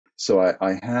So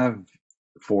I have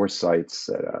 4 sites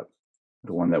set up.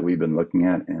 The one that we've been looking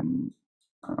at in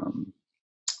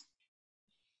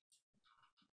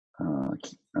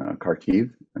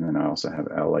Kharkiv, and then I also have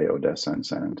LA, Odessa, and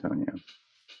San Antonio.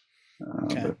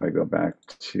 Okay. But if I go back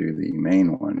to the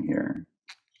main one here,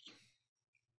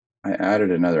 I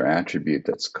added another attribute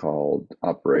that's called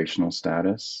operational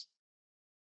status.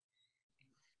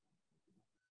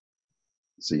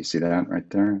 So you see that right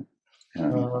there?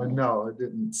 No, I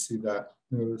didn't see that.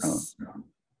 It was,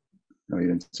 No, you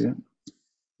didn't see it?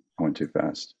 I went too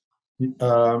fast.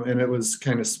 and it was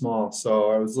kind of small.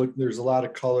 So I was looking, there's a lot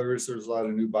of colors, there's a lot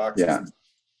of new boxes. Yeah.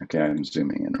 Okay, I'm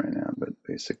zooming in right now, but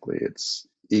basically it's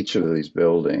each of these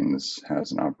buildings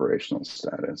has an operational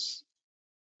status.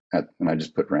 And I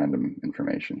just put random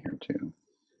information here too.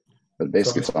 But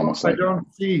basically it's almost like— I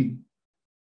don't see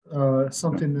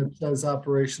something that says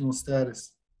operational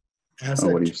status.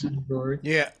 What do you see?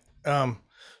 Yeah.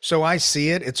 So I see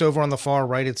it. It's over on the far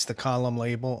right. It's the column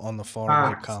label on the far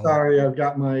right column. Sorry, I've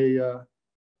got my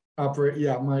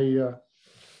my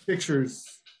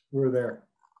pictures were there.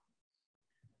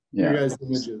 Yeah. You guys'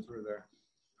 images were there.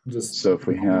 So if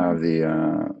we have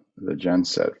the gen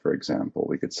set, for example,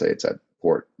 we could say it's at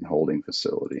port and holding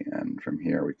facility, and from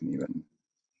here we can even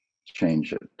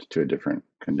change it to a different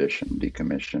condition: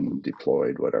 decommissioned,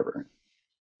 deployed, whatever,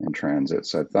 in transit.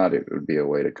 So I thought it would be a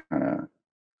way to kind of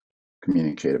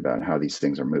communicate about how these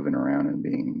things are moving around and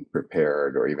being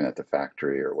prepared, or even at the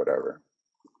factory or whatever.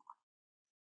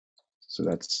 So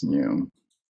that's new.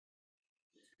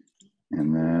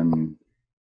 And then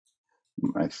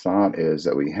my thought is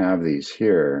that we have these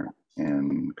here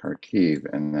in Kharkiv,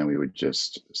 and then we would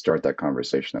just start that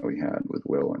conversation that we had with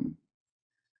Will and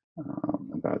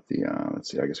about the,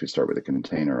 let's see, I guess we start with the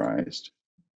containerized,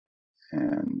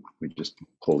 and we just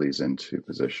pull these into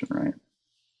position, right?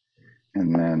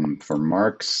 And then for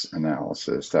Mark's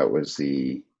analysis, that was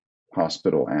the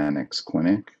hospital annex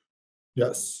clinic.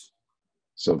 Yes.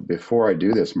 So before I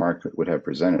do this, Mark would have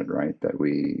presented, right, that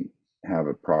we have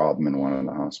a problem in one of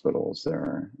the hospitals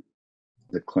there.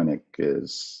 The clinic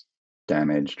is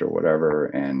damaged or whatever,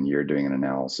 and you're doing an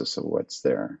analysis of what's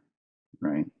there,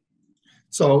 right?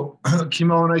 So,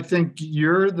 Kimon, I think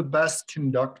you're the best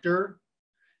conductor,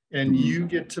 and you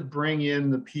get to bring in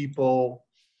the people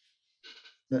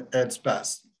that's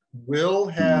best. Will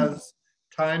has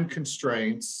time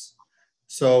constraints,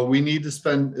 so we need to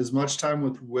spend as much time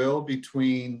with Will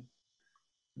between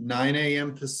 9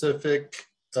 a.m. Pacific.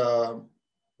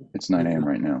 It's 9 a.m.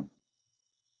 right now.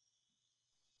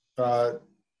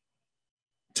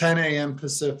 10 a.m.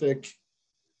 Pacific,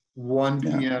 1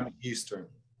 p.m. Eastern.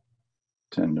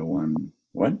 10 to 1.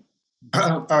 What?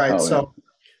 All right, so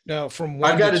no, from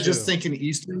 1 I've got to to just think in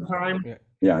Eastern time.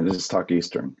 Yeah, just talk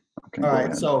Eastern. Okay. All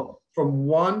right, so from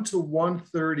 1 to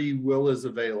 1:30, Will is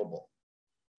available.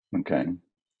 Okay.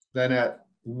 Then at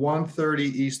 1:30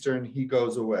 Eastern, he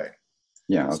goes away.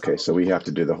 Yeah. Okay. So we have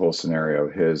to do the whole scenario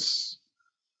of his.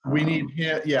 We need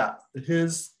him. Yeah,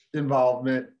 his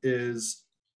involvement is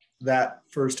that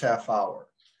first half hour.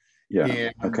 Yeah.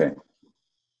 And okay.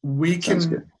 We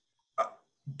can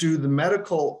do the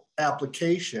medical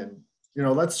application. You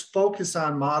know, let's focus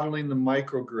on modeling the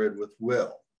microgrid with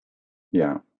Will.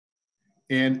 Yeah.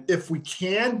 And if we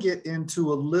can get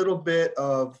into a little bit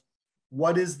of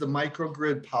what is the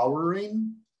microgrid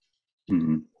powering,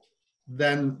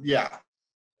 then yeah.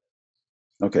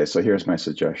 Okay, so here's my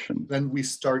suggestion. Then we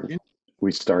start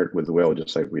with Will,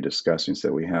 just like we discussed, and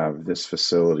said we have this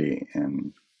facility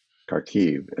in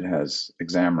Kharkiv. It has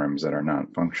exam rooms that are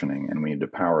not functioning, and we need to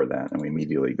power that. And we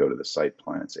immediately go to the site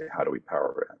plan and say, how do we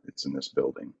power it? It's in this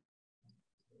building.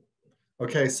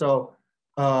 Okay, so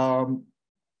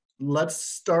let's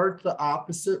start the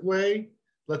opposite way.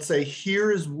 Let's say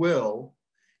here is Will.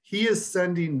 He is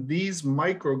sending these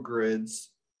microgrids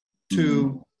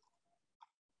to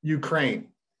Ukraine.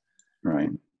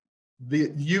 Right.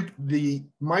 The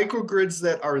microgrids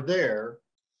that are there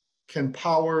can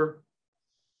power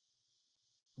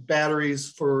batteries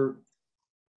for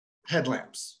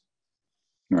headlamps.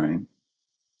 Right.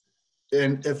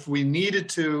 And if we needed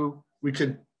to, we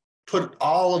could put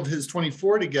all of his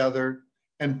 24 together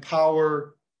and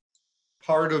power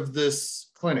part of this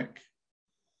clinic.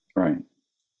 Right.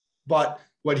 But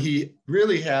what he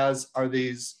really has are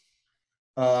these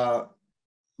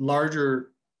larger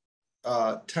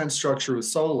tent structure with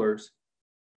solars,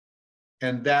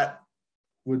 and that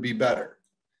would be better.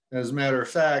 As a matter of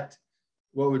fact,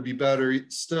 what would be better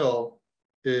still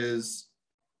is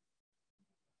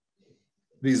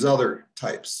these other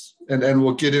types. And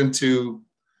we'll get into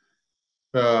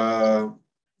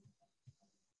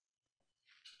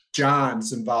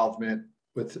John's involvement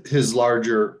with his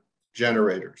larger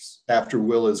generators after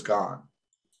Will is gone.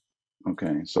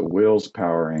 Okay, so Will's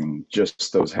powering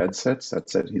just those headsets.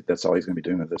 That's it. That's all he's going to be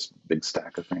doing with this big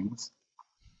stack of things.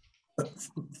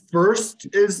 First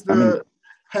is the I mean,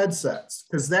 headsets,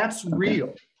 because that's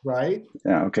real, right?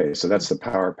 Yeah. Okay. So that's the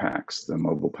power packs, the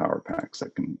mobile power packs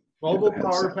that can. Mobile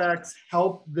power packs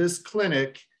help this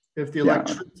clinic if the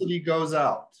electricity goes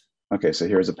out. Okay. So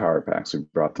here's the power packs. We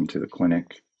brought them to the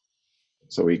clinic.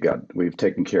 So we've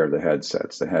taken care of the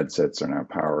headsets. The headsets are now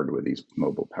powered with these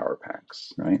mobile power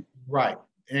packs, right? Right.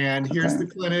 And here's the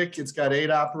clinic. It's got 8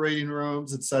 operating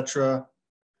rooms, etc.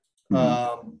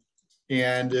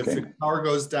 And if the power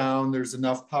goes down, there's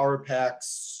enough power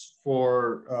packs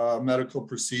for medical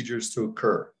procedures to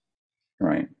occur.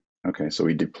 Right. Okay. So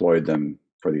we deployed them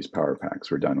for these power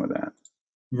packs. We're done with that.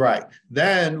 Right.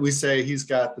 Then we say he's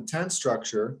got the tent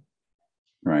structure,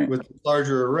 right, with the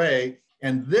larger array,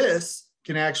 and this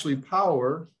can actually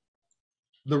power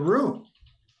the room.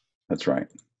 That's right.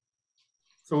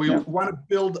 So we want to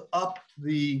build up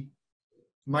the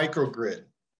microgrid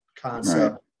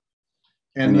concept. Right.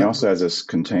 And he also has this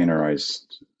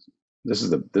containerized. This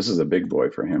is a big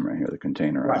boy for him right here, the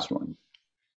containerized one.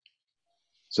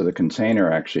 So the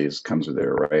container actually comes with the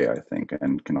array, I think,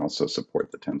 and can also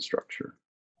support the tent structure.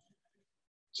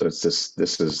 So it's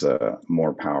this is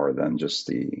more power than just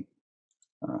the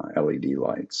LED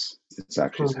lights. It's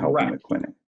actually helping the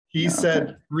clinic. He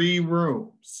said 3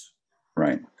 rooms.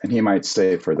 Right, and he might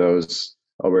say for those,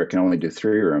 we can only do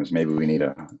 3 rooms. Maybe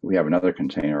we have another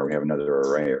container, or we have another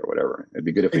array, or whatever. It'd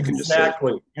be good if we can just say,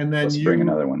 and then let's bring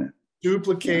another one in.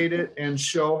 Duplicate it and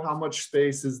show how much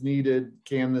space is needed.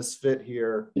 Can this fit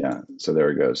here? Yeah, so there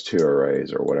it goes, 2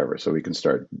 arrays or whatever. So we can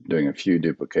start doing a few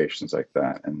duplications like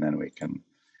that, and then we can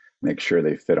make sure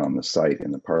they fit on the site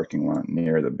in the parking lot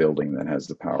near the building that has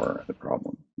the power, the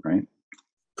problem, right?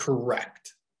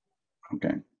 Correct.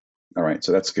 Okay, all right,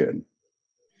 so that's good.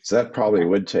 So that probably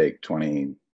would take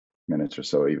 20 minutes or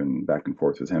so, even back and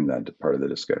forth with him, that part of the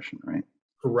discussion, right?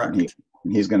 Correct. And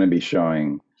he's going to be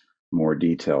showing more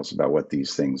details about what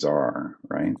these things are,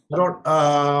 right?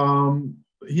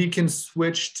 He can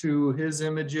switch to his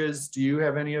images. Do you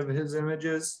have any of his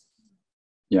images?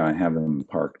 Yeah, I have them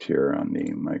parked here on the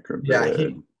microgrid. Yeah,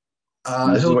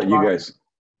 this is what you guys.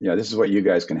 Yeah, this is what you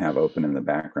guys can have open in the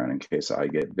background in case I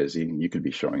get busy. You could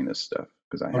be showing this stuff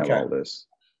because I have all this.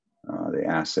 The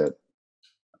asset.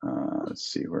 Let's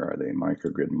see, where are they?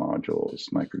 Microgrid modules,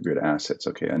 microgrid assets.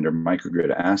 Okay, under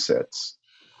microgrid assets,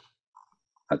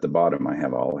 at the bottom, I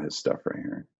have all his stuff right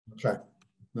here. Okay,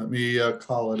 let me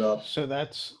call it up. So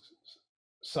that's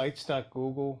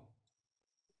sites.google.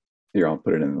 Here, I'll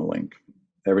put it in the link.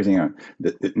 Everything.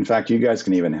 In fact, you guys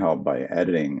can even help by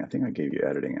editing. I think I gave you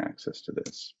editing access to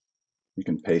this. You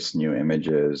can paste new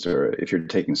images, or if you're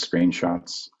taking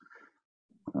screenshots,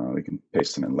 we can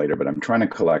paste them in later. But I'm trying to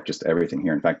collect just everything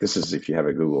here. In fact, this is if you have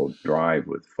a Google Drive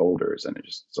with folders, and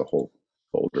it's a whole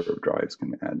folder of drives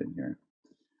can add in here.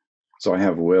 So I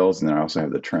have Will's, and then I also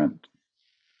have the Trent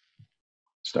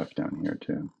stuff down here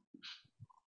too.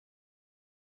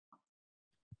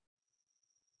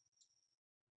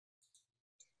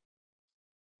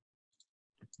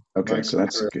 Okay, so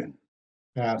that's good.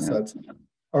 Assets. Yeah.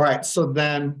 All right, so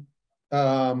then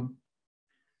while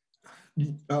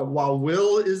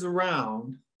Will is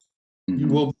around, you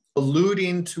will be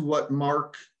alluding to what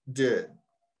Mark did.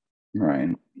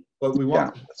 Right. But we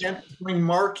can't bring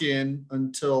Mark in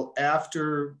until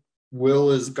after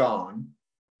Will is gone.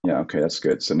 Yeah, okay, that's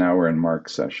good. So now we're in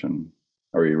Mark's session.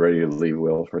 Are you ready to leave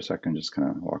Will for a second? Just kind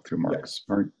of walk through Mark's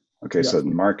part. Okay, so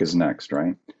Mark is next,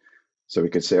 right? So we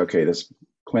could say, okay, this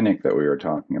clinic that we were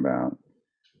talking about,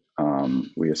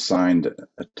 we assigned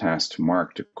a task to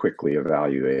Mark to quickly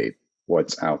evaluate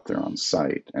what's out there on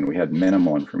site. And we had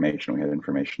minimal information. We had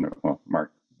information, well,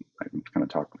 Mark, I'm kind of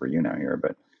talking for you now here,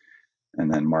 but,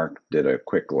 and then Mark did a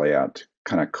quick layout to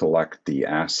kind of collect the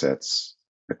assets,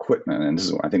 equipment. And this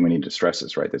is, I think we need to stress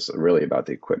this, right? This is really about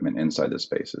the equipment inside the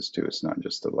spaces too. It's not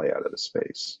just the layout of the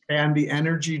space. And the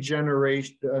energy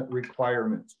generation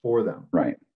requirements for them.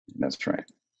 Right, that's right.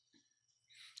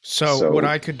 So what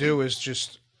I could do is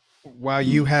just, while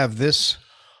you have this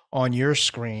on your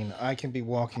screen, I can be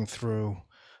walking through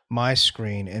my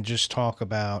screen and just talk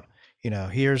about,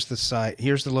 here's the site,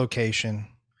 here's the location.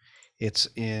 It's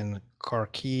in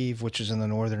Kharkiv, which is in the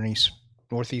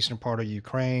northeastern part of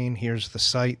Ukraine. Here's the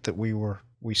site that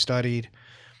we studied.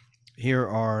 Here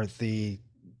are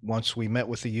once we met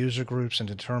with the user groups and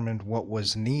determined what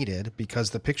was needed, because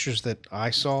the pictures that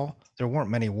I saw, there weren't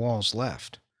many walls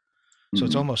left. So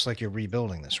it's almost like you're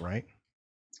rebuilding this, right?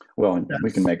 Well,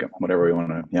 we can make it whatever we want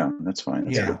to. Yeah, that's fine.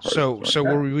 That's a good part. So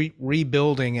we're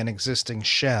rebuilding an existing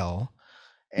shell,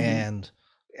 Mhm. and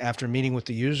after meeting with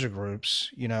the user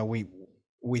groups,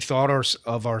 we thought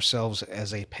of ourselves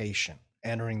as a patient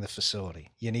entering the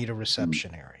facility. You need a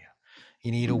reception area,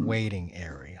 you need a waiting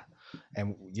area,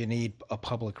 and you need a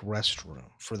public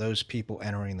restroom for those people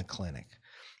entering the clinic.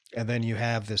 And then you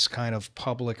have this kind of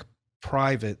public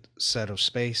private set of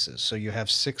spaces. So you have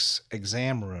 6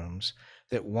 exam rooms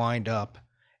that wind up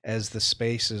as the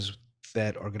spaces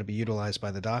that are going to be utilized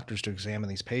by the doctors to examine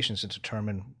these patients and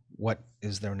determine what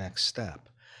is their next step.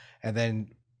 And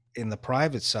then in the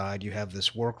private side, you have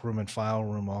this workroom and file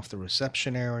room off the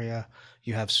reception area.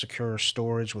 You have secure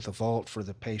storage with a vault for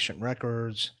the patient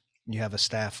records. You have a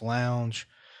staff lounge.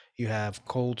 You have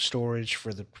cold storage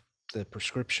for the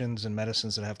prescriptions and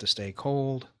medicines that have to stay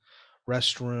cold,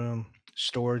 restroom,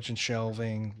 storage and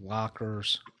shelving,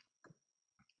 lockers,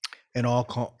 an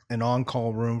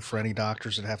on-call room for any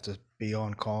doctors that have to be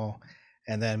on call,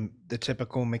 and then the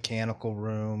typical mechanical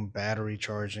room, battery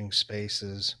charging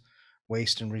spaces,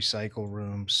 waste and recycle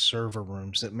rooms, server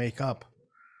rooms that make up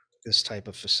this type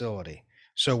of facility.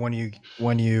 So when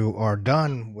you are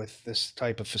done with this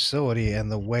type of facility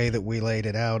and the way that we laid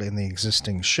it out in the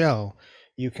existing shell,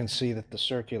 you can see that the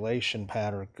circulation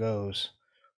pattern goes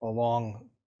along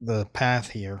the path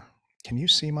here. Can you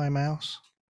see my mouse?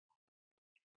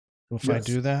 If I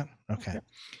do that? Okay.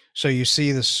 So you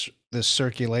see this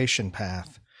circulation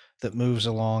path that moves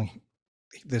along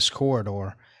this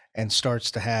corridor and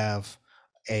starts to have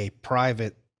a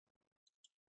private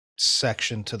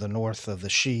section to the north of the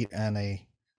sheet and a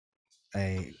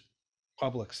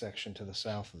public section to the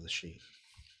south of the sheet.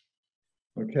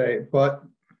 Okay, but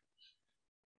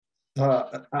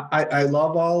I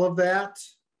love all of that,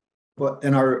 but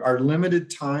in our limited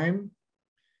time,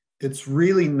 it's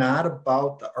really not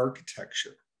about the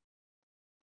architecture.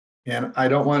 And I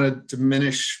don't want to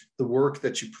diminish the work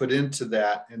that you put into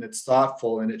that, and it's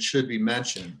thoughtful and it should be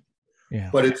mentioned. Yeah.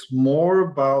 But it's more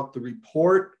about the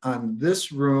report on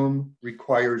this room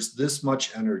requires this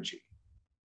much energy.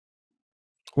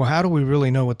 Well, how do we really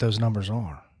know what those numbers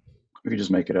are? We could just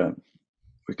make it up.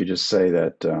 We could just say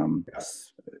that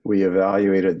we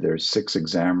evaluated there's 6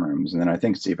 exam rooms, and then I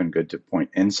think it's even good to point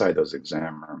inside those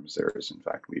exam rooms. There is, in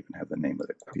fact, we even have the name of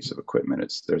the piece of equipment.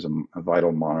 There's a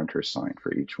vital monitor sign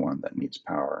for each one that needs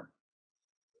power.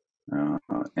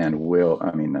 And Will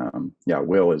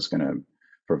is going to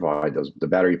provide those. The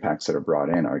battery packs that are brought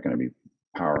in are going to be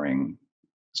powering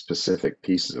specific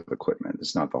pieces of equipment.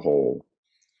 It's not the whole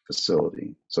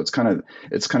facility. So it's kind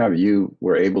of you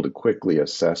were able to quickly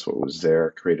assess what was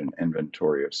there, create an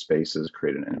inventory of spaces,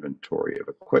 create an inventory of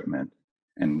equipment,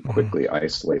 and quickly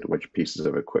isolate which pieces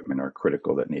of equipment are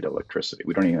critical that need electricity.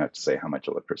 We don't even have to say how much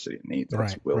electricity it needs.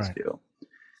 That's Will's deal.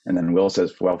 And then Will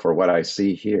says, well, for what I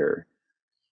see here,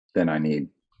 then I need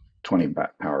 20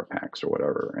 power packs or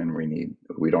whatever. And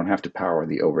we don't have to power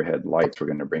the overhead lights. We're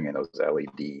going to bring in those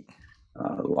LED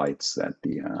lights that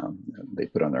they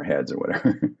put on their heads or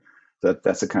whatever.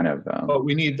 That's a kind of. But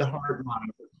we need the heart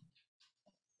monitor.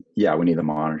 Yeah, we need the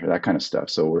monitor, that kind of stuff.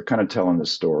 So we're kind of telling the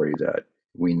story that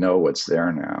we know what's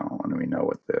there now, and we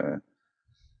know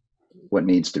what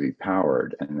needs to be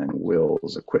powered, and then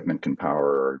Will's equipment can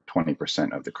power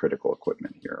 20% of the critical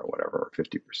equipment here, or whatever, or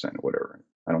 50%, or whatever.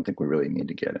 I don't think we really need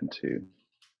to get into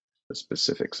the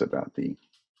specifics about the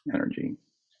energy.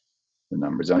 The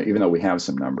numbers, even though we have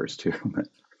some numbers too. But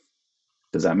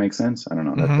does that make sense? I don't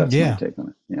know. That's my take on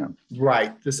it. Yeah.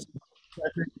 Right. This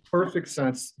makes perfect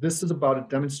sense. This is about a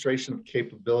demonstration of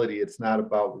capability. It's not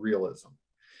about realism.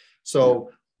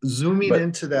 So zooming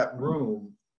into that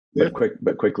room.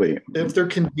 Quickly. If there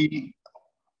can be.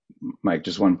 Mike,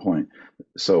 just one point.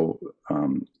 So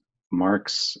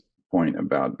Mark's point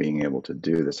about being able to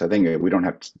do this, I think we don't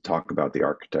have to talk about the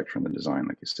architecture and the design,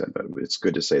 like you said, but it's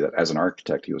good to say that as an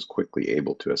architect, he was quickly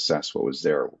able to assess what was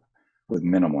there with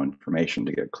minimal information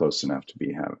to get close enough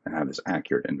to have this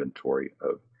accurate inventory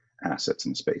of assets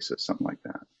and spaces, something like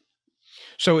that.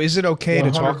 So is it okay to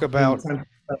talk about,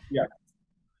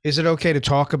 is it okay to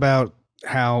talk about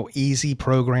how easy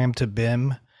program to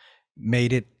BIM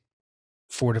made it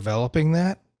for developing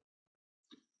that?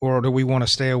 Or do we want to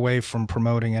stay away from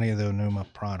promoting any of the Onuma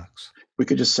products? We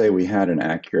could just say we had an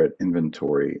accurate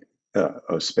inventory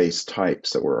of space types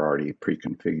that were already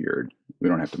pre-configured. We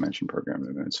don't have to mention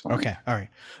programming. It's fine. Okay. All right.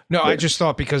 No, I just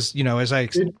thought because,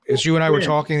 as you and I were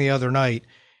talking the other night,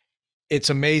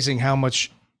 it's amazing how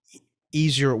much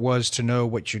easier it was to know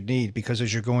what you need, because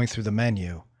as you're going through the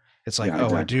menu, it's like,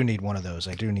 exactly. I do need one of those.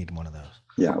 I do need one of those.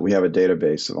 Yeah. We have a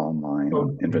database of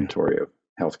online inventory of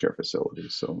healthcare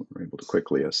facilities. So we're able to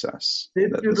quickly assess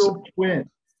digital twins.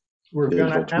 We're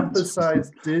going to twins.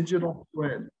 emphasize digital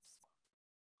twins.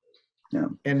 Yeah.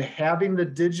 And having the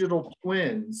digital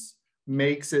twins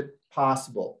makes it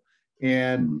possible.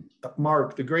 And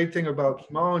Mark, the great thing about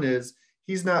Kimon is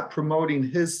he's not promoting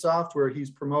his software, he's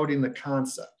promoting the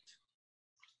concept.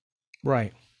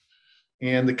 Right.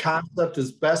 And the concept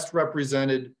is best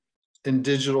represented in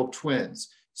digital twins.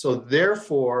 So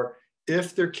therefore,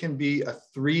 if there can be a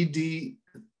 3D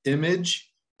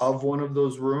image of one of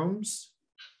those rooms,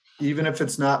 even if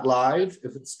it's not live,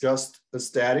 if it's just a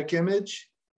static image,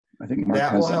 I think Mark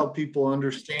that will help people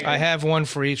understand. I have one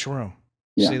for each room.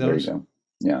 Yeah, see those? There you go.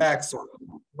 Yeah. Excellent.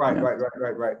 Right.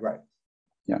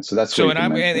 Yeah. So that's so,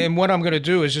 and what I'm going to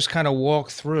do is just kind of walk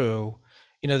through,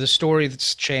 the story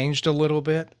that's changed a little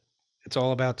bit. It's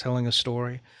all about telling a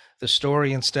story. The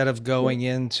story, instead of going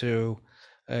into,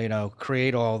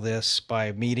 create all this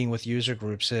by meeting with user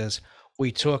groups, is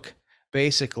we took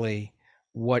basically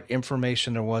what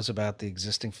information there was about the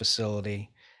existing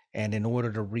facility, and in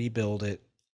order to rebuild it,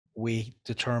 we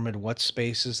determined what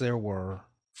spaces there were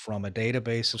from a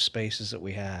database of spaces that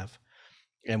we have,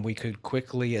 and we could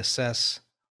quickly assess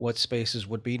what spaces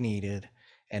would be needed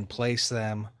and place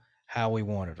them how we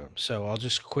wanted them. So I'll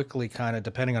just quickly kind of,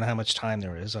 depending on how much time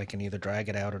there is, I can either drag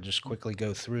it out or just quickly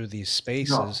go through these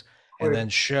spaces and then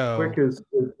show. Quick is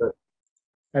good.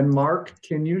 And Mark,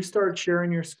 can you start sharing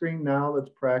your screen now? Let's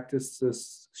practice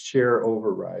this share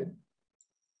override.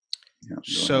 Yeah,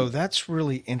 so that's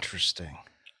really interesting.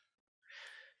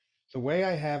 The way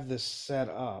I have this set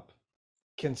up,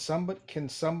 can somebody,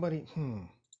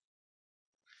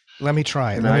 let me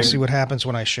try it. Let me see what happens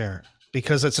when I share it,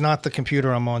 because it's not the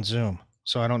computer I'm on Zoom.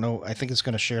 So I don't know. I think it's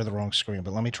going to share the wrong screen,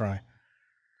 but let me try.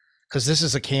 Because this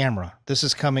is a camera. This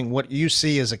is coming. What you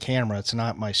see is a camera. It's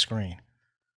not my screen.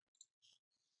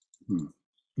 All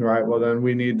right. Well, then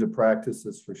we need to practice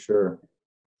this for sure.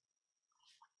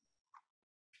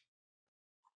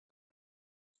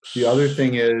 The other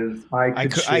thing is I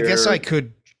guess I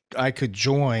could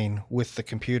join with the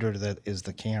computer that is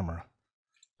the camera.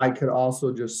 I could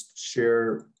also just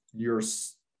share your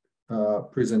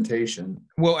presentation.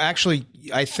 Well, actually,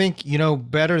 I think,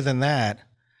 better than that,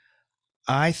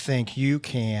 I think you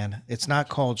can, it's not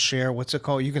called share. What's it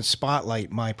called? You can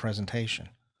spotlight my presentation.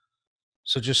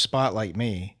 So just spotlight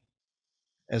me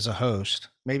as a host.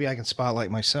 Maybe I can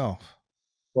spotlight myself.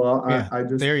 Well, yeah, I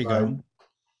just, there you go.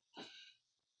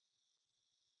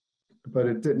 But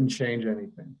it didn't change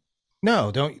anything.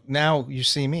 No, now you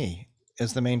see me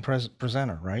as the main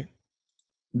presenter, right?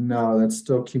 No, that's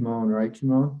still Kimon, right,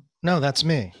 Kimon? No, that's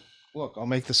me. Look, I'll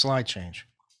make the slide change.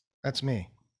 That's me.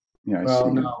 Yeah.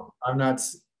 No, I'm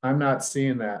not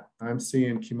seeing that. I'm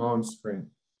seeing Kimon's screen.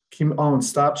 Kimon,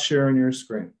 stop sharing your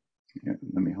screen. Yeah,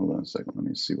 hold on a second. Let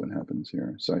me see what happens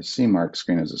here. So I see Mark's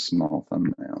screen as a small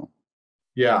thumbnail.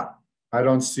 Yeah, I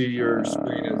don't see your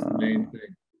screen as the main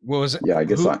thing. What was it? Yeah, I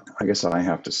guess I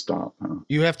have to stop. Huh?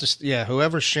 You have to. Yeah,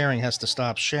 whoever's sharing has to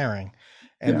stop sharing,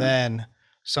 and then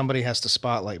somebody has to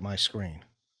spotlight my screen.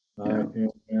 I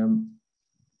am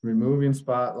removing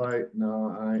spotlight.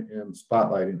 No, I am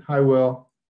spotlighting. Hi, Will.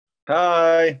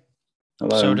 Hi.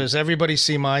 Hello. So does everybody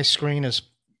see my screen as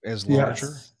larger?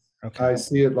 Yes. Okay. I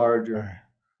see it larger. All right.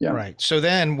 Yeah. Right. So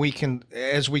then we can,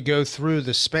 as we go through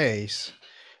the space,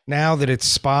 now that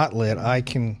it's spotlit, I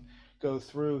can go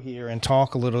through here and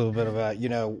talk a little bit about,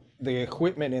 the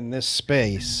equipment in this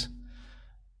space.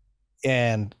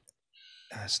 And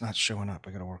it's not showing up.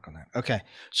 I got to work on that. Okay.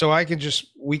 So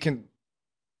we can.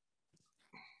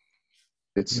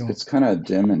 It's kind of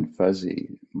dim and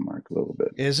fuzzy, Mark, a little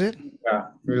bit. Is it? Yeah,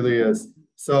 it really is.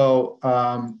 So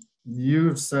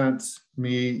you've sent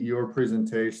me your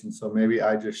presentation, so maybe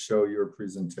I just show your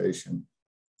presentation.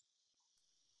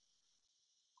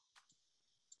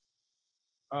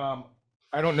 I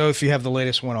don't know if you have the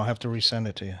latest one. I'll have to resend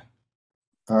it to you.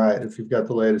 All right, if you've got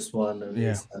the latest one, then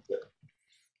resend it.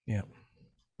 Yeah.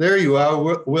 There you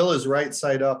are. Will is right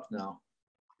side up now.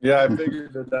 Yeah, I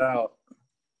figured it out.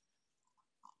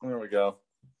 There we go.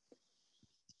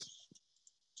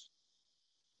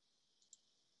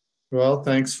 Well,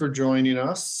 thanks for joining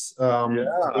us.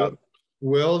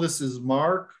 Will, this is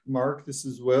Mark. Mark, this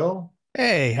is Will.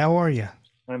 Hey, how are you?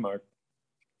 Hi, Mark.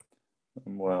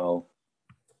 I'm well.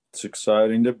 It's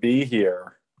exciting to be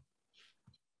here.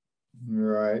 All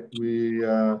right.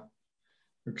 We're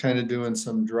kind of doing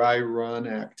some dry run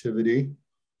activity.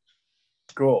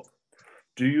 Cool.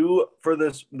 Do you, for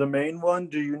the main one,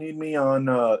 do you need me on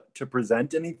to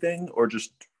present anything or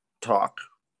just talk?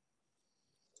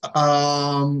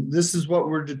 This is what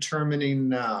we're determining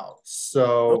now.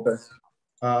 So,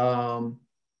 okay.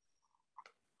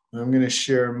 I'm going to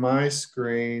share my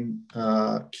screen.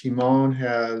 Kimon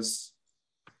has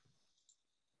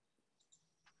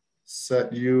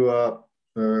set you up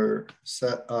or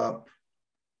set up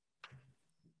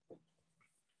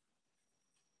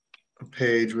a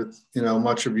page with,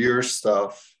 much of your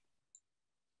stuff.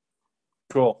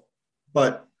 Cool.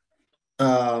 But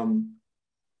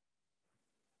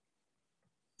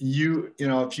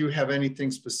if you have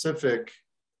anything specific,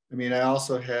 I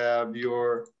also have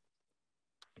your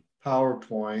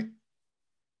PowerPoint,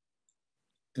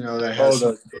 that has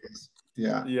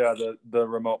the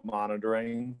remote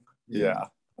monitoring. Yeah.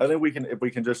 I think if we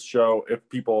can just show, if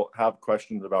people have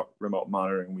questions about remote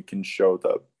monitoring, we can show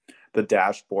the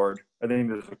dashboard. I think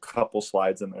there's a couple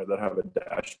slides in there that have a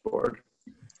dashboard,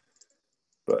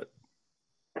 but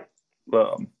I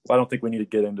don't think we need to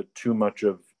get into too much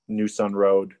of New Sun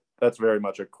Road. That's very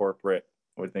much a corporate,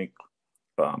 I think,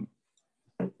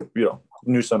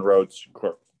 New Sun Road's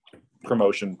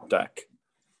promotion deck.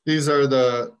 These are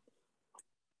the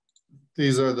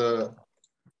those are the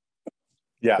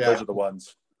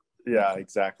ones. Yeah,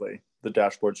 exactly. The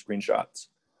dashboard screenshots.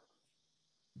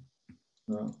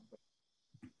 All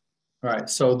right,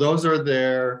 so those are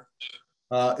there.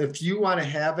 If you want to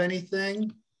have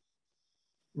anything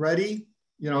ready,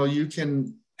 you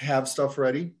can have stuff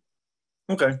ready.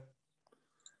 Okay,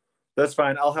 that's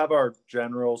fine. I'll have our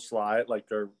general slide, like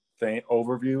our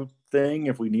overview thing,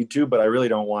 if we need to, but I really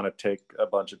don't want to take a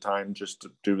bunch of time just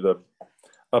to do the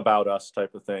about us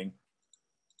type of thing.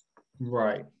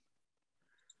 Right.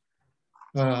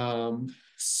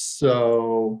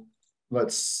 So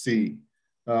let's see.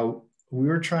 We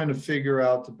were trying to figure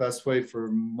out the best way for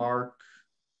Mark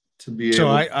to be able. So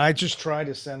I just tried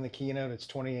to send the keynote. It's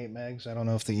 28 megs. I don't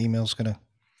know if the email's gonna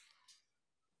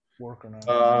work or not.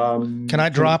 Can I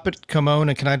drop it, Kimon,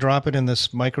 and can I drop it in this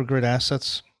microgrid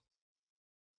assets?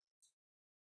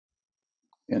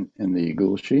 In the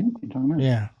Google Sheet you're talking about?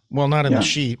 Yeah. Well, not in the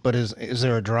sheet, but is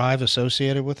there a drive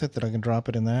associated with it that I can drop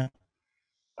it in that?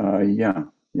 Yeah,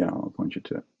 I'll point you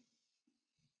to it.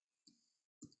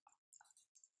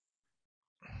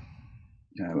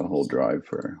 Yeah, I have a whole drive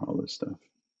for all this stuff.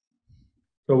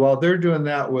 So while they're doing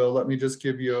that, Will, let me just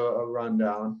give you a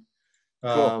rundown.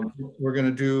 Cool. We're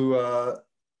going to do,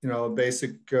 a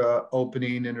basic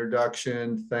opening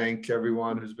introduction, thank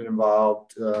everyone who's been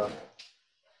involved,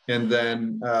 and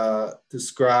then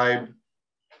describe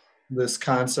this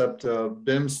concept of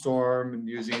BIMStorm and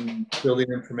using building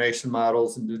information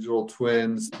models and digital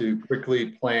twins to quickly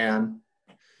plan.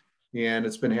 And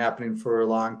it's been happening for a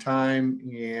long time.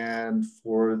 And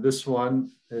for this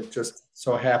one, it just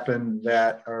so happened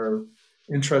that our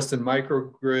interest in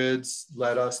microgrids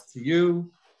led us to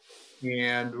you,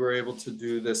 and we're able to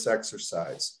do this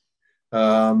exercise.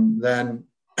 Then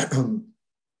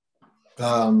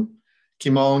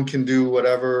Kimon can do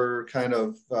whatever kind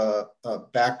of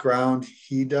background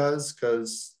he does,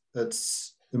 because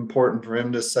that's important for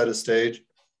him to set a stage.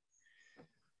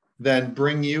 Then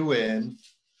bring you in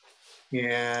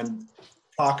and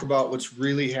talk about what's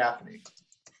really happening,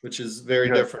 which is very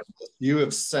different. You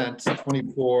have sent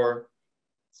 24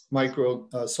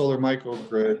 solar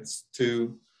microgrids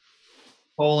to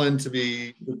Poland to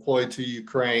be deployed to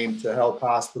Ukraine to help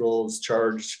hospitals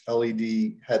charge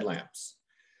LED headlamps.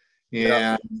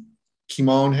 And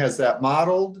Kimon has that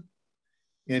modeled,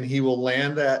 and he will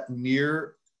land that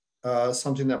near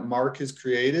something that Mark has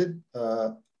created,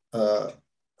 a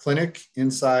clinic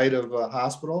inside of a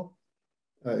hospital,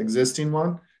 existing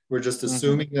one. We're just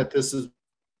assuming that this is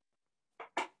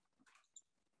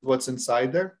what's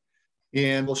inside there.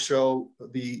 And we'll show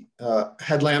the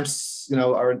headlamps,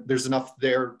 there's enough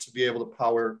there to be able to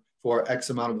power for X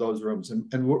amount of those rooms.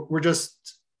 And we're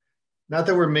just, not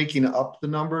that we're making up the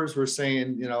numbers, we're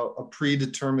saying, a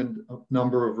predetermined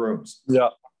number of rooms. Yeah.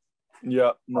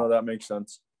 No, that makes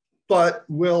sense. But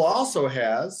Will also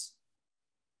has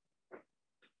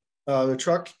the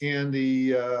truck and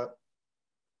the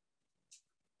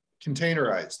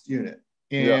containerized unit.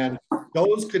 And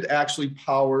those could actually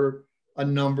power a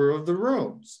number of the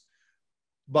rooms,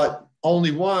 but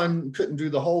only one couldn't do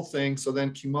the whole thing. So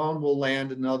then Kimon will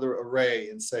land another array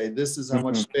and say, this is how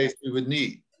much space we would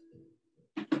need.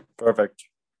 Perfect.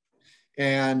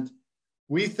 And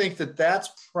we think that that's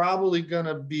probably going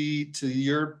to be to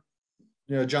your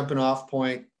jumping off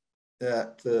point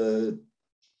at the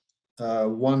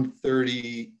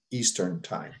 1:30 Eastern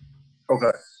time.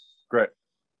 Okay, great.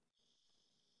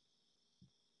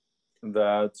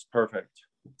 That's perfect.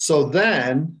 So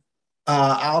then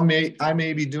I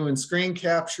may be doing screen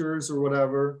captures or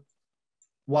whatever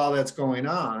while that's going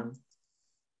on.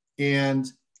 And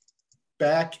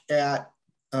back at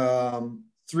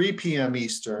 3 p.m.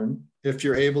 Eastern, if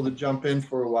you're able to jump in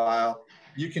for a while,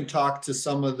 you can talk to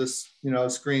some of this,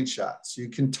 screenshots. You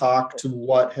can talk to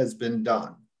what has been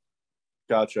done.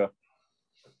 Gotcha.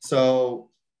 So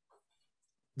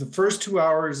the first 2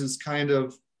 hours is kind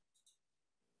of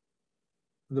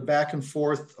the back and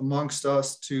forth amongst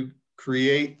us to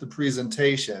create the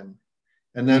presentation.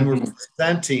 And then we're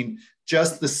presenting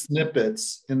just the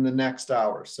snippets in the next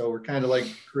hour. So we're kind of like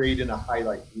creating a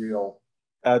highlight reel.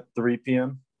 At 3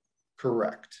 p.m.?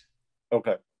 Correct.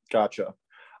 Okay, gotcha.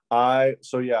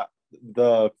 So yeah,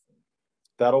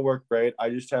 that'll work great. I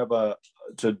just have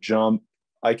to jump.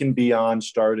 I can be on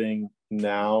starting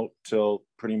now till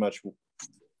pretty much,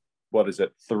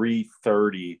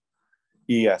 3:30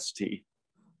 EST.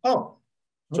 Oh,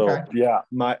 So okay. yeah,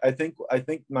 I think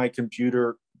my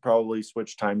computer probably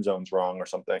switched time zones wrong or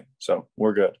something. So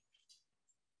we're good.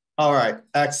 All right,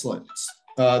 excellent.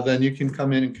 Then you can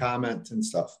come in and comment and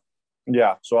stuff.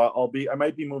 Yeah, so I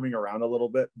might be moving around a little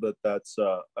bit, but that's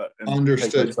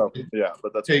understood. Yeah,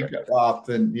 but that's take okay. It off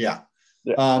and yeah.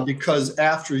 Because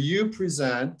after you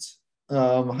present,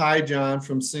 hi John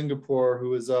from Singapore,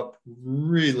 who is up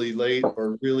really late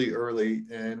or really early,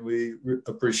 and we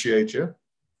appreciate you.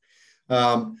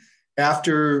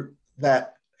 After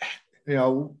that,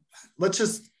 let's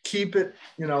just keep it,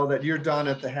 that you're done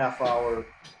at the half hour,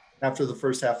 after the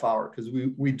first half hour, because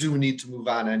we do need to move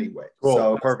on anyway. Cool.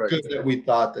 So Perfect. It's good that we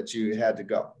thought that you had to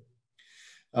go.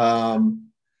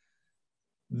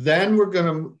 Then we're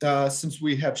going to, since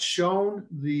we have shown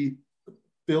the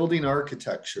building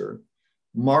architecture,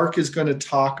 Mark is going to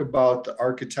talk about the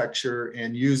architecture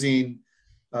and using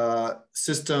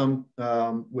system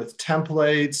with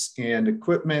templates and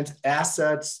equipment,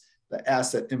 assets, the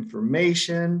asset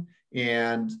information,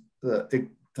 and the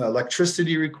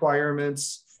electricity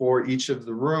requirements for each of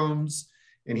the rooms.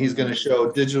 And he's going to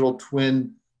show digital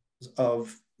twin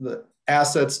of the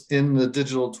assets in the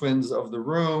digital twins of the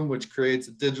room, which creates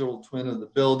a digital twin of the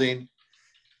building.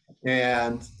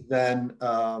 And then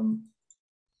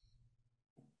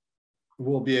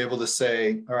we'll be able to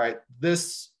say, all right,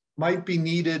 this might be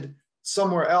needed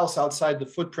somewhere else outside the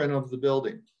footprint of the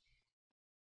building.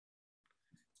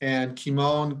 And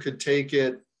Kimon could take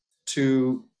it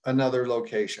to another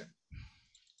location.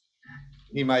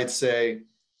 He might say,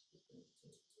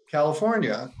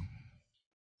 California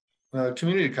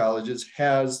Community Colleges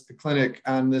has a clinic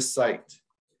on this site.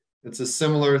 It's a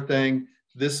similar thing.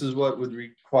 This is what would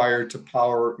require to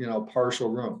power, partial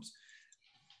rooms.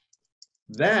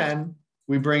 Then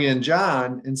we bring in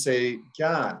John and say,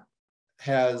 John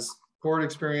has port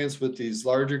experience with these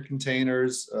larger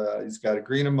containers. He's got a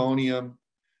green ammonium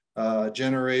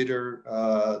generator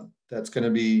that's going to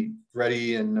be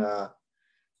ready in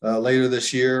later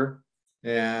this year.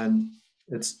 And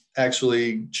it's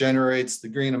actually generates the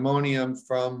green ammonium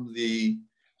from the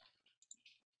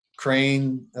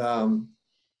crane,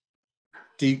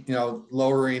 deep,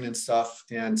 lowering and stuff.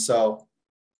 And so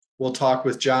we'll talk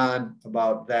with John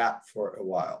about that for a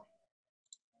while.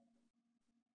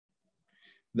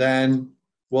 Then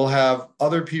we'll have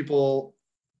other people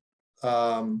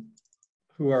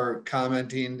who are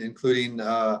commenting, including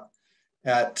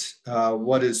at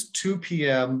what is 2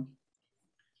 p.m.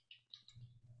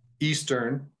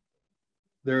 Eastern.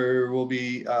 There will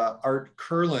be Art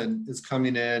Curlin is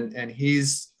coming in, and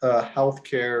he's a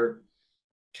healthcare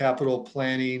capital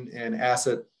planning and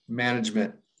asset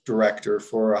management director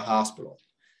for a hospital.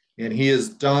 And he has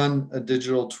done a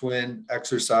digital twin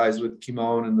exercise with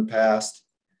Kimon in the past.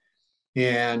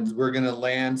 And we're going to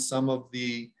land some of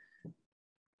the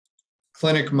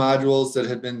clinic modules that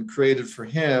had been created for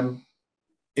him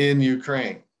in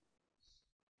Ukraine.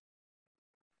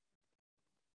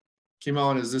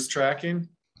 Kimon, is this tracking?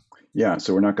 Yeah,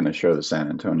 so we're not going to show the San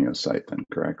Antonio site then,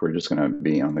 correct? We're just going to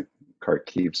be on the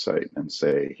Kharkiv site and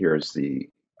say, here's the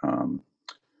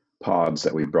pods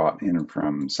that we brought in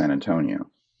from San Antonio.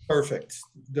 Perfect.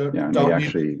 Don't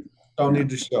need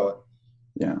to show it.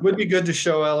 Yeah. Would be good to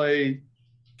show LA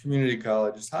Community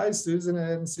Colleges. Hi, Susan. I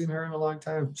hadn't seen her in a long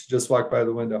time. She just walked by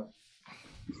the window.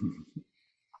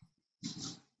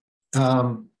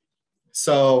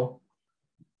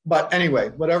 But anyway,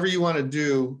 whatever you want to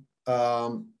do,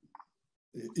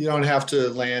 you don't have to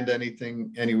land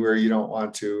anything anywhere you don't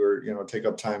want to, or take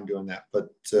up time doing that. But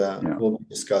we'll be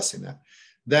discussing that.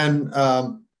 Then,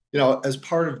 as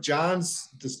part of John's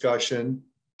discussion,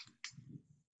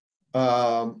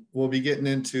 we'll be getting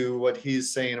into what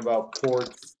he's saying about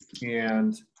ports.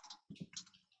 And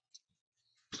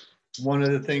one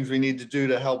of the things we need to do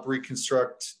to help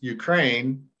reconstruct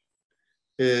Ukraine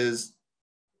is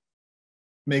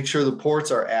make sure the ports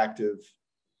are active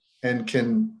and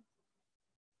can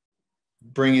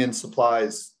bring in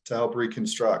supplies to help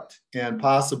reconstruct, and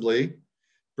possibly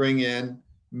bring in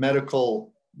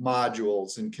medical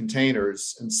modules and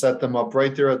containers and set them up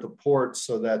right there at the port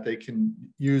so that they can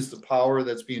use the power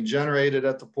that's being generated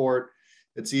at the port.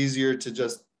 It's easier to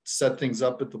just set things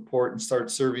up at the port and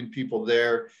start serving people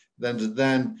there than to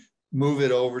then move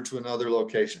it over to another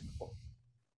location.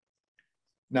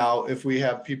 Now, if we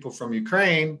have people from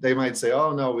Ukraine, they might say,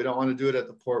 oh no, we don't want to do it at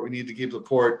the port. We need to keep the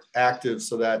port active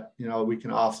so that, you know, we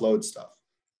can offload stuff.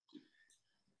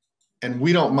 And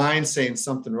we don't mind saying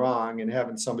something wrong and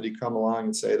having somebody come along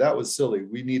and say, that was silly.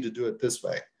 We need to do it this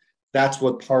way. That's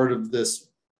what part of this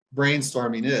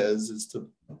brainstorming is to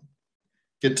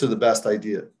get to the best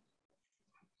idea.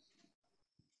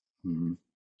 Mm-hmm.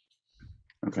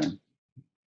 Okay.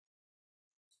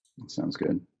 That sounds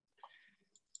good.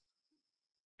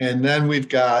 And then we've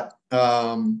got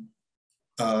time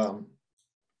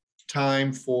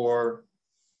for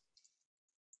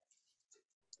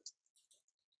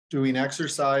doing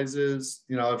exercises.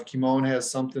 You know, if Kimon has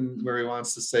something where he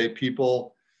wants to say,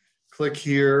 people click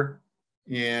here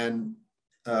and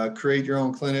create your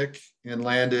own clinic and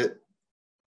land it.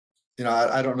 You know,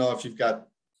 I don't know if you've got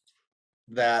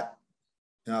that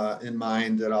in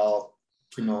mind at all,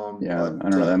 Kimon. Yeah, but, I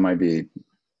don't know. That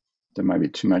might be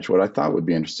too much. What I thought would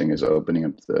be interesting is opening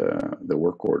up the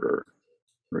work order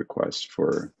request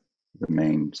for the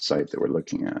main site that we're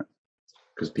looking at,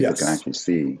 because people can actually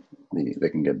see they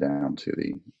can get down to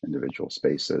the individual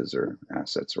spaces or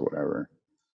assets or whatever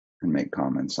and make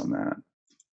comments on that.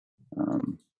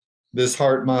 This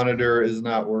heart monitor is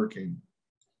not working.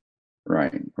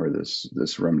 Right, or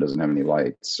this room doesn't have any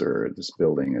lights, or this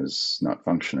building is not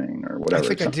functioning, or whatever. I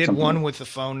think I did one with the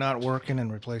phone not working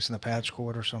and replacing the patch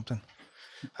cord or something.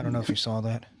 I don't know if you saw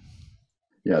that.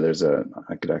 Yeah,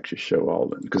 I could actually show all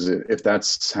of it, because if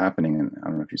that's happening, and I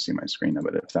don't know if you see my screen now,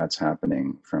 but if that's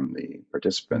happening from the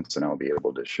participants, then I'll be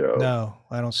able to show. No,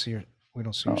 I don't see we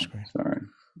don't see your screen. Sorry,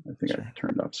 I think I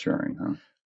turned off sharing,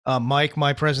 huh? Mike,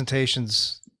 my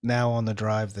presentation's now on the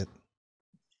drive that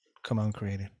Kimon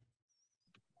created.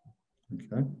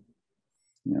 Okay.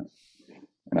 Yeah,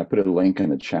 and I put a link in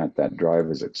the chat. That drive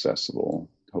is accessible,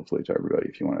 hopefully, to everybody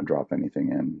if you want to drop anything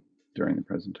in during the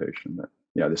presentation. But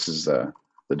yeah, this is the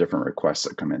different requests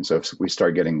that come in. So if we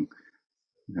start getting,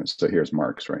 so here's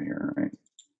Mark's right here, right?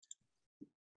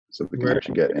 So we can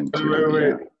actually get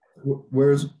into.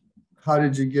 Wait. How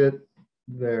did you get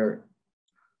there?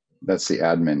 That's the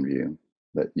admin view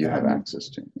that you have access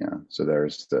to. Yeah. So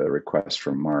there's the request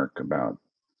from Mark about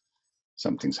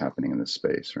something's happening in this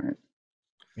space, right?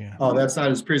 Yeah. Oh, that's not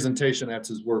his presentation. That's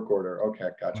his work order. Okay,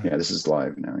 gotcha. Yeah, this is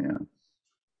live now. Yeah.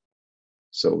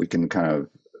 So we can kind of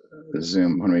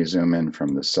zoom, when we zoom in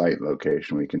from the site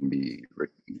location, we can be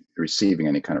receiving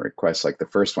any kind of requests. Like the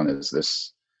first one is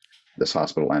this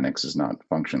hospital annex is not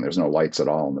functioning. There's no lights at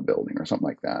all in the building or something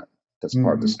like that. That's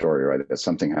part of the story, right? That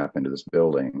something happened to this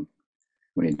building.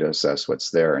 We need to assess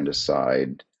what's there and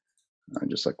decide,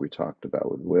 just like we talked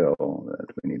about with Will,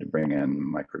 that we need to bring in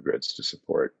microgrids to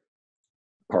support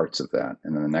parts of that.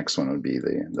 And then the next one would be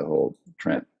the whole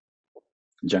Trent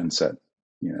genset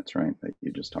units, right, that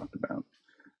you just talked about.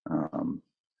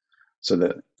 So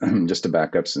that, just to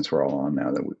back up, since we're all on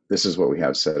now, that this is what we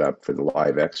have set up for the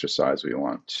live exercise. We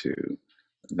want to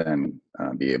then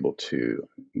be able to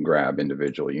grab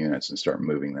individual units and start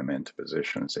moving them into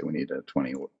position and say, we need a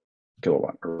 20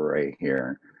 kilowatt array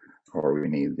here, or we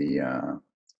need the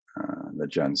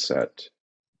genset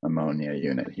ammonia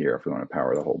unit here if we want to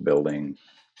power the whole building.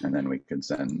 And then we could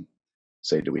then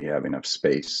say, do we have enough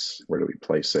space? Where do we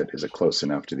place it? Is it close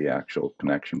enough to the actual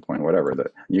connection point?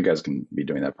 Whatever. You guys can be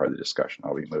doing that part of the discussion.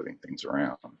 I'll be moving things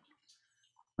around.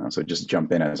 So just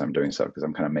jump in as I'm doing stuff, because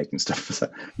I'm kind of making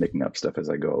up stuff as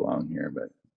I go along here. But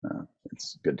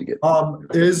it's good to get.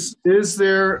 Is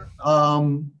there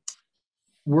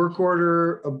work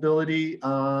order ability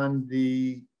on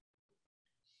the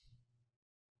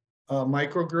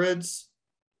microgrids?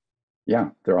 Yeah,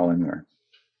 they're all in there.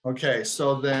 Okay,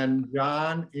 so then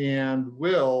John and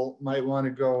Will might want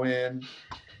to go in.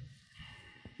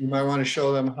 You might want to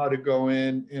show them how to go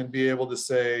in and be able to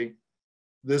say,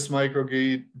 this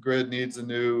microgrid needs a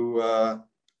new.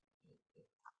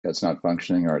 That's not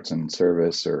functioning, or it's in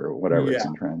service, or whatever. It's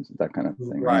in transit, that kind of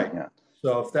thing. Right. Yeah.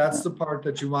 So if that's the part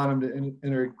that you want them to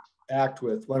interact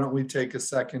with, why don't we take a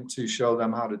second to show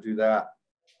them how to do that?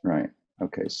 Right.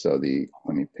 Okay. So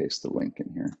let me paste the link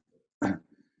in here.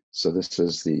 So this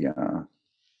is the,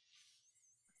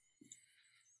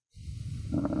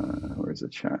 where's the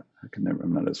chat?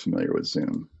 I'm not as familiar with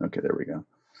Zoom. Okay, there we go.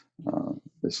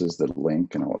 This is the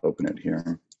link, and I'll open it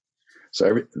here.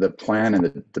 So the plan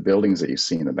and the buildings that you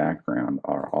see in the background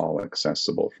are all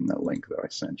accessible from that link that I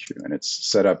sent you. And it's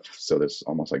set up so there's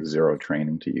almost like zero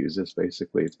training to use this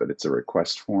basically, but it's a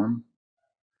request form.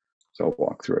 So I'll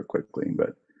walk through it quickly,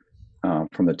 but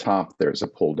from the top, there's a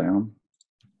pull down.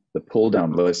 The pull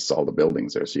down lists all the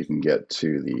buildings there, so you can get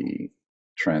to the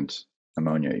Trent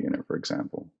ammonia unit, for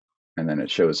example. And then it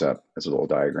shows up as a little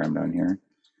diagram down here.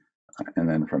 And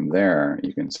then from there,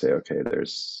 you can say, okay,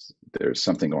 there's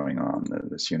something going on.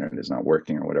 This unit is not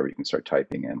working or whatever. You can start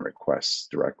typing in requests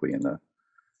directly in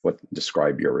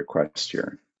describe your request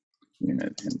here,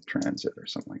 unit in transit or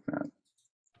something like that.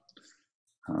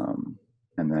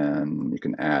 And then you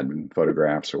can add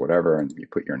photographs or whatever, and you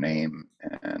put your name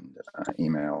and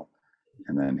email,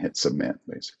 and then hit submit,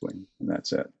 basically, and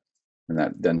that's it. And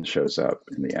that then shows up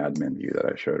in the admin view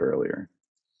that I showed earlier.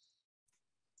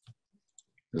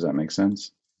 Does that make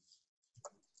sense?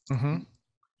 Mm-hmm.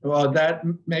 Well, that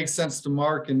makes sense to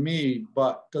Mark and me,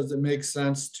 but does it make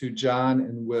sense to John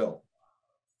and Will?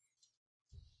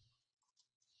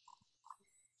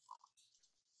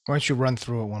 Why don't you run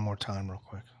through it one more time real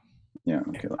quick? Yeah,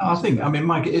 okay. I think, I mean,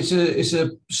 Mike, it's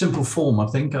a simple form. I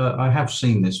think I have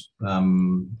seen this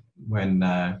when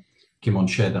Kimon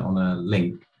shared it on a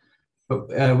link. But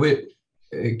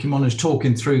Kimon is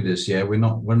talking through this. Yeah, we're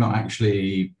not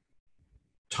actually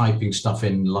typing stuff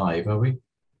in live, are we?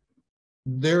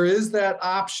 There is that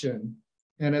option,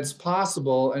 and it's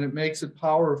possible, and it makes it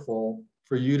powerful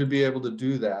for you to be able to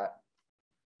do that.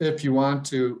 If you want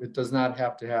to, it does not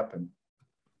have to happen.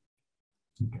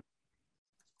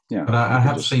 Yeah, but I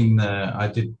have seen. I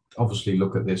did obviously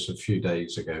look at this a few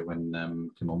days ago when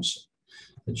Kimon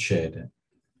had shared it.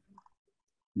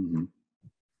 Mm-hmm.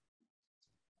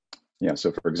 Yeah.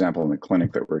 So, for example, in the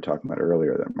clinic that we were talking about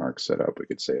earlier, that Mark set up, we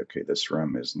could say, okay, this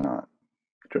room is not.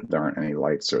 There aren't any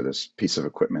lights, or this piece of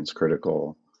equipment's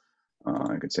critical.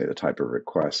 I could say the type of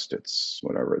request. It's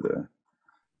whatever the.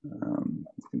 You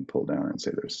can pull down and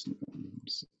say there's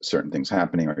certain things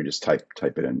happening, or you just type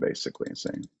it in basically and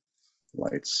say.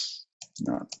 Lights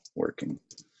not working,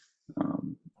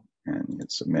 and you hit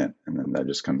submit, and then that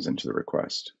just comes into the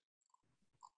request.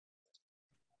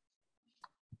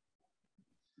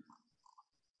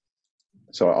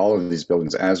 So all of these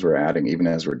buildings, as we're adding, even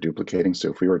as we're duplicating,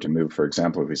 so if we were to move, for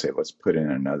example, if we say, let's put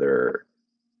in another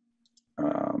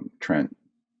Trent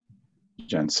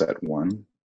genset 1,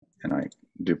 and I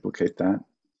duplicate that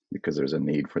because there's a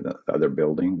need for the other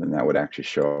building, then that would actually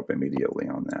show up immediately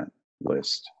on that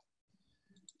list.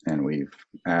 And we've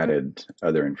added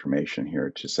other information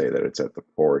here to say that it's at the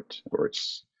port, or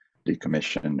it's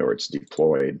decommissioned, or it's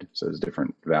deployed. So there's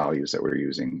different values that we're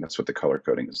using. That's what the color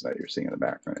coding is that you're seeing in the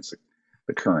background. It's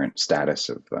the current status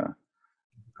of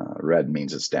red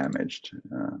means it's damaged.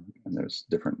 And there's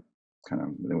different kind of,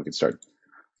 then we can start.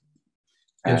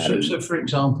 Yeah, so for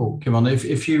example, Kimon,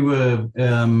 if you were,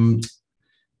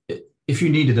 if you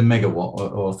needed a megawatt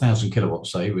or 1,000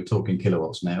 kilowatts, say, we're talking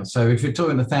kilowatts now. So if you're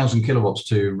talking 1,000 kilowatts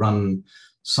to run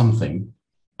something,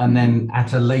 and then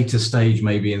at a later stage,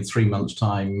 maybe in 3 months'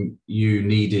 time, you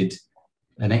needed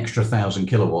an extra 1,000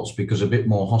 kilowatts because a bit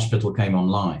more hospital came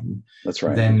online. That's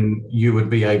right. Then you would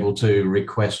be able to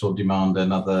request or demand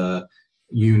another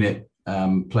unit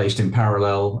placed in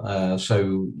parallel.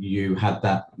 So you had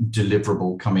that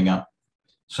deliverable coming up.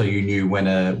 So you knew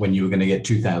when you were going to get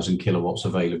 2,000 kilowatts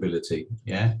availability,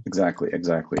 yeah? Exactly,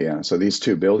 yeah. So these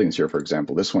two buildings here, for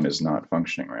example, this one is not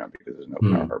functioning right now because there's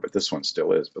no power, but this one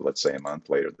still is. But let's say a month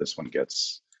later,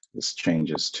 this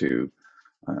changes to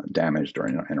damaged or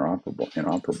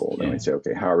inoperable. Then we'd say,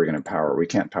 okay, how are we going to power? We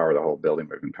can't power the whole building,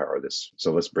 but we can power this.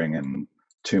 So let's bring in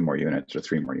 2 more units or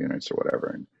 3 more units or whatever.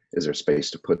 And is there space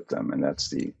to put them? And that's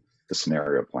the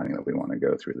scenario planning that we want to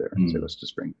go through there. So let's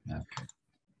just bring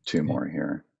 2 more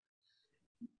here.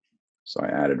 So I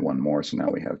added 1 more, so now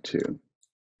we have 2.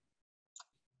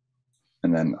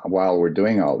 And then while we're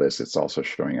doing all this, it's also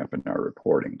showing up in our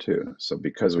reporting too. So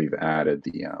because we've added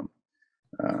the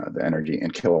energy in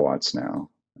kilowatts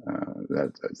now,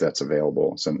 that's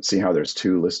available. So see how there's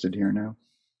 2 listed here now?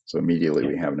 So immediately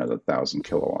we have another 1,000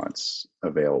 kilowatts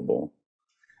available.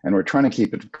 And we're trying to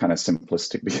keep it kind of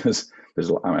simplistic because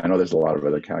I know there's a lot of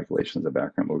other calculations in the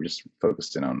background, but we're just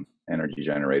focused in on energy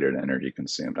generated and energy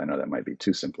consumed. I know that might be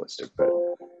too simplistic,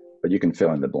 but you can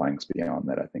fill in the blanks beyond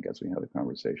that, I think, as we have the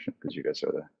conversation, because you guys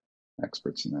are the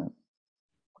experts in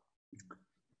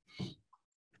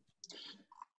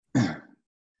that.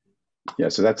 Yeah,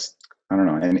 so that's, I don't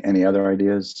know, any other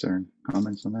ideas or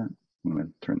comments on that? I'm going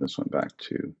to turn this one back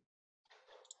to.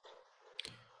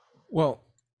 Well,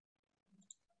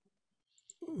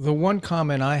 the one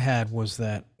comment I had was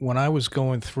that when I was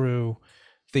going through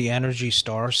the Energy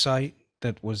Star site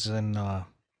that was in the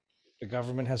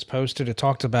government has posted. It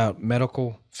talked about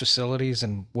medical facilities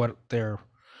and what their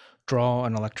draw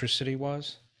on electricity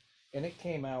was, and it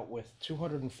came out with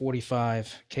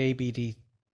 245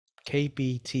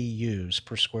 kBTUs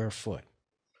per square foot.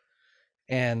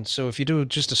 And so if you do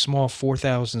just a small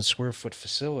 4,000 square foot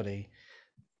facility,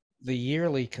 the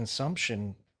yearly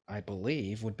consumption, I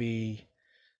believe, would be,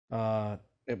 well,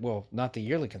 not the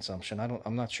yearly consumption.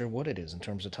 I'm not sure what it is in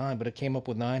terms of time, but it came up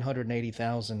with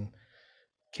 980,000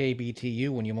 kBTU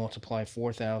when you multiply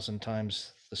 4,000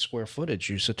 times the square footage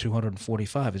use of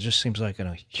 245. It just seems like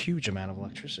a huge amount of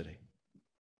electricity.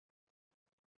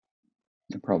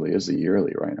 It probably is a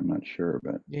yearly, right? I'm not sure,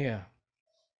 but yeah.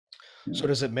 So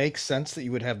does it make sense that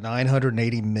you would have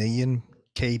 980 million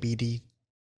kBTU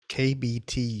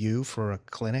for a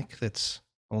clinic that's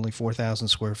only 4,000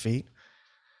 square feet?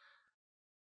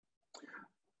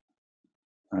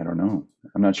 I don't know.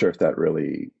 I'm not sure if that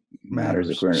really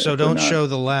matters. So don't show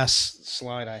the last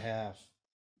slide I have.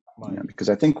 Yeah, because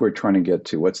I think we're trying to get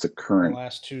to what's the current. The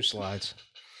last two slides.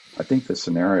 I think the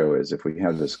scenario is if we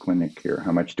have this clinic here,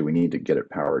 how much do we need to get it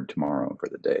powered tomorrow for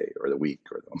the day or the week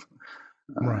or the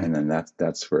right. And then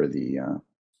that's where the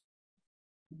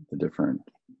different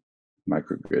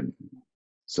microgrid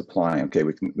supply. Okay,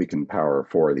 we can power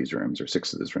 4 of these rooms or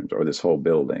 6 of these rooms or this whole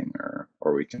building,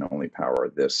 or we can only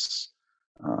power this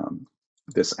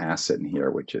this asset in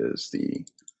here, which is the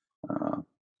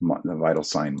vital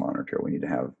sign monitor. We need to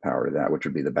have power to that, which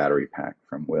would be the battery pack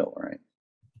from Will, right?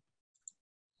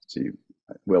 So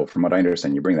Will, from what I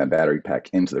understand, you bring that battery pack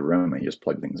into the room and you just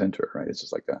plug things into it, right? It's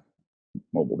just like a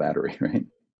mobile battery, right?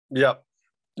 Yep.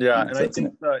 Yeah, and I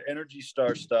think the Energy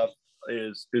Star stuff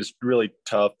is really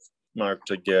tough, Mark,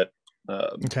 to get.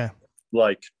 Okay.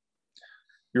 Like,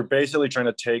 you're basically trying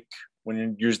to take, when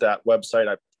you use that website,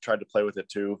 I've tried to play with it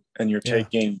too, and you're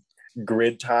taking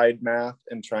grid tied math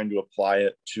and trying to apply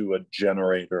it to a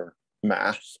generator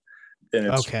math. And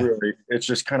it's really, it's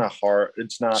just kind of hard.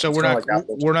 It's not. So we're not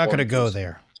going to go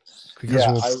there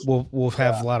because we'll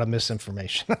have a lot of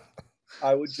misinformation.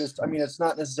 I mean, it's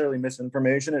not necessarily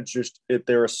misinformation. It's just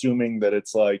they're assuming that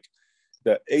it's like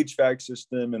the HVAC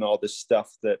system and all this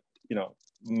stuff that,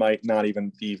 might not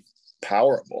even be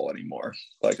powerable anymore.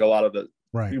 Like a lot of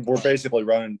we're basically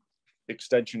running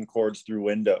extension cords through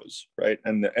Windows, right?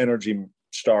 And the Energy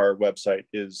Star website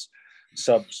is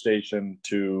substation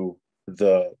to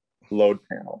the load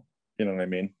panel. You know what I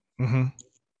mean? Mm-hmm.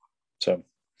 So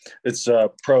it's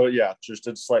just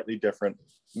it's slightly different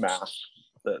math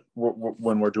that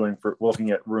when we're doing for looking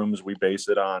at rooms, we base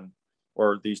it on,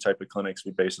 or these type of clinics,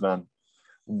 we base it on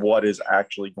what is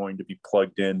actually going to be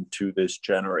plugged into this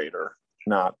generator,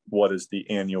 not what is the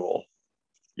annual,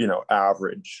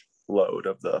 average load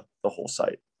of the whole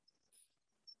site.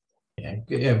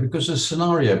 Yeah, because the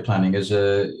scenario planning is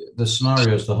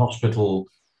the hospital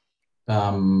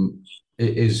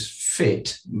is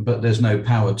fit, but there's no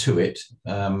power to it.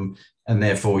 And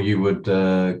therefore you would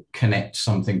connect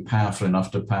something powerful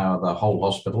enough to power the whole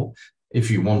hospital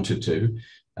if you wanted to.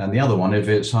 And the other one, if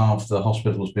it's half the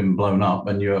hospital's been blown up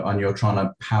and you're trying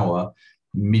to power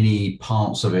mini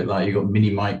parts of it, like you've got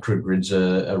mini microgrids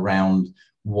around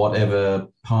whatever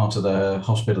part of the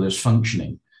hospital is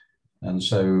functioning. And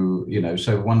so,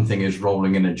 so one thing is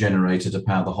rolling in a generator to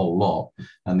power the whole lot,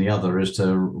 and the other is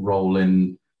to roll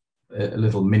in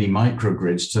little mini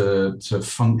microgrids to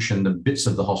function the bits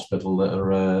of the hospital that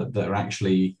are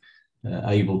actually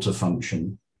able to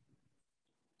function.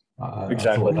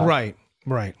 Exactly.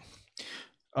 Right.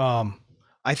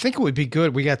 I think it would be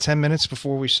good. We got 10 minutes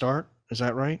before we start. Is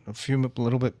that right? A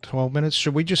little bit, 12 minutes.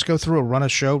 Should we just go through a run a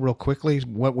show real quickly?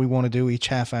 What we want to do each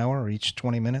half hour or each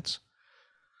 20 minutes?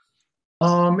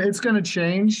 It's going to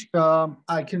change.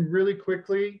 I can really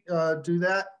quickly do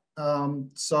that.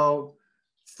 So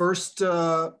first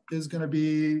is going to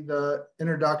be the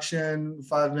introduction,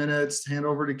 5 minutes, hand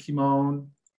over to Kimon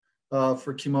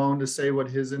for Kimon to say what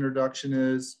his introduction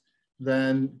is,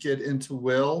 then get into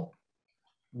Will.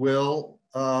 Will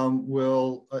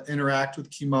interact with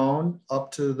Kimon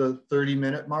up to the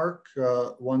 30-minute mark,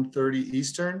 1:30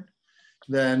 Eastern.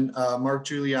 Then Mark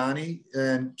Giuliani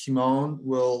and Kimon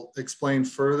will explain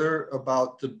further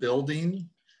about the building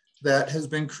that has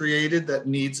been created that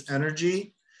needs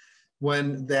energy.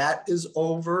 When that is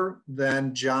over,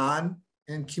 then John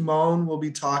and Kimon will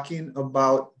be talking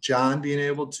about John being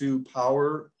able to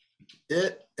power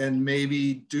it and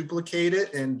maybe duplicate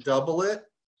it and double it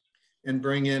and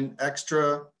bring in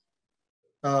extra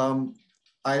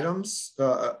items,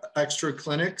 extra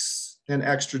clinics and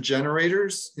extra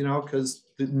generators, because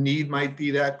the need might be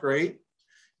that great.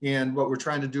 And what we're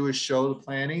trying to do is show the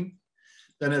planning.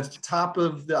 Then at the top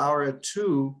of the hour at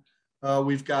 2,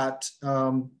 we've got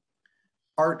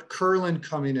Art Curlin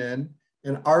coming in,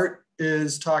 and Art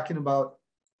is talking about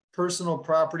personal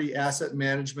property asset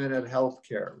management at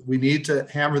healthcare. We need to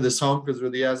hammer this home because we're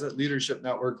the Asset Leadership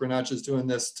Network. We're not just doing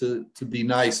this to be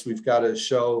nice. We've got to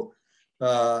show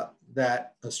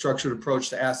that a structured approach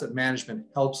to asset management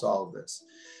helps all of this.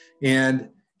 And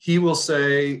he will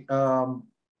say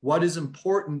what is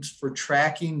important for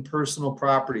tracking personal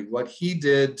property, what he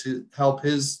did to help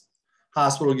his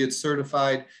hospital get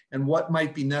certified, and what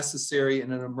might be necessary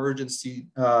in an emergency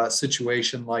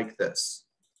situation like this.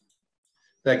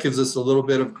 That gives us a little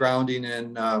bit of grounding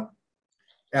in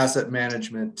asset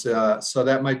management. So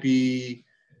that might be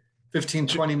 15,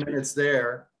 20 minutes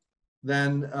there.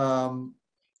 Then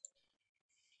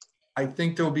I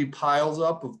think there'll be piles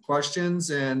up of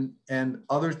questions and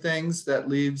other things that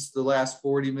leaves the last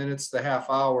 40 minutes, the half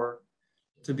hour,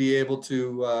 to be able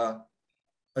to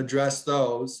address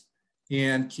those.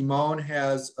 And Kimon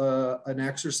has an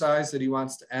exercise that he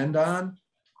wants to end on.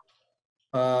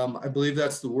 I believe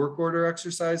that's the work order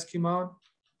exercise, Kimon.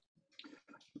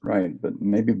 Right, but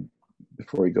maybe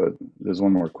before we go, there's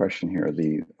one more question here.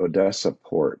 The Odessa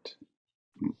port,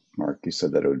 Mark, you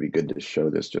said that it would be good to show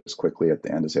this just quickly at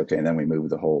the end to say, okay, and then we move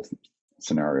the whole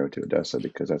scenario to Odessa,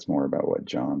 because that's more about what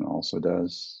John also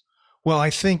does. Well,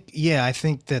 I think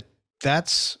that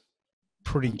that's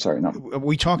pretty. I'm sorry,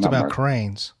 we talked about Mark.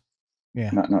 Cranes.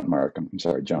 Yeah. Not Mark. I'm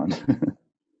sorry, John.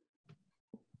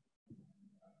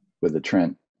 With the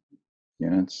Trent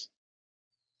units.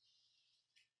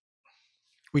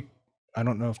 I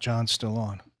don't know if John's still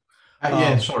on.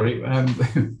 Yeah, sorry.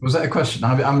 Was that a question?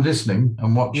 I'm listening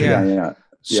and watching. Yeah.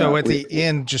 So at the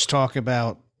end, just talk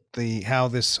about how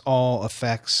this all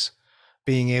affects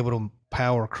being able to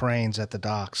power cranes at the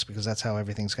docks, because that's how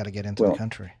everything's got to get into the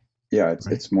country. Yeah,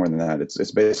 it's more than that.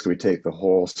 It's basically we take the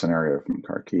whole scenario from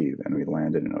Kharkiv and we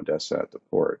land it in Odessa at the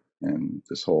port, and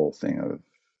this whole thing of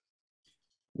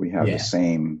we have the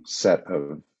same set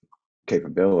of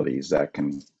capabilities that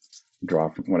can draw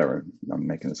from whatever. I'm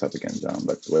making this up again, John,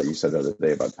 but what you said the other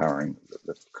day about powering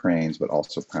the cranes, but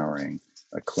also powering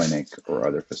a clinic or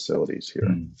other facilities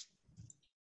here,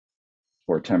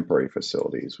 or temporary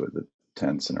facilities with the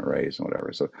tents and arrays and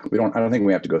whatever. So I don't think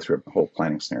we have to go through a whole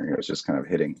planning scenario. It's just kind of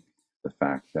hitting the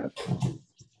fact that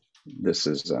this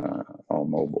is all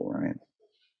mobile, right?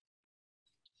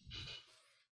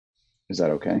 Is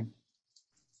that okay?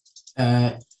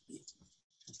 I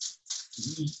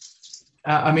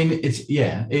mean, it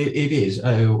is.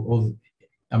 I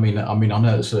mean, I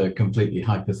know it's a completely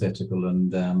hypothetical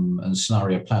and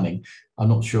scenario planning. I'm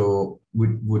not sure.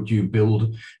 Would you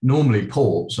build normally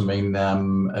ports? I mean,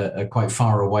 are quite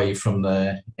far away from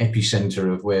the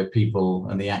epicenter of where people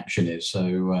and the action is.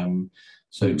 So,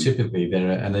 typically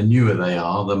and the newer they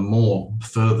are, the more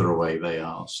further away they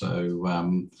are.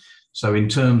 So in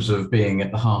terms of being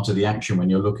at the heart of the action, when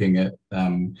you're looking at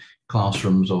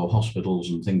classrooms or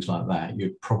hospitals and things like that,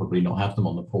 you'd probably not have them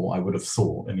on the port, I would have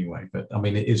thought anyway. But I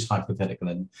mean, it is hypothetical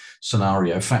and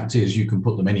scenario. Fact is, you can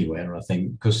put them anywhere, I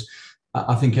think, because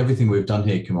I think everything we've done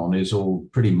here, Kimon, is all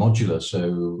pretty modular.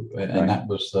 So, and that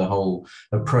was the whole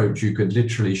approach. You could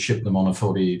literally ship them on a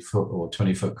 40-foot or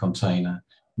 20-foot container,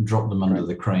 drop them under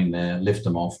the crane there, lift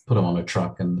them off, put them on a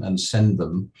truck and send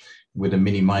them with a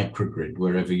mini microgrid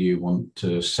wherever you want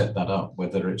to set that up,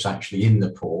 whether it's actually in the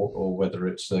port or whether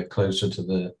it's closer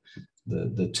to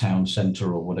the town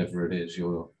center or whatever it is.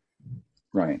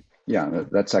 Right. Yeah,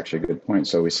 that's actually a good point.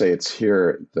 So we say it's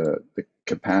here, the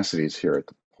capacity is here at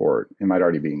the port. It might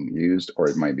already be being used or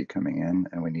it might be coming in,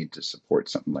 and we need to support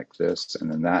something like this.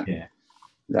 And then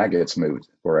that gets moved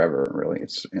wherever, really.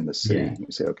 It's in the city. You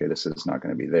say, okay, this is not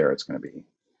going to be there. It's going to be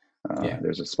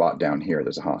there's a spot down here,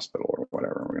 there's a hospital or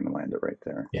whatever, we're going to land it right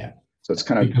there. So it's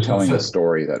kind of telling the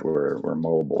story that we're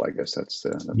mobile. I guess that's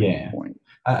the main point.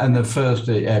 And the first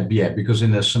because in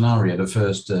the scenario, the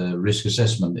first risk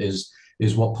assessment is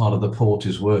what part of the port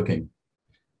is working.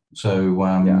 So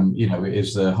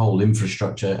is the whole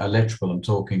infrastructure, electrical I'm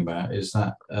talking about, is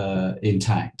that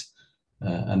intact,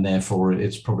 and therefore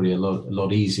it's probably a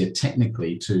lot easier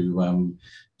technically to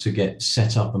get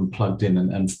set up and plugged in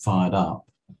and fired up.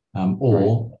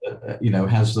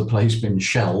 Has the place been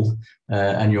shelled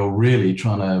and you're really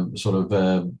trying to sort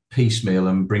of piecemeal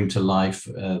and bring to life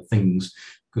things?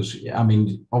 Because I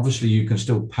mean, obviously you can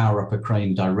still power up a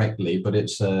crane directly, but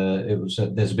there's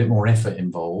a bit more effort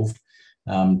involved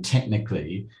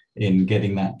technically in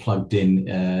getting that plugged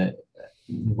in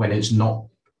when it's not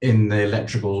in the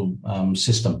electrical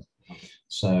system.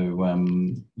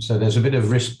 So there's a bit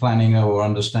of risk planning or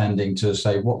understanding to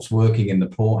say what's working in the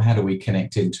port, how do we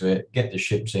connect into it, get the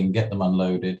ships in, get them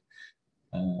unloaded,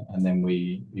 and then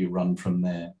you run from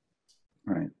there.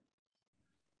 Right.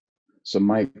 So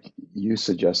Mike, you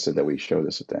suggested that we show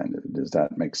this at the end. Does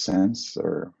that make sense,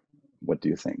 or what do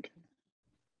you think?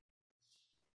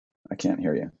 I can't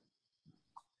hear you.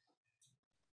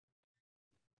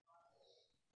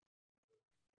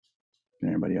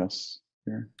 Anybody else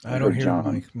here? I don't hear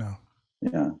John. Mike, no.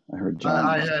 Yeah, I heard John.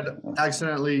 I had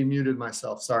accidentally muted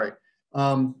myself, sorry.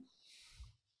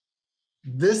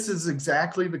 This is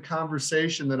exactly the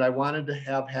conversation that I wanted to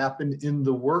have happen in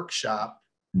the workshop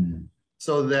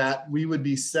so that we would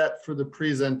be set for the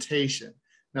presentation.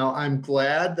 Now, I'm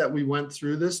glad that we went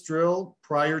through this drill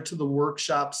prior to the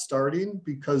workshop starting,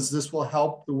 because this will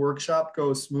help the workshop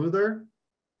go smoother.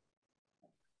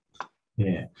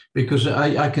 Yeah, because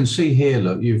I can see here,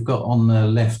 look, you've got on the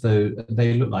left, though,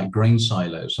 they look like grain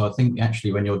silos. So I think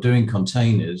actually when you're doing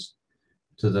containers,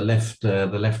 to the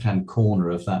left-hand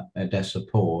corner of that Odessa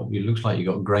port, it looks like you've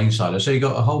got grain silos. So you've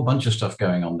got a whole bunch of stuff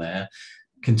going on there.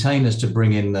 Containers to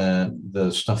bring in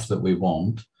the stuff that we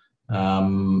want.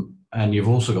 And you've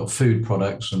also got food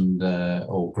products and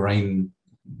or grain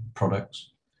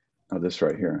products. Oh, this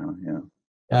right here, huh?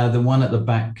 Yeah. The one at the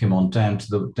back, Kimon, down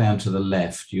to the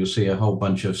left, you'll see a whole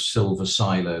bunch of silver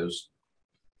silos.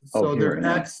 So they're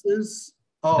X's.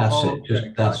 Oh,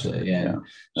 that's it. Yeah.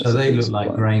 So they look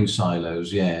like grain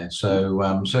silos. Yeah.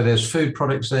 So so there's food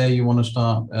products there. You want to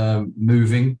start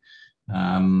moving,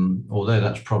 although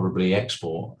that's probably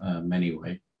export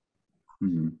anyway.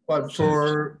 But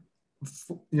for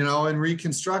in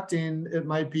reconstructing, it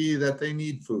might be that they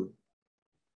need food.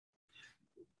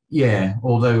 Yeah,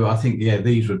 although I think,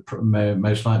 these would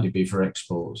most likely be for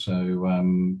export. So,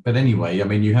 but anyway, I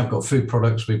mean, you have got food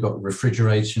products. We've got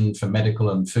refrigeration for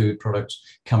medical and food products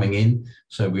coming in.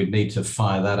 So we'd need to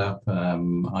fire that up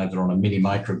either on a mini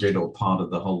microgrid or part of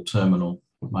the whole terminal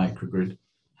microgrid.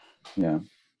 Yeah.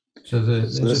 So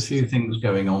there's a few things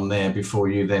going on there before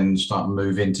you then start to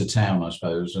move into town, I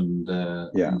suppose, and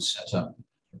set up.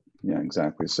 Yeah,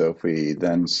 exactly. So if we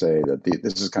then say that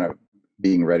this is kind of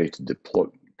being ready to deploy,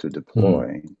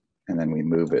 and then we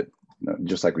move it,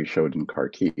 just like we showed in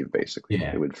Kharkiv, basically.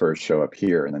 It would first show up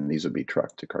here, and then these would be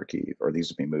trucked to Kharkiv, or these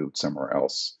would be moved somewhere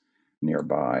else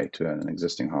nearby to an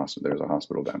existing hospital. There's a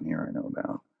hospital down here I know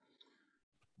about.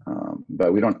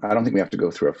 But I don't think we have to go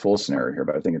through a full scenario here,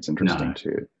 but I think it's interesting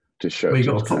to show. Well, you've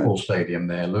got a football stadium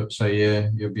there, look, so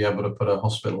you'll be able to put a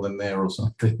hospital in there or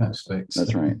something. That's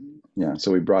right. Yeah,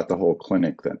 so we brought the whole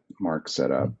clinic that Mark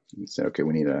set up. He said, okay,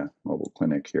 we need a mobile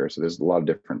clinic here. So there's a lot of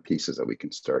different pieces that we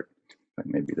can start. Like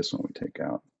maybe this one we take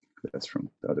out. That's from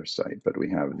the other site. But we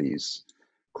have these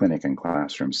clinic and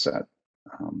classroom set.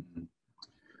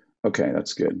 Okay,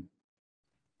 that's good.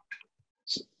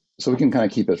 So we can kind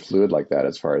of keep it fluid like that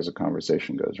as far as the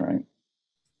conversation goes, right?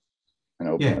 And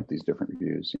open up these different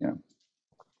views. Yeah.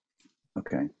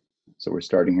 Okay, so we're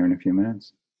starting here in a few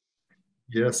minutes.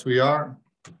 Yes, we are.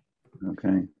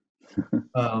 Okay.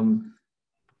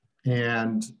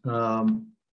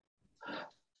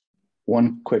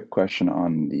 One quick question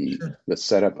on the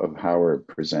setup of how we're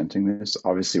presenting this.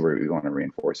 Obviously, we want to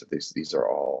reinforce that these are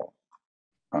all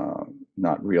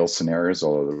not real scenarios,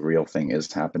 although the real thing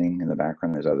is happening in the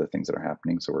background. There's other things that are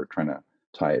happening, so we're trying to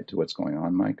tie it to what's going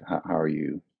on. Mike, how are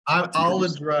you? I'll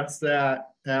address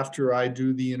that after I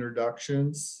do the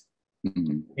introductions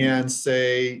and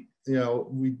say,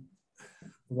 we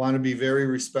want to be very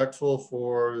respectful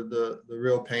for the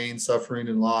real pain, suffering,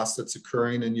 and loss that's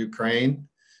occurring in Ukraine.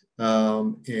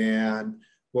 And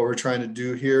what we're trying to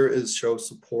do here is show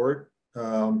support.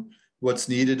 What's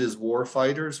needed is war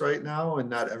fighters right now, and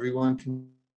not everyone can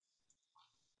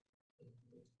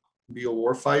be a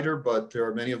war fighter, but there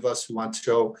are many of us who want to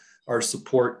show our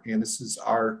support, and this is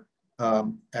our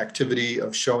activity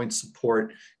of showing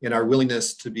support and our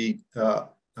willingness to be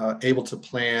able to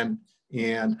plan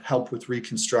and help with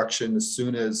reconstruction as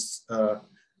soon as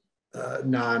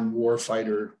non-war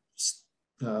fighter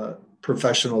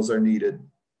professionals are needed.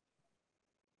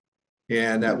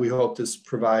 And that we hope this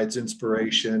provides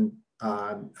inspiration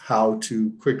on how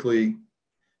to quickly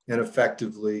and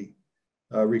effectively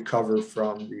recover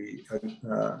from the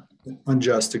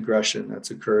unjust aggression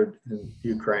that's occurred in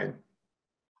Ukraine.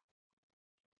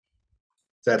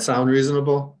 Does that sound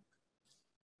reasonable?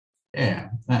 Yeah,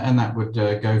 and that would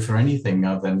go for anything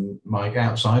other than, Mike,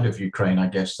 outside of Ukraine, I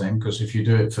guess, then, because if you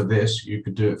do it for this, you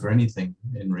could do it for anything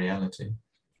in reality.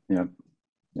 Yeah.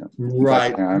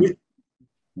 Right. Go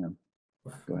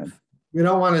ahead. We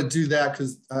don't want to do that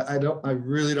because I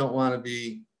really don't want to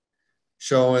be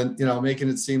showing, making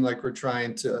it seem like we're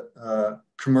trying to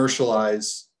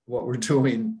commercialize what we're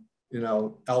doing,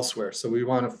 elsewhere. So we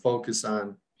want to focus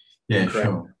on Yeah, Ukraine.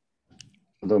 sure.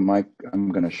 Although, Mike,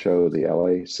 I'm going to show the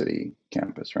LA City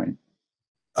campus, right?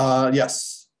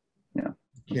 Yes. Yeah.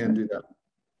 Can do that.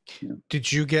 Yeah.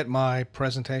 Did you get my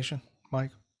presentation,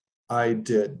 Mike? I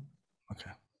did.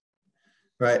 Okay.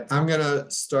 Right. I'm going to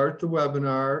start the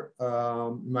webinar.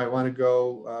 You might want to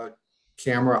go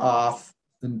camera off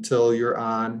until you're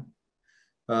on.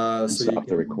 So stop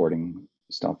the recording.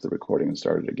 Stop the recording and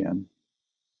start it again.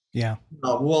 Yeah.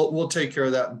 We'll take care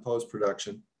of that in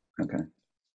post-production. Okay.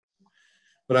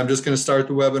 But I'm just going to start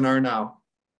the webinar now.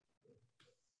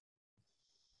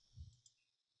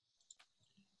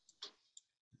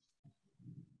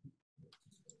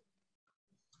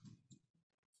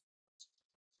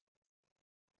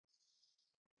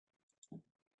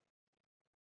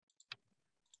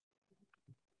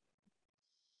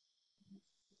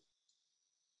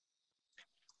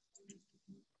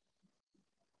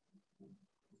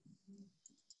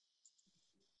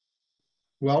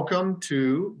 Welcome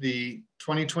to the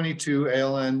 2022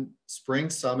 ALN Spring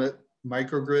Summit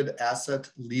Microgrid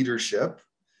Asset Leadership.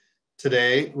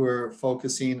 Today, we're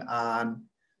focusing on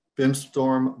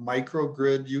BIMStorm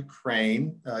Microgrid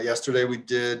Ukraine. Yesterday, we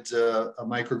did a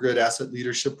Microgrid Asset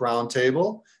Leadership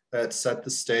Roundtable that set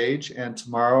the stage. And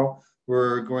tomorrow,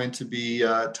 we're going to be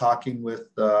talking with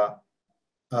a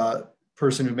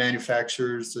person who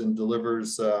manufactures and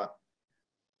delivers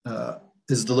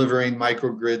is delivering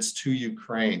microgrids to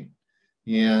Ukraine.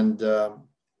 And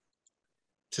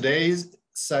today's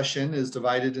session is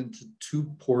divided into two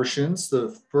portions.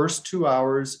 The first 2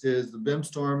 hours is the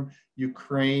BIMStorm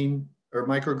Ukraine or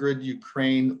Microgrid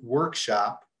Ukraine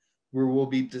workshop, where we'll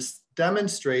be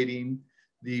demonstrating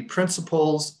the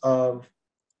principles of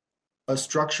a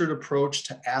structured approach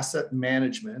to asset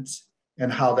management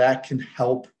and how that can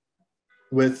help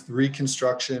with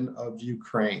reconstruction of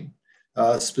Ukraine.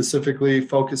 Specifically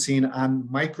focusing on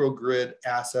microgrid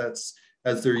assets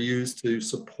as they're used to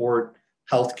support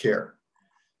healthcare.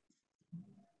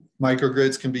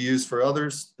 Microgrids can be used for other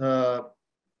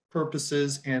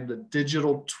purposes, and the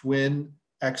digital twin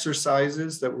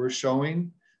exercises that we're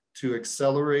showing to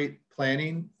accelerate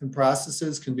planning and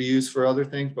processes can be used for other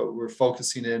things, but we're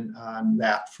focusing in on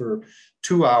that for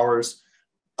 2 hours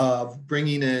of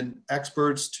bringing in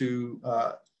experts to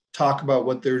talk about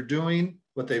what they're doing,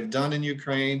 what they've done in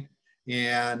Ukraine,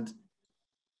 and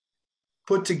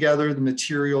put together the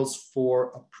materials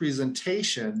for a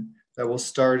presentation that will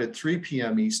start at 3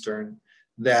 p.m. Eastern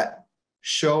that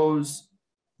shows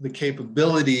the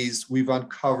capabilities we've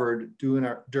uncovered during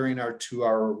our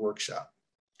 2-hour workshop.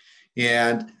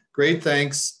 And great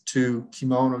thanks to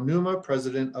Kimon Onuma,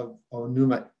 president of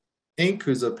Onuma Inc.,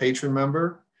 who's a patron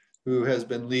member who has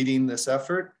been leading this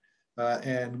effort.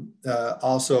 And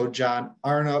also John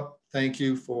Arnup, thank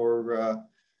you for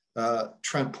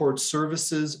Trent Port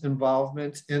Services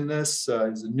involvement in this.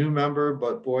 He's a new member,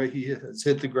 but boy, he has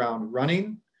hit the ground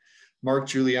running. Mark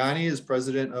Giuliani is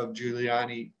president of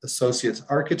Giuliani Associates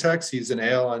Architects. He's an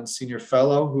ALN senior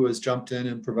fellow who has jumped in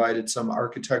and provided some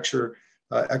architecture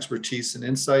expertise and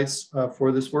insights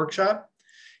for this workshop.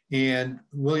 And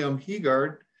William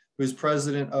Heegaard, who's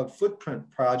president of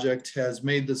Footprint Project, has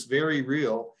made this very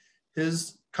real.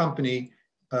 His company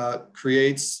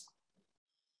creates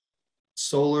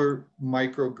solar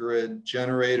microgrid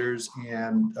generators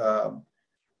and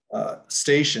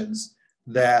stations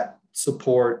that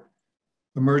support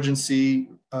emergency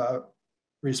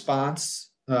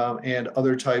response and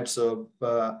other types of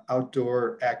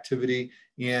outdoor activity.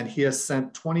 And he has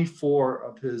sent 24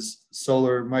 of his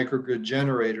solar microgrid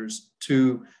generators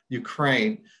to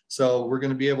Ukraine. So we're going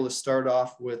to be able to start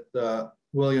off with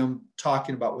William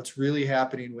talking about what's really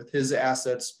happening with his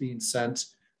assets being sent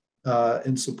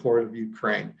in support of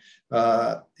Ukraine.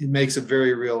 It makes it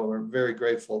very real. We're very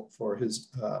grateful for his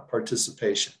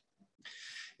participation.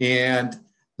 And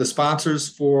the sponsors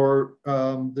for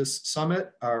this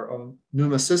summit are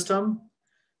Onuma System,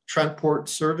 Trent Port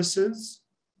Services,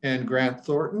 and Grant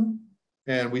Thornton.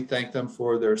 And we thank them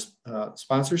for their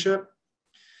sponsorship.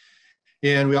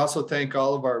 And we also thank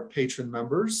all of our patron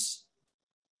members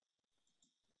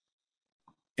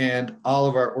and all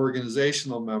of our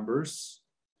organizational members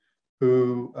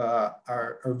who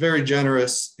are very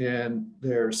generous in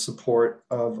their support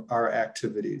of our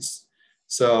activities.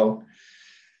 So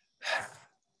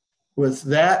with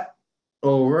that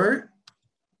over,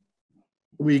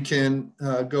 we can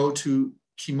go to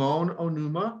Kimon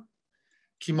Onuma.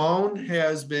 Kimon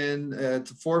has been at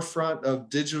the forefront of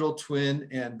digital twin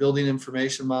and building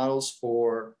information models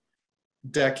for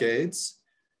decades.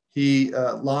 He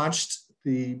launched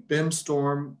the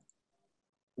BIMStorm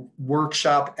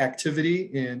workshop activity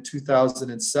in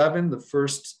 2007. The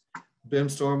first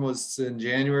BIMStorm was in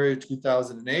January of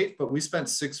 2008, but we spent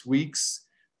 6 weeks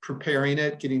preparing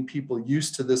it, getting people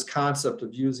used to this concept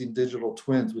of using digital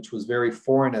twins, which was very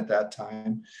foreign at that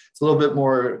time. It's a little bit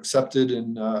more accepted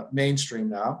in mainstream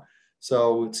now,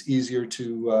 so it's easier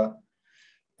to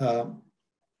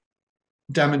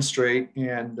demonstrate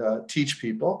and teach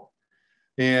people,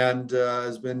 and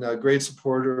has been a great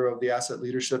supporter of the Asset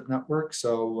Leadership Network.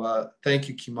 So thank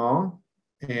you, Kimon,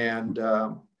 and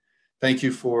thank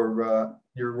you for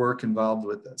your work involved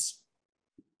with this.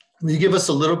 Will you give us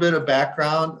a little bit of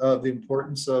background of the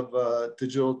importance of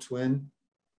digital twin?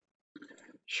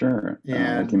 Sure.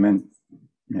 And like you meant,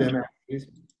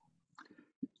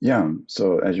 yeah.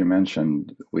 So as you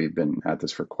mentioned, we've been at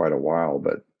this for quite a while,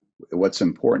 but what's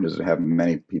important is to have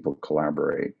many people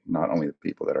collaborate, not only the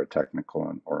people that are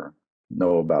technical or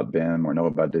know about BIM or know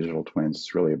about digital twins.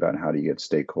 It's really about how do you get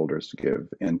stakeholders to give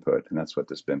input, and that's what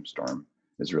this BIMStorm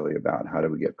is really about. How do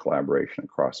we get collaboration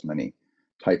across many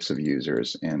types of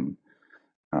users in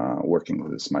working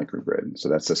with this microgrid? So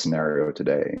that's the scenario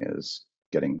today, is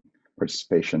getting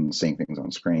participation, seeing things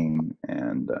on screen,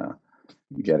 and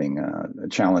getting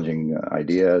challenging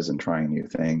ideas and trying new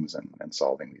things and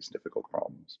solving these difficult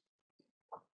problems.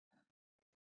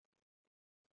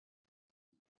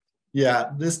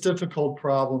 Yeah, this difficult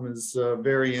problem is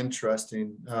very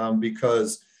interesting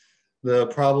because the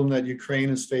problem that Ukraine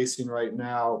is facing right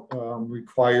now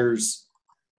requires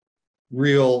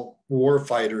real war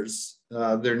fighters.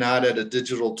 They're not at a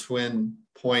digital twin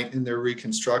point in their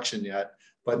reconstruction yet,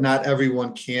 but not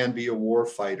everyone can be a war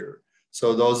fighter.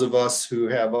 So those of us who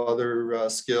have other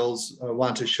skills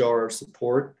want to show our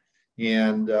support,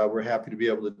 and we're happy to be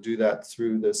able to do that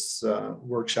through this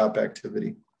workshop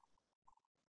activity.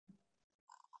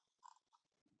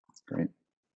 Great.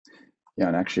 Yeah,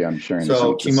 and actually I'm sharing.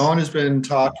 So Kimon has been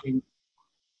talking.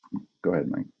 Go ahead,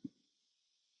 Mike.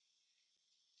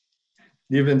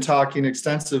 You've been talking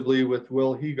extensively with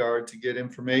Will Heegaard to get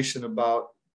information about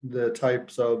the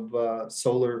types of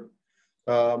solar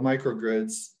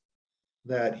microgrids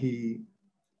that he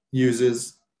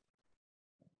uses.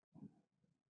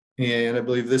 And I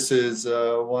believe this is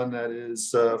one that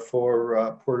is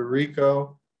for Puerto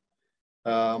Rico,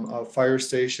 a fire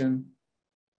station.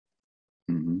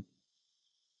 Mm-hmm.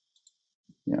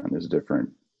 Yeah, and there's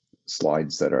different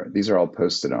slides that are, these are all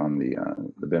posted on the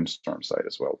BIMStorm site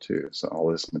as well too. So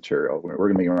all this material, we're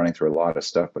going to be running through a lot of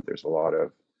stuff, but there's a lot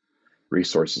of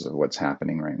resources of what's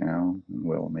happening right now. And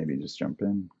we'll maybe just jump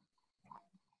in.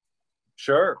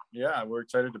 Sure. Yeah, we're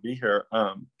excited to be here.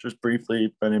 Just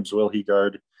briefly, my name's Will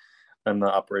Heegaard. I'm the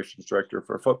operations director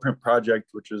for Footprint Project,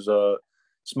 which is a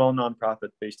small nonprofit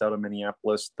based out of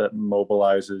Minneapolis that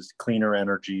mobilizes cleaner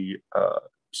energy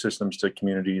systems to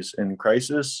communities in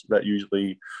crisis. That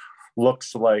usually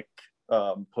looks like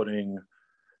putting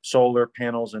solar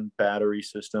panels and battery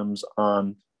systems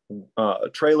on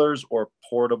trailers or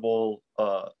portable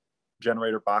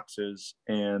generator boxes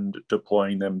and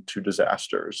deploying them to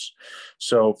disasters.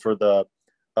 So for the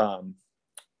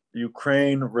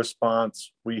Ukraine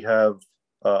response, we have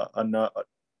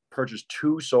purchased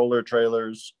 2 solar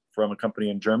trailers from a company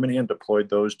in Germany and deployed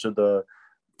those to the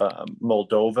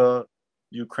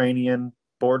Moldova-Ukrainian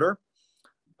border.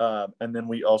 And then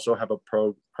we also have a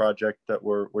project that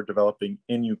we're developing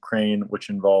in Ukraine, which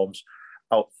involves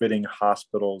outfitting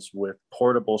hospitals with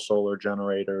portable solar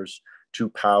generators to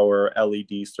power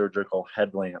LED surgical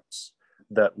headlamps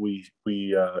that we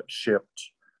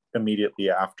shipped immediately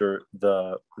after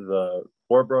the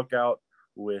war broke out,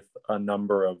 with a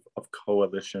number of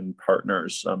coalition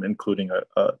partners, including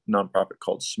a nonprofit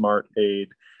called Smart Aid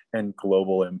and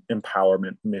Global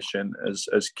Empowerment Mission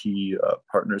as key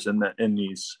partners in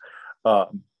these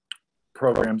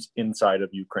programs inside of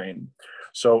Ukraine.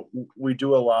 So we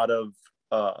do a lot of,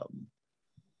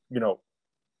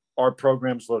 our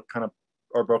programs are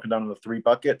broken down into 3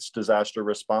 buckets: disaster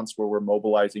response, where we're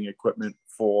mobilizing equipment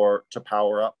to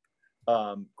power up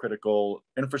critical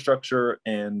infrastructure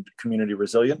and community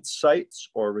resilience sites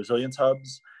or resilience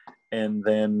hubs. And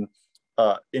then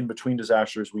in between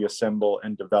disasters, we assemble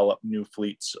and develop new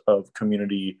fleets of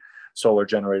community solar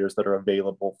generators that are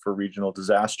available for regional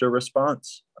disaster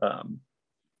response.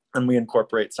 And we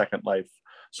incorporate Second Life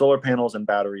solar panels and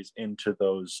batteries into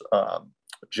those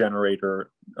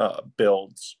generator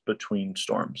builds between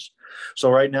storms.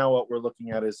 So right now what we're looking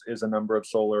at is a number of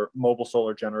mobile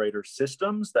solar generator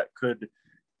systems that could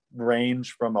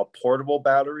range from a portable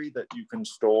battery that you can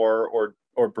store or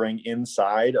bring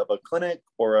inside of a clinic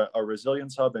or a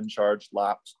resilience hub and charge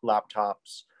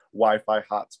laptops, Wi-Fi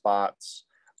hotspots,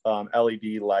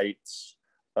 LED lights,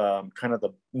 kind of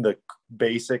the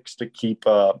basics to keep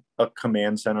a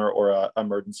command center or a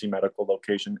emergency medical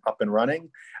location up and running.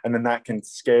 And then that can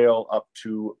scale up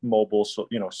to mobile,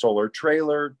 solar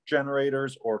trailer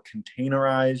generators or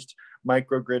containerized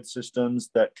microgrid systems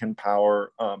that can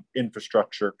power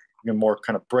infrastructure, more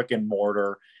kind of brick and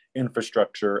mortar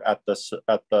infrastructure at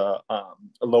the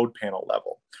load panel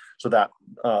level. So that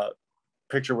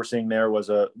picture we're seeing there was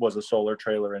a solar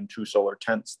trailer and 2 solar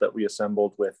tents that we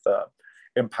assembled with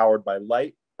Empowered by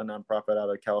Light, a nonprofit out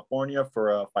of California,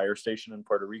 for a fire station in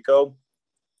Puerto Rico.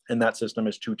 And that system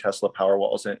is 2 Tesla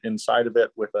Powerwalls inside of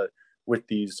it with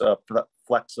these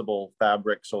flexible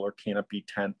fabric solar canopy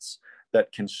tents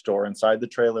that can store inside the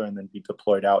trailer and then be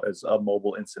deployed out as a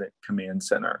mobile incident command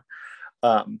center.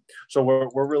 So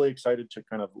we're really excited to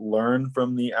kind of learn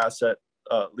from the Asset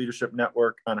Leadership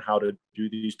Network on how to do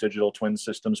these digital twin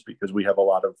systems, because we have a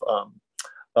lot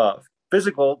of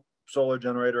physical solar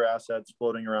generator assets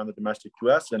floating around the domestic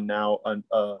US, and now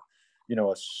a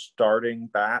starting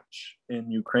batch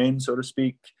in Ukraine, so to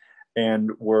speak.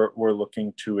 And we're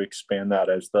looking to expand that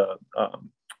as the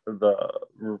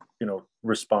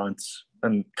response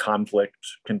and conflict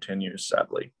continues,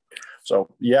 sadly.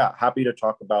 So yeah, happy to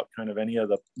talk about kind of any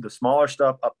of the smaller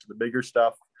stuff up to the bigger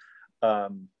stuff.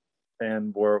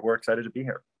 And we're excited to be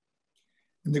here.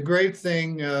 And the great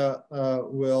thing,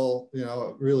 Will,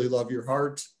 really love your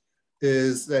heart,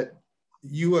 is that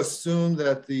you assume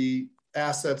that the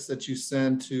assets that you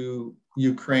send to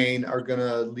Ukraine are going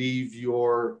to leave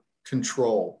your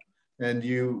control, and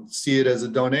you see it as a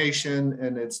donation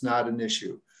and it's not an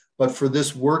issue. But for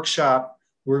this workshop,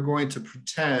 we're going to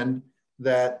pretend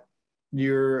that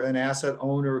you're an asset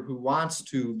owner who wants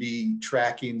to be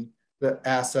tracking the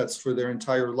assets for their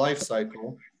entire life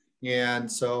cycle.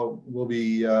 And so we'll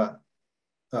be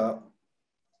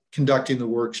conducting the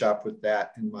workshop with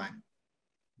that in mind.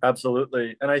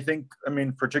 Absolutely. And I think,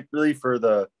 particularly for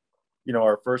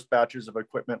our first batches of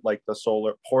equipment, like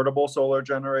the portable solar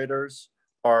generators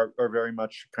are very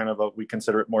much kind of we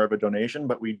consider it more of a donation,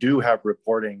 but we do have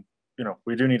reporting.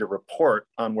 We do need a report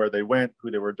on where they went,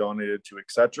 who they were donated to, et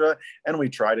cetera. And we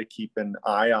try to keep an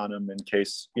eye on them in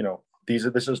case,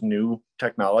 this is new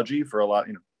technology for a lot,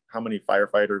 how many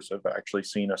firefighters have actually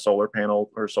seen a solar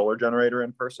panel or solar generator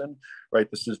in person, right?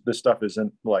 This stuff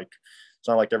isn't like, it's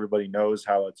not like everybody knows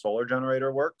how a solar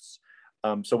generator works.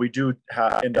 So we do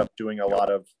end up doing a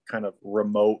lot of kind of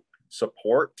remote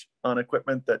support on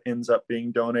equipment that ends up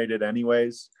being donated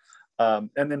anyways. And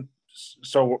then,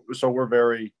 so we're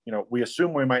very, we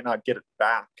assume we might not get it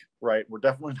back, right? We're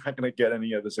definitely not going to get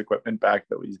any of this equipment back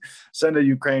that we send to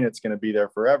Ukraine. It's going to be there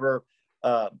forever.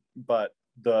 But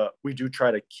we do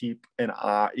try to keep an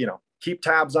eye, keep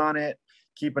tabs on it,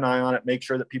 keep an eye on it, make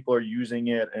sure that people are using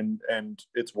it and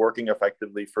it's working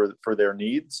effectively for their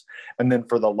needs. And then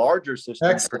for the larger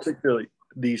systems, particularly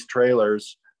these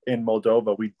trailers in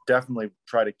Moldova, we definitely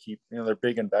try to keep, they're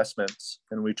big investments,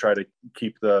 and we try to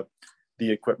keep the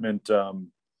equipment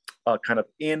kind of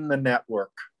in the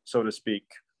network, so to speak,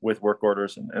 with work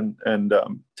orders and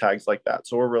tags like that.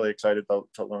 So we're really excited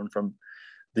to learn from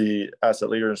the Asset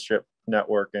Leadership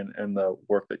Network, and the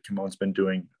work that Kimon's been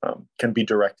doing can be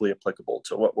directly applicable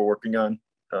to what we're working on,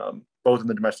 both in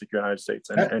the domestic United States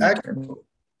and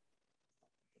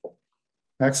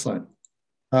Excellent.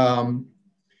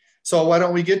 So why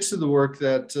don't we get to the work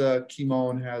that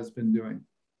Kimon has been doing?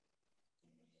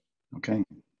 Okay.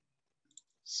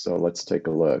 So let's take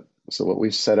a look. So what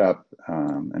we've set up,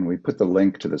 and we put the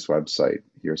link to this website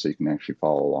here so you can actually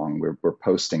follow along. We're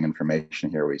posting information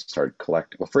here. We started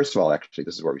collecting. Well, first of all, actually,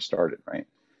 this is where we started, right?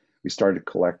 We started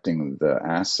collecting the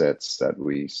assets that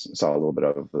we saw a little bit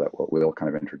of, that what Will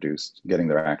kind of introduced, getting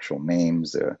their actual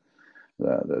names, the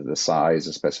size,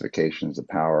 the specifications, the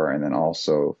power, and then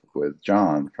also with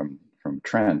John from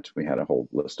Trent, we had a whole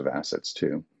list of assets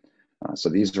too. So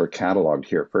these were cataloged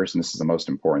here first, and this is the most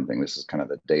important thing. This is kind of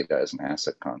the data as an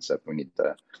asset concept. We need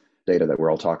the data that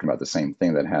we're all talking about, the same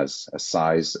thing, that has a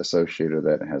size associated with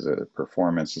it, has a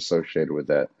performance associated with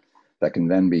it, that can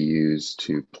then be used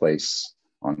to place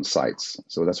on sites.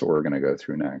 So that's what we're going to go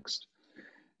through next.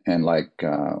 And like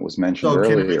was mentioned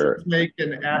earlier, can we make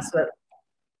an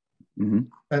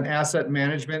asset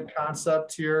management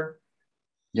concept here?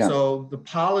 Yeah. So the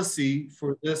policy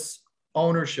for this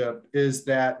ownership is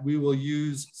that we will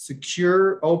use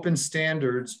secure open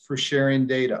standards for sharing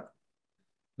data.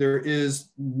 There is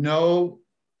no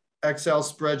Excel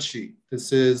spreadsheet.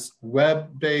 This is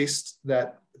web-based,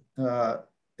 that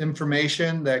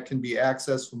information that can be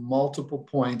accessed from multiple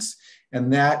points,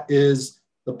 and that is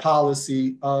the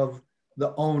policy of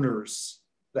the owners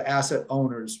the asset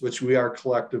owners, which we are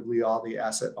collectively all the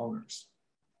asset owners.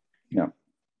 Yeah,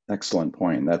 excellent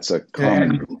point. That's a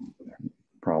common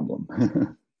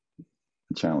problem.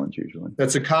 Challenge usually.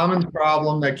 That's a common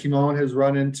problem that Kimon has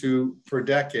run into for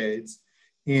decades,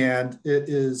 and it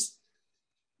is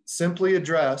simply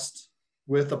addressed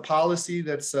with a policy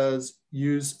that says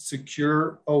use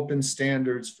secure open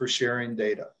standards for sharing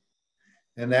data.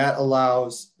 And that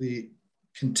allows the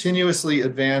continuously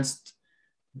advancing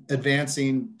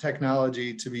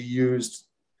technology to be used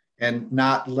and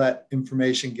not let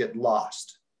information get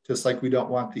lost. Just like we don't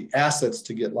want the assets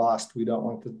to get lost, we don't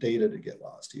want the data to get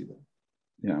lost either.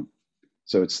 Yeah.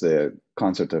 So it's the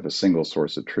concept of a single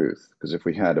source of truth. Because if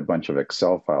we had a bunch of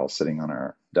Excel files sitting on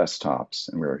our desktops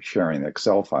and we were sharing the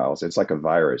Excel files, it's like a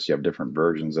virus. You have different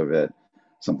versions of it.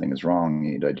 Something is wrong,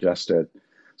 you digest it.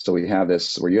 So we have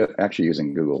this, we're actually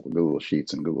using Google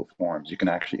Sheets and Google Forms. You can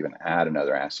actually even add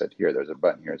another asset here. There's a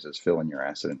button here that says fill in your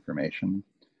asset information.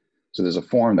 So there's a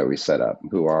form that we set up.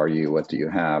 Who are you? What do you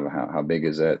have? How big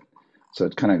is it? So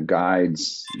it kind of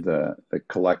guides the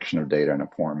collection of data in a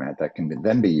format that can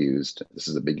then be used. This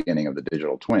is the beginning of the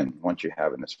digital twin. Once you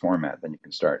have in this format, then you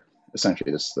can start,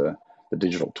 essentially this is the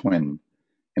digital twin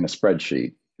in a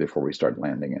spreadsheet before we start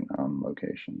landing in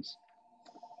locations.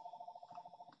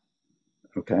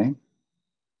 Okay.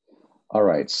 All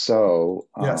right. So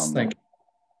yes, thank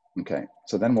you. Okay.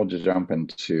 So then we'll just jump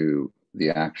into the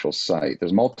actual site.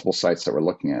 There's multiple sites that we're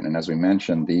looking at. And as we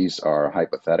mentioned, these are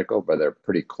hypothetical, but they're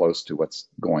pretty close to what's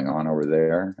going on over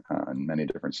there in many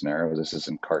different scenarios. This is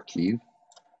in Kharkiv.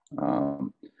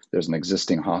 There's an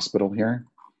existing hospital here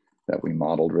that we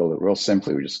modeled real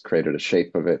simply. We just created a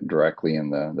shape of it directly in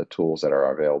the tools that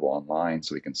are available online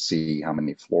so we can see how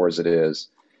many floors it is.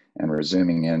 And we're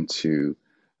zooming into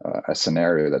a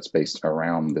scenario that's based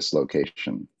around this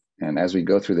location. And as we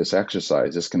go through this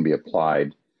exercise, this can be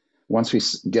applied. Once we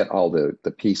get all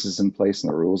the pieces in place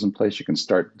and the rules in place, you can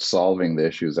start solving the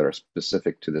issues that are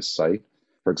specific to this site.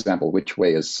 For example, which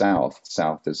way is south?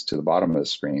 South is to the bottom of the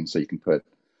screen, so you can put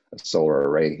a solar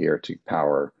array here to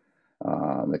power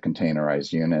the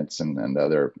containerized units and the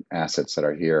other assets that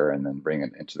are here, and then bring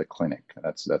it into the clinic.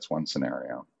 That's one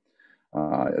scenario.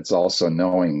 It's also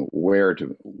knowing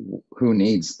who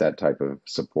needs that type of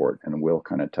support, and Will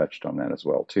kind of touched on that as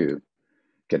well too.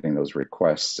 Getting those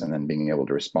requests and then being able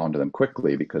to respond to them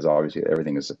quickly, because obviously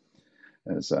everything is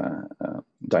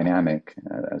dynamic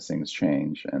as things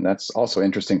change. And that's also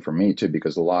interesting for me too,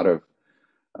 because a lot of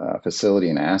facility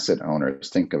and asset owners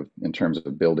think of in terms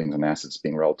of buildings and assets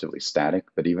being relatively static,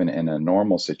 but even in a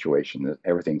normal situation,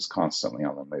 everything's constantly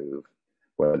on the move,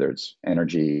 whether it's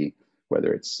energy,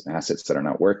 whether it's assets that are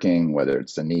not working, whether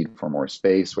it's the need for more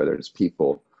space, whether it's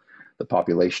people, the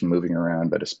population moving around,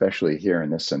 but especially here in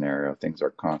this scenario, things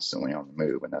are constantly on the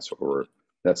move, and that's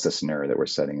the scenario that we're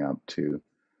setting up to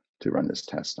run this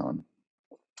test on.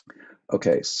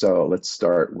 Okay, so let's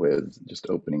start with just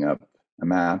opening up a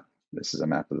map. This is a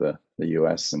map of the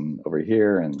US and over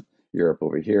here, and Europe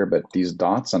over here, but these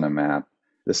dots on a map,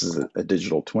 this is a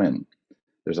digital twin.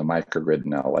 There's a microgrid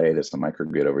in LA, there's a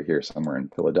microgrid over here somewhere in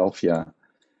Philadelphia,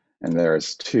 and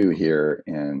there's two here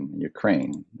in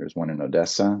Ukraine. There's one in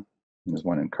Odessa, and there's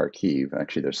one in Kharkiv.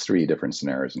 Actually, there's 3 different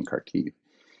scenarios in Kharkiv.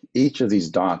 Each of these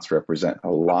dots represent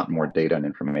a lot more data and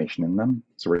information in them.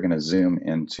 So we're going to zoom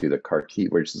into the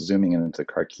Kharkiv. We're just zooming into the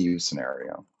Kharkiv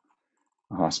scenario,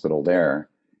 a hospital there.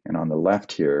 And on the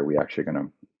left here, we actually going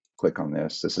to click on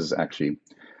this. This is actually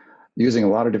using a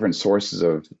lot of different sources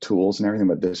of tools and everything,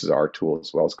 but this is our tool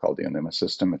as well. It's called the Onuma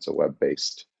system. It's a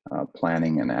web-based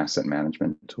planning and asset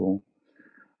management tool.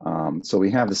 So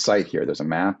we have the site here. There's a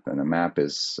map, and the map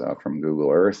is from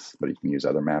Google Earth, but you can use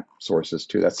other map sources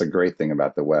too. That's the great thing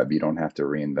about the web. You don't have to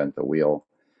reinvent the wheel.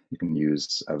 You can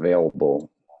use available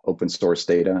open source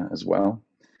data as well.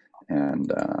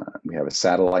 And we have a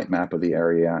satellite map of the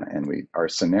area, and our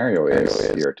scenario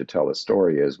is here to tell the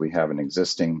story is we have an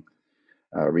existing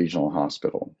regional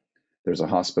hospital. There's a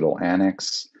hospital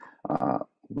annex.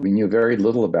 We knew very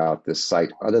little about this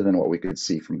site other than what we could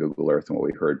see from Google Earth and what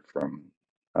we heard from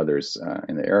others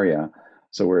in the area.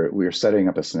 So we're setting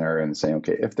up a scenario and saying,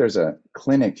 okay, if there's a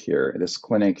clinic here, this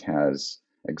clinic has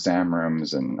exam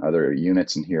rooms and other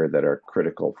units in here that are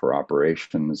critical for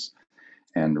operations.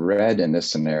 And red in this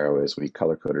scenario is we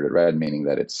color coded it red, meaning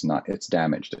that it's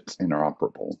damaged, it's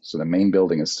inoperable. So the main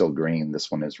building is still green, this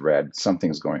one is red.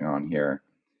 Something's going on here.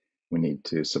 We need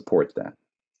to support that.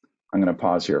 I'm going to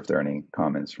pause here if there are any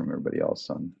comments from everybody else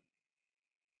on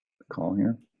the call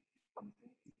here.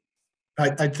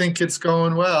 I think it's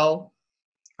going well.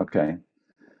 Okay.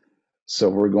 So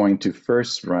we're going to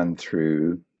first run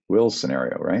through Will's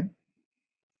scenario, right?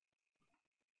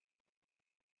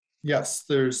 Yes,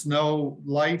 there's no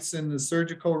lights in the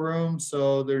surgical room,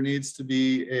 so there needs to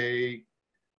be a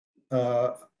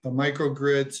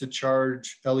microgrid to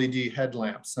charge LED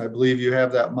headlamps. I believe you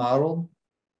have that modeled.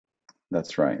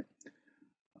 That's right.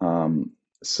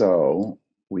 So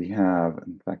we have,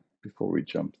 in fact, before we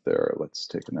jump there, let's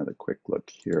take another quick look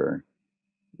here.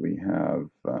 We have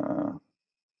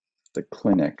the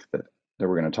clinic that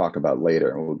we're going to talk about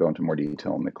later. We'll go into more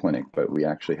detail in the clinic, but we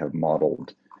actually have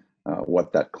modeled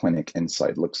what that clinic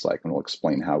inside looks like, and we'll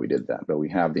explain how we did that. But we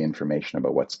have the information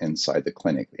about what's inside the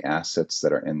clinic, the assets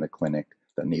that are in the clinic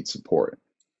that need support.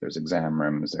 There's exam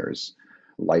rooms, there's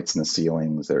lights in the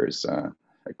ceilings, there's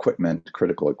equipment,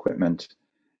 critical equipment,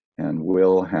 and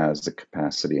Will has the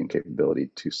capacity and capability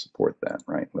to support that,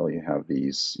 right? Will, you have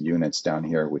these units down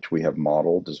here, which we have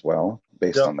modeled as well,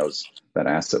 based on that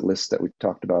asset list that we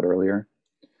talked about earlier.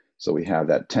 So we have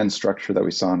that 10 structure that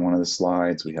we saw in one of the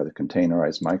slides. We have the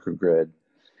containerized microgrid.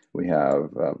 We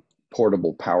have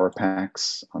portable power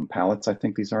packs on pallets, I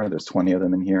think these are. There's 20 of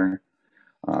them in here.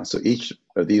 So each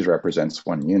of these represents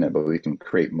one unit, but we can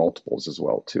create multiples as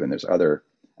well too. And there's other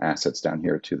assets down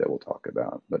here too that we'll talk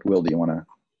about. But Will, do you want to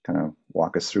kind of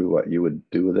walk us through what you would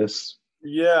do with this?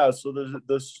 Yeah, so there's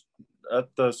this at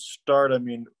the start. I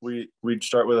mean, we'd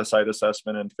start with a site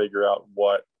assessment and figure out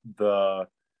what the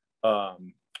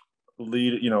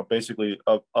lead, basically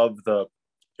of the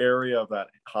area of that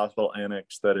hospital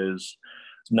annex that is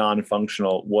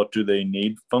non-functional, what do they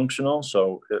need functional?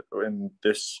 So in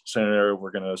this scenario,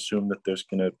 we're going to assume that there's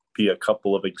going to be a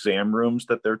couple of exam rooms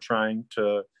that they're trying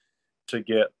to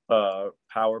get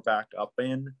power back up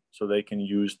in, so they can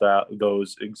use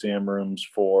those exam rooms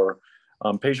for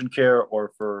patient care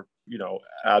or for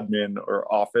admin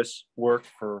or office work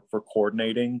for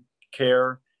coordinating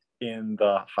care in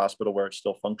the hospital where it's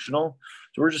still functional.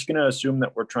 So we're just going to assume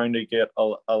that we're trying to get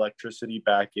electricity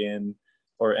back in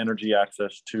or energy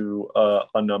access to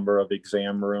a number of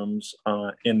exam rooms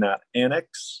in that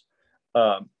annex.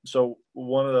 So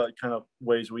one of the kind of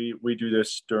ways we do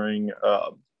this during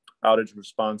outage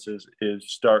responses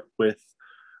is start with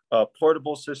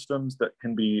portable systems that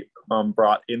can be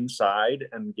brought inside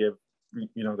and give,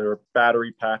 they're a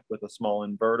battery pack with a small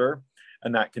inverter,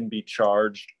 and that can be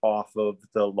charged off of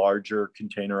the larger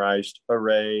containerized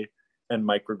array and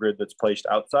microgrid that's placed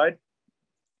outside.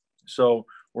 So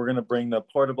we're going to bring the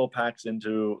portable packs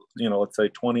into, let's say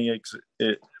 20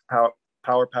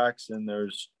 power packs, and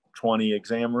there's 20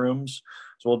 exam rooms.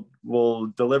 So we'll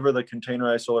deliver the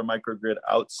containerized solar microgrid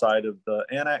outside of the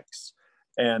annex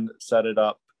and set it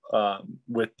up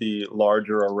with the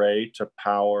larger array to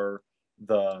power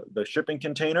the shipping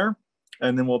container.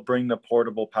 And then we'll bring the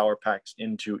portable power packs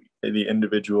into the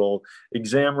individual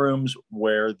exam rooms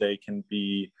where they can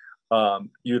be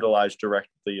utilized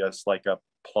directly as like a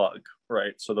plug,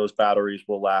 right? So those batteries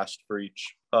will last for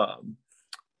each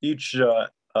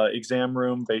exam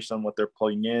room based on what they're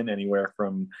plugging in, anywhere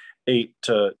from 8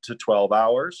 to 12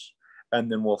 hours.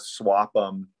 And then we'll swap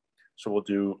them. So we'll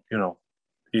do,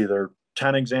 either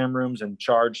 10 exam rooms and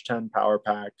charge 10 power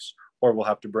packs, or we'll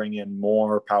have to bring in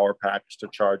more power packs to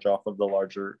charge off of the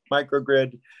larger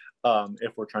microgrid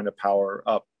if we're trying to power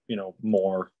up,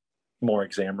 more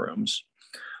exam rooms.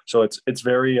 So it's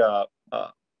very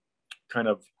kind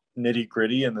of nitty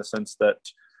gritty in the sense that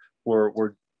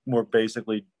we're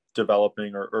basically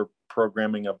developing or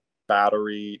programming a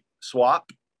battery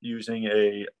swap using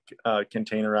a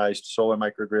containerized solar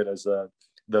microgrid as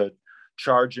the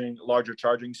larger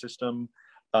charging system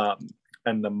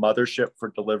and the mothership for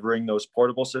delivering those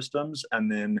portable systems,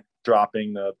 and then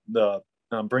dropping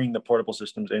bringing the portable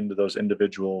systems into those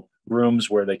individual rooms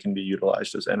where they can be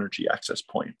utilized as energy access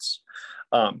points.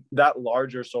 That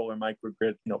larger solar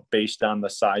microgrid, based on the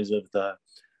size of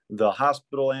the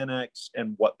hospital annex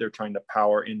and what they're trying to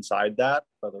power inside that,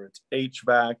 whether it's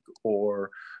HVAC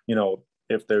or,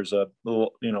 if there's a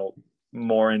little,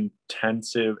 more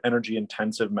energy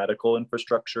intensive medical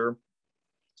infrastructure,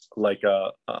 like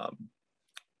a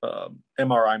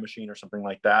MRI machine or something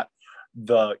like that,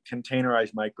 the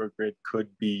containerized microgrid could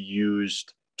be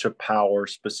used to power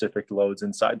specific loads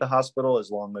inside the hospital,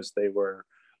 as long as they were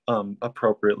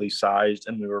appropriately sized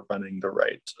and we were running the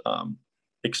right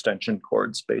extension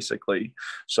cords, basically.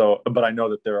 So, but I know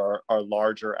that there are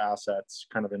larger assets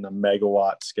kind of in the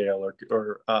megawatt scale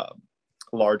or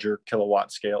larger kilowatt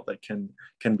scale that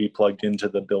can be plugged into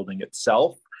the building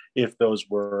itself if those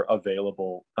were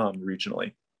available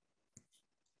regionally.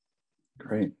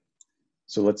 Great.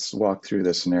 So let's walk through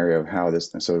the scenario of how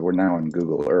this, so we're now on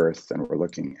Google Earth and we're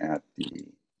looking at the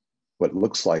what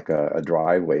looks like a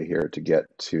driveway here to get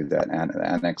to that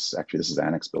annex. Actually, this is the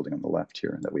annex building on the left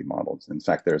here that we modeled. In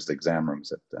fact, there's the exam rooms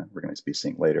that we're going to be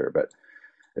seeing later, but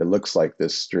it looks like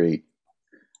this street.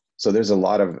 So there's a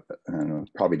lot of, I don't know,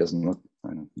 probably doesn't look, I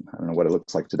don't know what it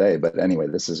looks like today, but anyway,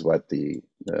 this is what the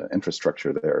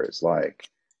infrastructure there is like.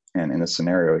 And in a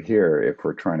scenario here, if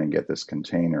we're trying to get this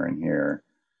container in here,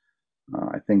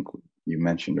 I think you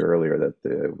mentioned earlier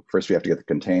that first we have to get the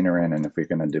container in, and if we're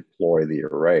going to deploy the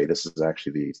array, this is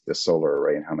actually the solar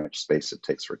array and how much space it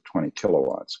takes for 20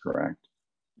 kilowatts, correct?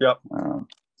 Yep.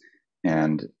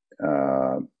 And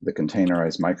the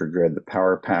containerized microgrid, the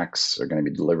power packs are going to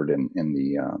be delivered in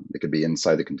the, it could be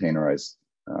inside the containerized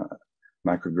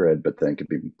microgrid, but then it could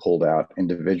be pulled out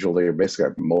individually, or basically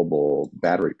like mobile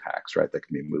battery packs, right? That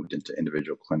can be moved into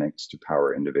individual clinics to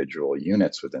power individual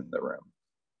units within the room,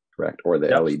 correct? Or the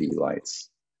LED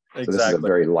lights. Exactly. So this is a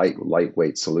very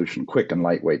lightweight solution, quick and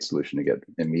lightweight solution to get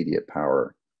immediate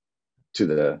power to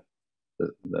the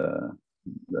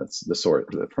source,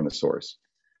 from the source.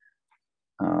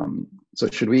 So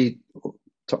should we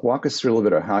walk us through a little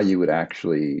bit of how you would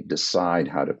actually decide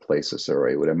how to place this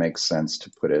array? Would it make sense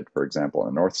to put it, for example, on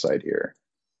the north side here?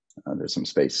 There's some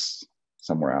space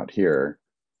somewhere out here.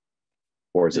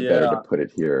 Or is it better to put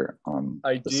it here on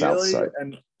the south side?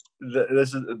 And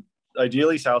this is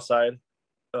ideally south side,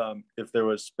 if there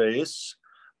was space,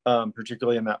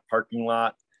 particularly in that parking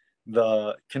lot.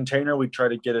 The container, we try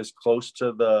to get as close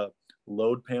to the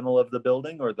load panel of the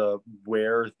building, or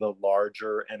where the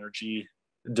larger energy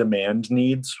demand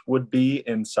needs would be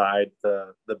inside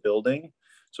the building.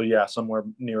 So yeah, somewhere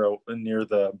near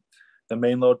the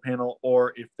main load panel,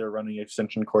 or if they're running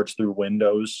extension cords through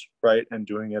windows, right, and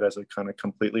doing it as a kind of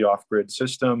completely off-grid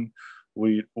system,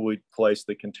 we place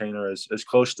the container as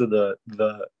close to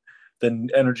the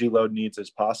energy load needs as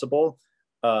possible.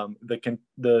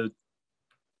 The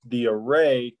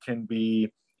array can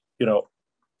be,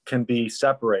 can be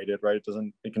separated, right?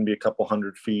 It can be a couple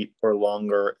hundred feet or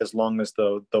longer, as long as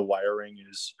the wiring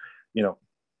is,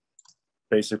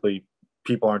 basically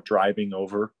people aren't driving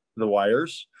over the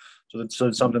wires. So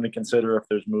it's something to consider if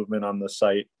there's movement on the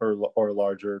site, or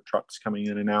larger trucks coming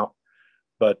in and out.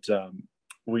 But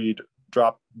we'd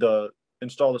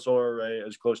install the solar array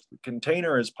as close to the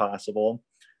container as possible.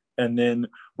 And then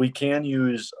we can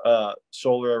use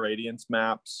solar irradiance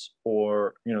maps,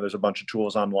 or, there's a bunch of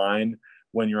tools online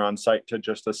when you're on site to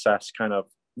just assess kind of,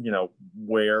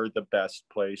 where the best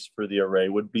place for the array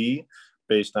would be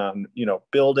based on,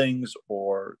 buildings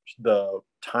or the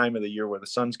time of the year where the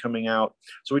sun's coming out.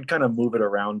 So we'd kind of move it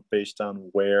around based on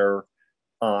where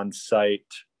on site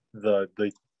the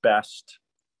best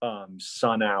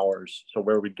sun hours, so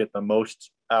where we'd get the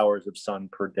most hours of sun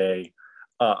per day,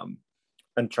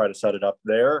 and try to set it up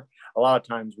there. A lot of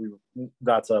times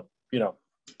that's a,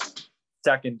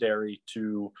 secondary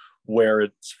to where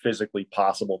it's physically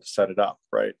possible to set it up,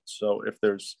 right? So if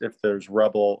there's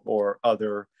rubble or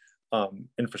other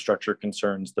infrastructure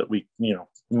concerns, that we,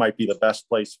 might be the best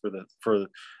place for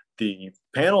the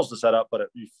panels to set up, but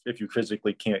if you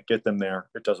physically can't get them there,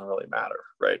 it doesn't really matter,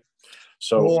 right?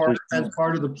 So, or as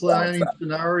part of the planning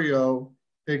scenario,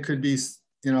 it could be,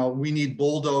 we need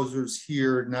bulldozers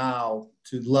here now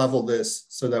to level this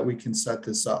so that we can set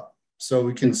this up. So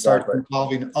we can start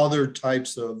involving other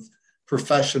types of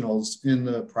professionals in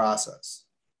the process.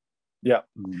 Yeah.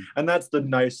 And that's the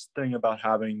nice thing about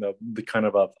having the kind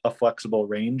of a flexible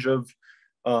range of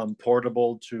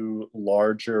portable to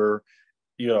larger,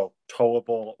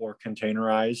 towable or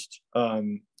containerized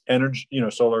energy,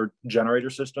 solar generator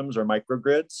systems or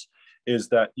microgrids, is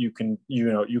that you can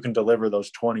deliver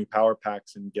those 20 power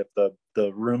packs and get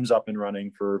the rooms up and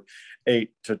running for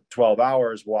 8 to 12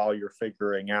 hours while you're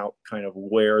figuring out kind of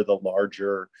where the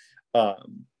larger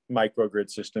microgrid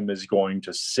system is going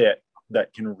to sit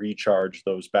that can recharge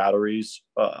those batteries,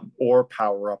 or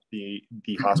power up the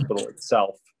hospital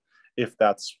itself, if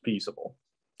that's feasible.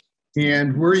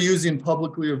 And we're using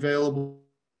publicly available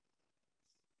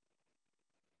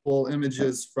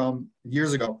images from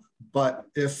years ago, but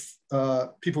if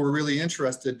people were really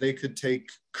interested, they could take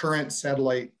current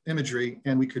satellite imagery,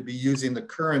 and we could be using the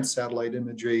current satellite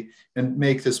imagery and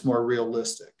make this more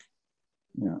realistic.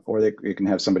 Yeah, or you can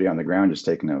have somebody on the ground just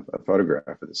taking a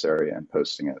photograph of this area and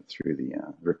posting it through the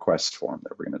request form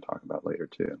that we're going to talk about later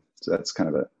too. So that's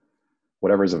kind of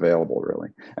whatever's available, really.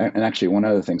 And actually, one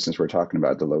other thing, since we're talking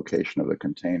about the location of the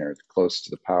container close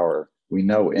to the power, we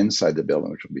know inside the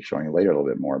building, which we'll be showing you later a little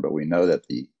bit more, but we know that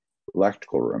the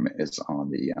electrical room is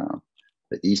on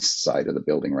the east side of the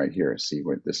building right here. See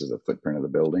where this is the footprint of the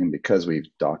building, because we've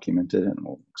documented it, and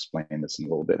we'll explain this in a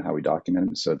little bit how we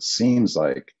document it. So it seems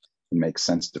like makes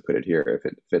sense to put it here if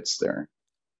it fits there.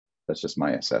 That's just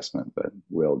my assessment, but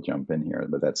we'll jump in here.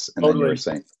 But that's, and then you were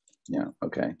saying, yeah,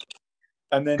 okay.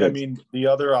 And then, good. I mean, the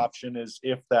other option is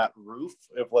if that roof,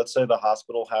 if let's say the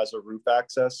hospital has a roof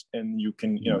access and you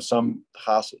can, you know, some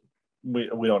hospital,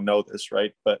 we don't know this,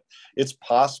 right? But it's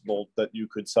possible that you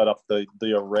could set up the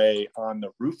array on the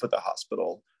roof of the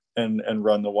hospital and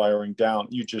run the wiring down.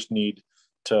 You just need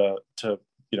to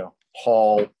you know,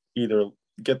 haul, either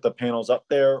get the panels up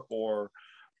there or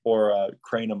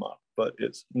crane them up. But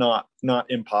it's not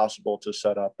impossible to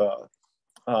set up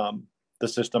the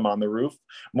system on the roof.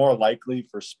 More likely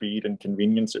for speed and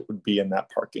convenience, it would be in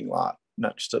that parking lot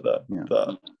next to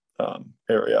the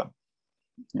area.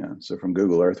 Yeah, so from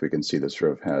Google Earth, we can see this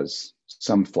roof has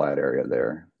some flat area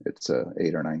there. It's a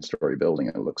 8 or 9 story building,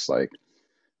 it looks like.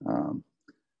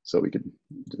 So we could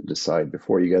decide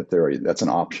before you get there, or that's an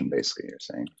option basically, you're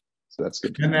saying. So that's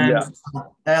good. And then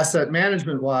asset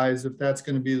management wise, if that's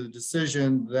going to be the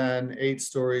decision, then 8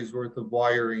 stories worth of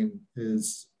wiring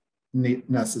is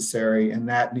necessary, and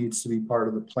that needs to be part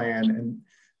of the plan. And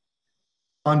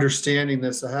understanding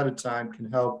this ahead of time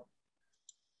can help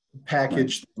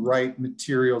package the right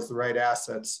materials, the right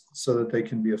assets, so that they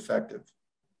can be effective.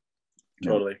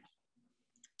 Totally.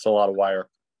 It's a lot of wire,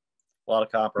 a lot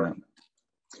of copper. Yeah.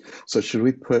 So should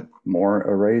we put more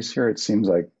arrays here? It seems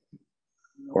like,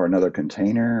 or another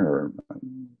container, or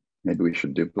maybe we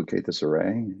should duplicate this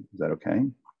array. Is that okay?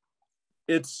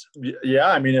 It's, yeah,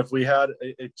 I mean, if we had,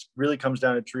 it really comes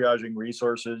down to triaging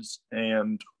resources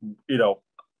and, you know,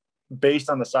 based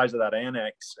on the size of that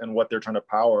annex and what they're trying to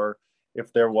power,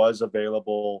 if there was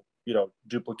available, you know,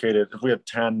 duplicated, if we had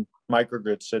 10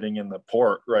 microgrids sitting in the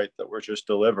port, right, that were just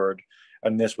delivered,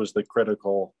 and this was the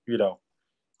critical, you know,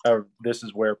 this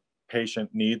is where patient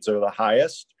needs are the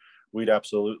highest, we'd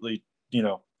absolutely, you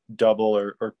know, double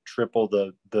or triple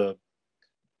the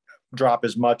drop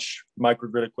as much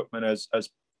microgrid equipment as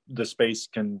the space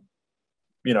can,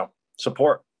 you know,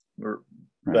 support, or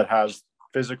that has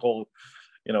physical,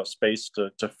 you know, space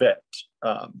to fit.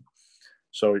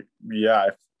 So yeah,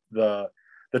 if the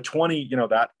 20, you know,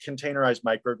 that containerized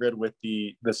microgrid with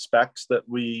the specs that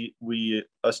we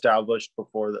established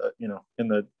before, the, you know, in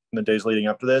the days leading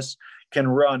up to this, can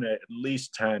run at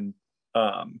least 10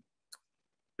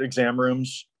 exam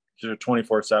rooms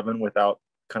 24/7 without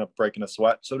kind of breaking a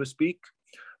sweat, so to speak.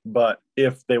 But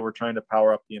if they were trying to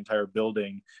power up the entire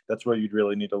building, that's where you'd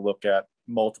really need to look at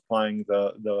multiplying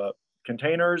the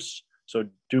containers, so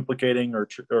duplicating or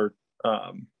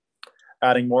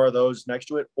adding more of those next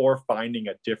to it, or finding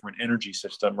a different energy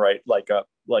system, right? Like a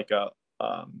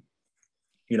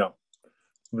you know,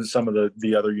 some of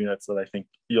the other units that I think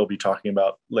you'll be talking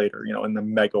about later, you know, in the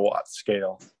megawatt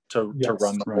scale to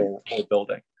run the whole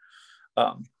building.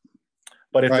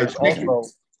 But if there's also,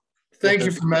 thank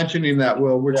you for mentioning that,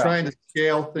 Will. We're trying to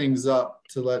scale things up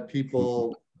to let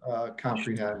people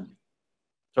comprehend.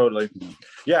 Totally.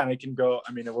 Yeah, and it can go,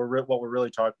 I mean, what we're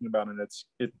really talking about, and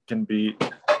it can be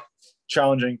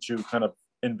challenging to kind of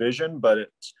envision, but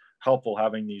it's helpful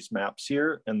having these maps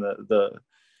here and the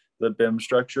BIM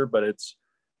structure. But it's,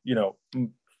 you know,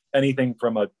 anything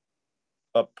from a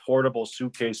portable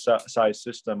suitcase size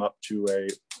system up to a,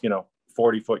 you know,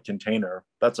 40-foot container.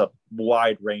 That's a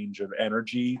wide range of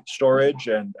energy storage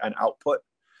and output.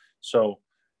 So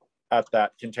at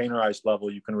that containerized level,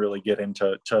 you can really get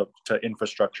into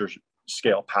infrastructure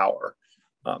scale power.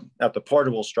 At the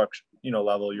portable structure, you know,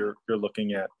 level, you're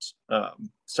looking at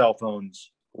cell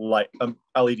phones,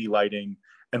 LED lighting,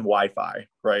 and Wi-Fi,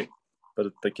 right? But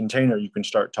at the container, you can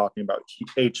start talking about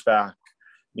HVAC,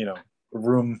 you know,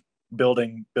 room,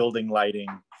 building lighting,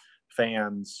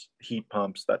 fans, heat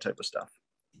pumps, that type of stuff.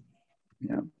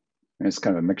 Yeah, and it's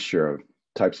kind of a mixture of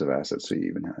types of assets. So you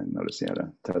even notice you had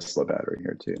a Tesla battery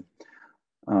here too.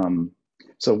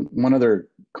 So one other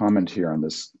comment here on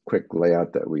this quick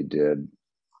layout that we did,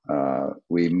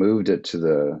 we moved it to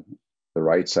the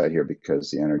right side here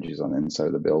because the energy is on the inside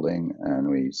of the building, and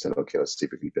we said, okay, let's see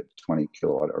if we can fit 20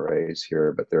 kilowatt arrays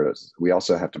here. But we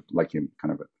also have to, like you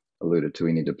kind of alluded to,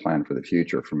 we need to plan for the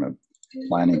future from a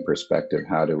planning perspective.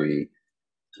 How do we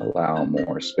allow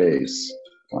more space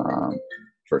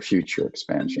for future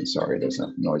expansion? Sorry, there's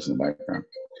a noise in the background.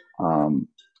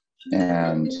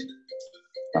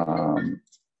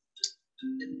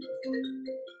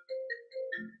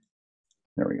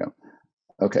 There we go.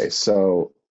 Okay,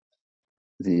 so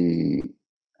I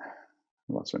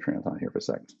lost my train of thought here for a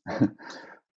second.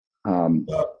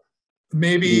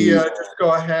 Maybe just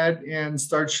go ahead and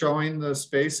start showing the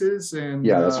spaces. And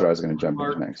yeah, that's what I was going to jump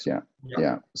into next.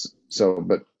 Yeah. So,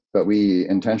 but but we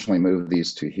intentionally moved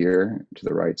these to here, to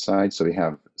the right side, so we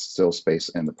have still space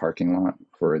in the parking lot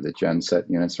for the genset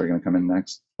units that are going to come in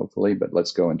next, hopefully. But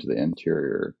let's go into the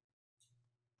interior.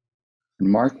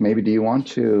 Mark, maybe do you want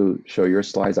to show your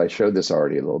slides? I showed this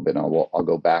already a little bit. And I'll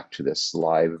go back to this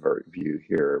live view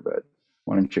here, but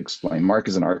why don't you explain? Mark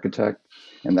is an architect,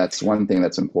 and that's one thing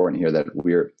that's important here, that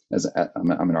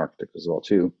I'm an architect as well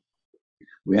too.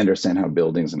 We understand how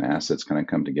buildings and assets kind of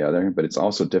come together, but it's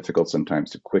also difficult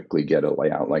sometimes to quickly get a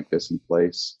layout like this in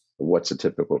place. What's a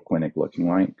typical clinic looking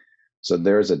like? So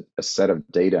there's a set of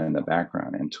data in the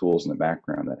background and tools in the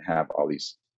background that have all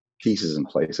these pieces in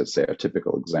place. Let's say a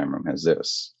typical exam room has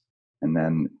this. And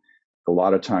then a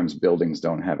lot of times buildings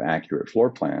don't have accurate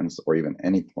floor plans or even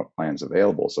any plans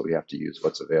available. So we have to use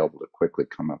what's available to quickly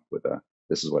come up with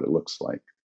this is what it looks like.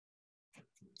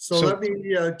 So let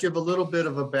me give a little bit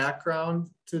of a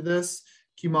background to this.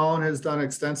 Kimon has done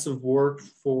extensive work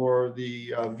for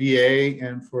the VA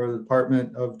and for the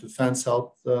Department of Defense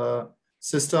Health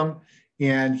System.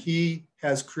 And he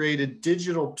has created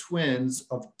digital twins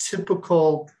of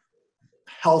typical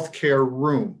healthcare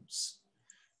rooms.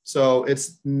 So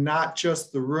it's not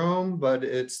just the room, but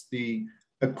it's the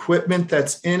equipment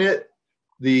that's in it,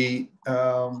 the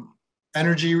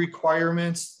energy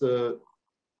requirements, the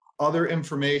other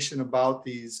information about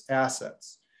these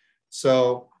assets.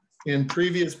 So in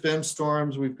previous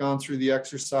BIMStorms, we've gone through the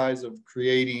exercise of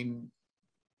creating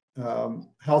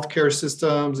healthcare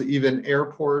systems, even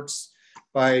airports,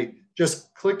 by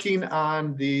just clicking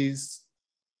on these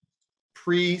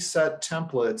preset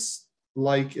templates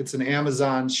like it's an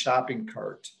Amazon shopping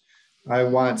cart. I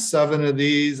want 7 of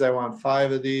these, I want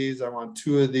 5 of these, I want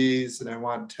 2 of these, and I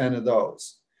want 10 of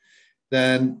those.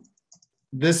 Then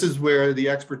this is where the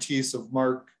expertise of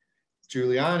Mark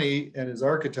Giuliani and his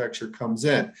architecture comes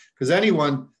in. Because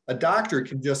a doctor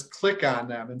can just click on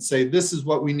them and say, this is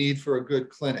what we need for a good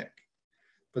clinic.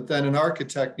 But then an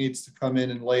architect needs to come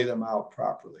in and lay them out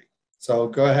properly. So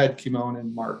go ahead, Kimon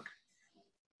and Mark.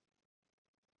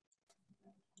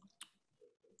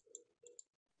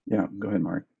 Yeah, go ahead,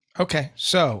 Mark. Okay,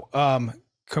 so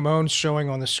Kimon's showing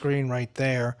on the screen right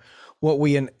there what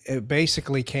we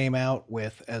basically came out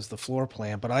with as the floor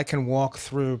plan, but I can walk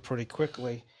through pretty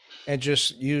quickly and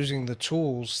just using the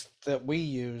tools that we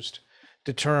used,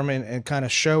 determine and kind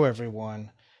of show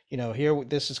everyone, here,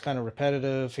 this is kind of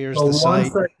repetitive. Here's the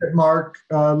site. 1 second, Mark.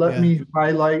 Let me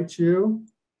highlight you.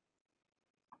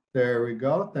 There we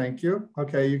go. Thank you.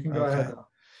 Okay, you can go ahead now.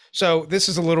 So this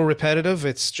is a little repetitive.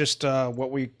 It's just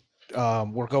what we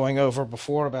were going over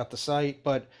before about the site,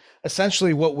 but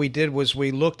essentially what we did was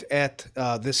we looked at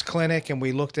this clinic and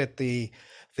we looked at the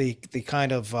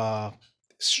kind of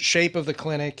shape of the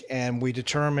clinic, and we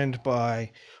determined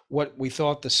by what we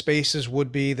thought the spaces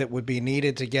would be that would be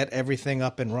needed to get everything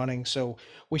up and running. So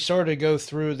we started to go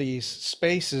through these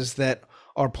spaces that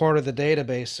are part of the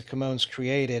database that Kimon's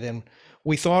created, and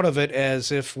we thought of it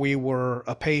as if we were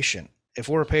a patient. If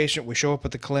we're a patient, we show up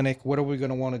at the clinic, what are we going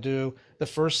to want to do? The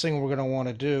first thing we're going to want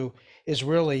to do is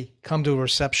really come to a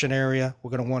reception area.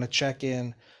 We're going to want to check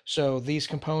in. So these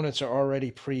components are already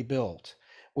pre-built.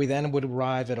 We then would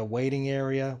arrive at a waiting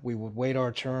area. We would wait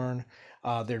our turn.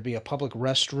 There'd be a public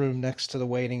restroom next to the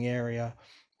waiting area.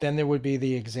 Then there would be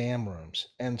the exam rooms.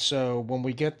 And so when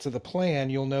we get to the plan,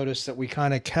 you'll notice that we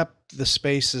kind of kept the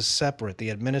spaces separate, the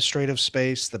administrative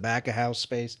space, the back of house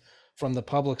space, from the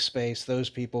public space, those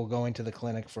people going to the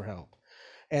clinic for help.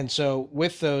 And so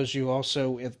with those, you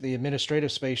also, at the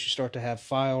administrative space, you start to have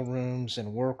file rooms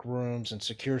and work rooms and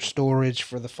secure storage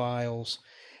for the files.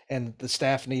 And the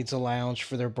staff needs a lounge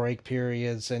for their break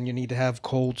periods. And you need to have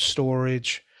cold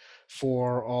storage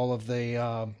for all of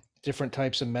the different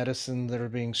types of medicine that are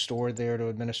being stored there to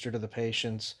administer to the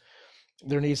patients.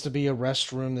 There needs to be a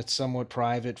restroom that's somewhat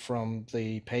private from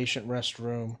the patient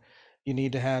restroom. You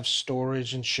need to have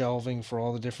storage and shelving for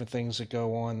all the different things that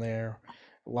go on there,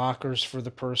 lockers for the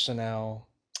personnel,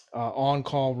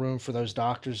 on-call room for those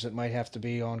doctors that might have to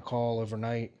be on call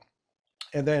overnight.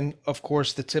 And then, of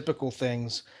course, the typical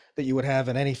things that you would have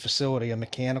in any facility, a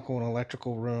mechanical and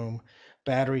electrical room,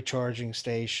 battery charging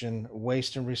station,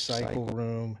 waste and recycle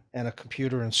room, and a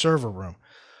computer and server room.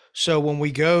 So when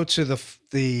we go to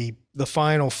the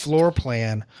final floor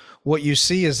plan, what you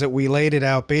see is that we laid it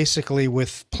out basically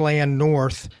with Plan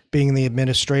North being the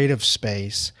administrative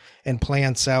space and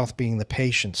Plan South being the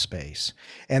patient space.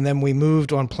 And then we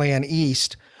moved on Plan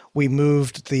East, we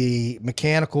moved the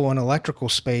mechanical and electrical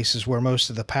spaces where most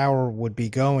of the power would be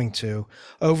going to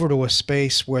over to a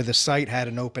space where the site had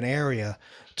an open area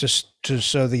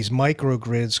so these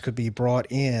microgrids could be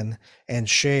brought in and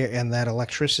share, and that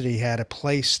electricity had a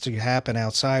place to happen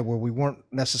outside where we weren't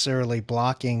necessarily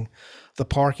blocking the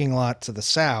parking lot to the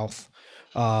south,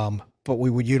 but we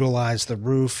would utilize the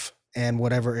roof and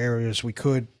whatever areas we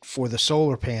could for the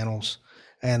solar panels,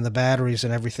 and the batteries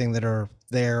and everything that are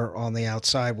there on the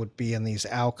outside would be in these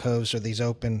alcoves or these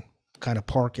open kind of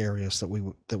park areas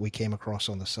that we came across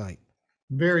on the site.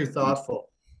 Very thoughtful.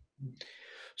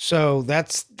 So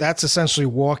that's essentially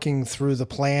walking through the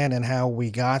plan and how we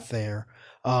got there.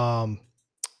 I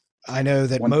know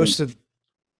that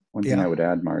one thing I would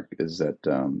add, Mark, is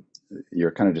that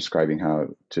you're kind of describing how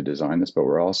to design this, but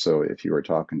we're also, if you were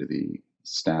talking to the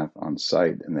staff on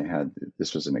site and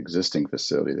this was an existing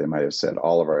facility, they might have said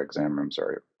all of our exam rooms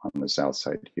are on the south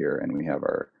side here, and we have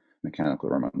our mechanical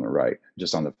room on the right,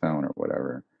 just on the phone or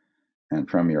whatever. And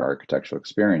from your architectural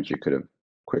experience, you could have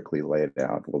quickly laid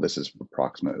out, well, this is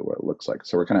approximately what it looks like.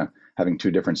 So we're kind of having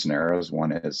two different scenarios.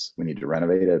 One is we need to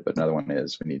renovate it, but another one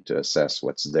is we need to assess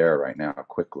what's there right now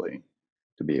quickly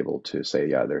to be able to say,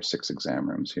 yeah, there's 6 exam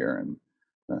rooms here, and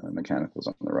mechanicals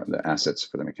on the right, the assets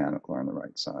for the mechanical are on the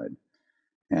right side.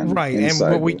 And right. And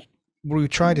what we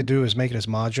try to do is make it as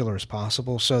modular as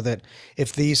possible, so that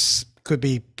if these could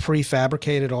be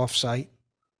prefabricated off-site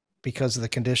because of the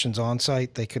conditions on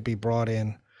site, they could be brought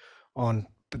in on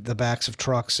the backs of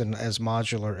trucks, and as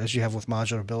modular as you have with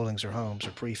modular buildings or homes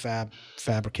or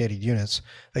fabricated units,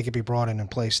 they could be brought in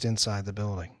and placed inside the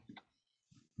building.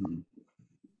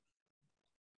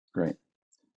 Great.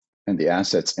 And the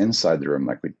assets inside the room,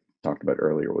 like we talked about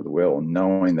earlier with Will,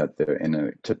 knowing that in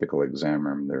a typical exam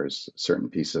room, there's certain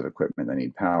pieces of equipment that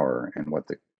need power, and what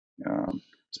the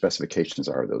specifications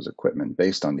are of those equipment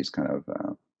based on these kind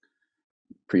of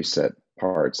preset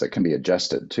parts that can be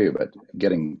adjusted too, but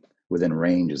getting within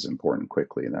range is important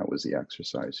quickly, and that was the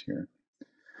exercise here.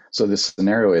 So the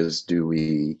scenario is, do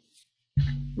we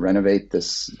renovate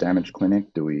this damaged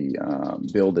clinic? Do we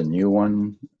build a new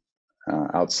one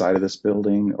outside of this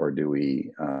building, or do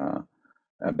we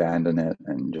abandon it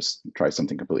and just try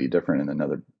something completely different in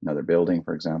another building,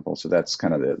 for example? So that's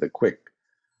kind of the quick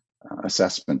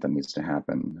assessment that needs to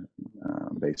happen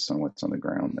based on what's on the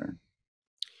ground there.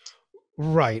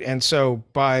 Right. And so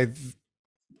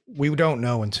we don't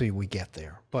know until we get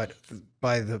there, but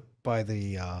by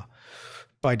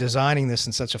designing this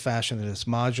in such a fashion that it's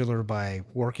modular, by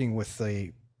working with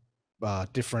the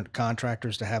different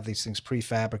contractors to have these things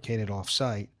prefabricated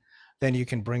off-site, then you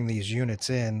can bring these units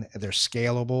in. They're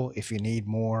scalable. If you need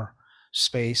more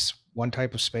space, one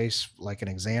type of space like an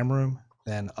exam room,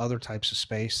 then other types of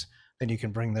space, then you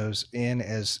can bring those in.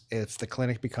 As if the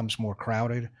clinic becomes more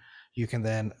crowded, you can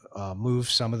then move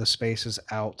some of the spaces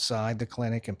outside the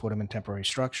clinic and put them in temporary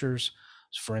structures.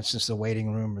 For instance, the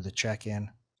waiting room or the check-in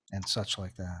and such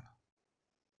like that.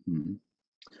 Mm-hmm.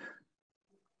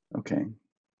 Okay,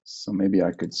 so maybe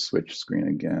I could switch screen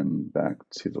again back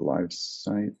to the live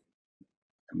site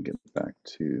and get back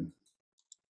to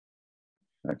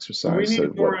exercise. We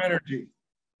need more energy.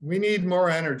 We need more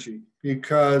energy,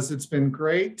 because it's been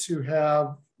great to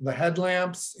have the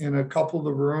headlamps in a couple of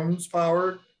the rooms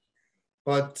powered.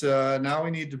 But now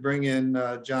we need to bring in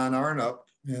John Arnup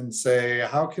and say,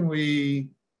 how can we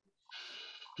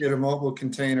get a mobile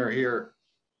container here?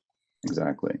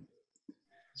 Exactly.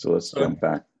 So let's jump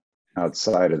back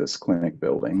outside of this clinic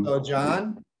building. So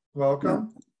John,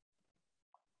 welcome.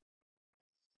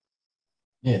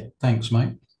 Yeah, thanks,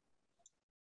 mate.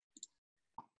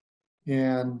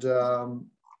 And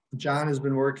John has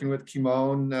been working with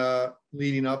Kimon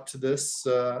leading up to this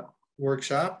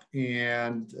workshop.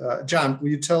 And John, will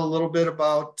you tell a little bit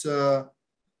about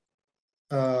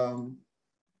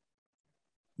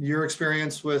your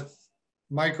experience with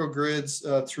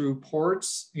microgrids through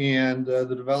ports and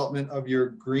the development of your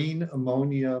green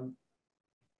ammonia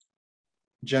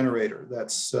generator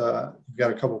that's you've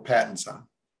got a couple patents on?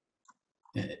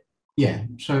 Yeah,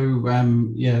 so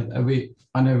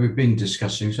I know we've been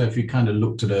discussing, so if you kind of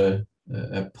looked at a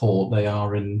port, they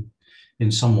are in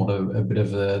somewhat a bit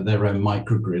of their own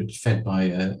microgrid fed by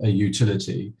a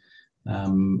utility.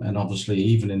 And obviously,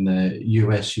 even in the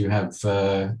US, you have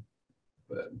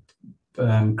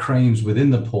cranes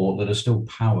within the port that are still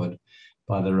powered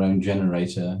by their own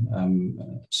generator,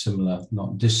 similar,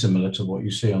 not dissimilar to what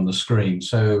you see on the screen.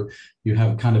 So you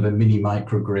have kind of a mini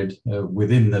microgrid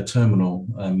within the terminal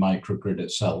microgrid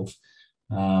itself.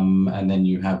 And then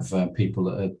you have people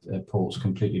at ports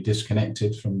completely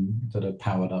disconnected that are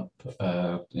powered up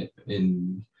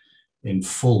in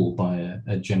full by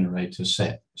a generator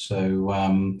set.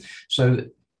 So so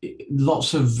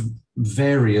lots of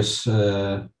various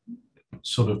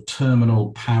sort of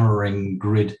terminal powering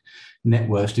grid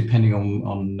networks, depending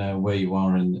on where you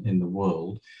are in the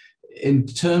world. In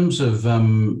terms of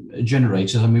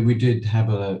generators, I mean, we did have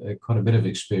quite a bit of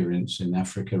experience in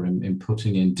Africa in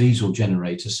putting in diesel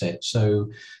generator sets. So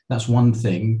that's one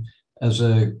thing. As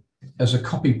a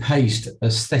copy paste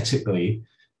aesthetically,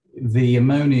 the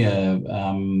ammonia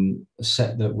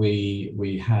set that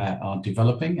we are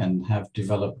developing and have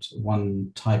developed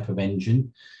one type of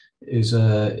engine is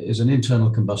an internal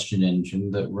combustion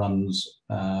engine that runs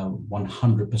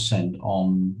 100%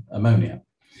 on ammonia.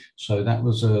 So that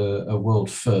was a world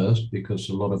first, because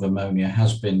a lot of ammonia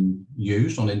has been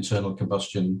used on internal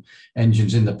combustion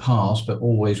engines in the past, but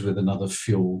always with another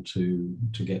fuel to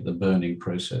get the burning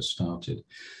process started.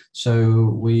 So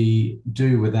we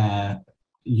do with our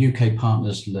UK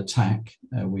partners LATAC,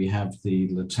 we have the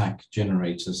LATAC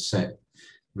generator set,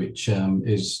 which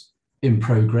is in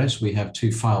progress. We have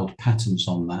 2 filed patents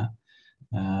on that.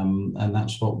 And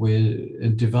that's what we're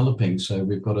developing. So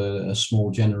we've got a small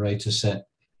generator set,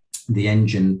 the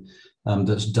engine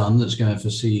that's done, that's going for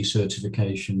CE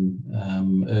certification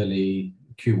early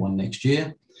Q1 next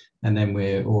year. And then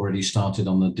we're already started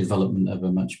on the development of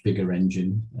a much bigger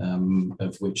engine,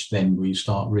 of which then we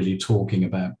start really talking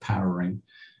about powering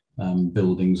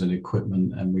buildings and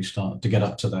equipment, and we start to get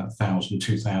up to that 1,000,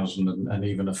 2,000 and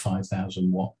even a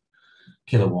 5,000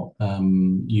 kilowatt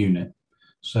unit.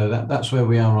 So that's where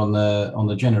we are on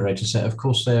the generator set. Of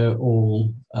course, they're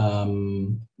all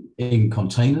in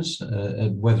containers,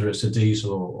 whether it's a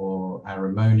diesel or our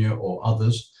ammonia or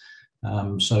others.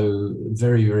 So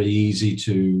very, very easy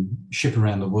to ship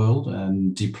around the world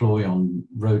and deploy on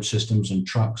road systems and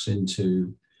trucks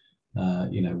into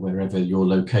wherever your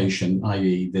location,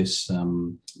 i.e.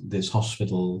 this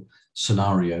hospital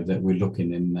scenario that we're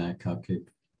looking in Kharkiv.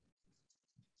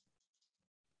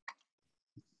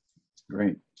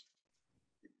 Great.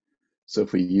 So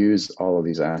if we use all of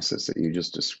these assets that you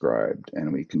just described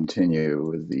and we continue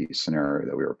with the scenario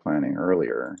that we were planning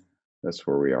earlier, that's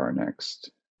where we are next,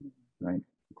 right?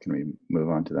 Can we move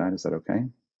on to that? Is that okay?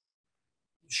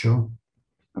 Sure.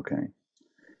 Okay.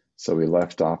 So we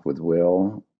left off with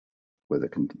Will with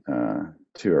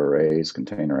 2 arrays,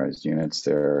 containerized units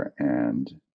there,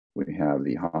 and we have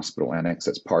the hospital annex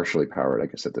that's partially powered, I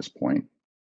guess, at this point,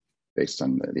 based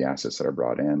on the assets that are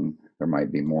brought in. There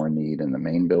might be more need in the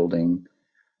main building.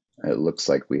 It looks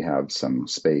like we have some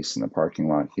space in the parking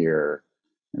lot here,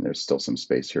 and there's still some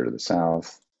space here to the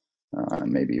south,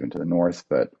 and maybe even to the north,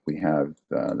 but we have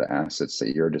the assets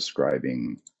that you're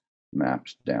describing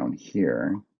mapped down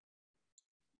here.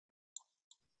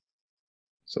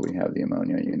 So we have the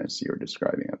ammonia units you're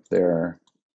describing up there,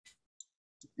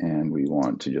 and we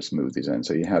want to just move these in.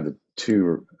 So you have the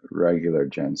 2 regular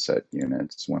genset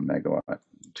units, 1 megawatt,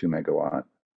 2 megawatt,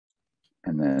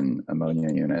 and then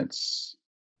ammonia units,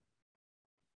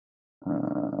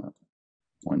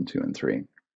 1, 2, and 3.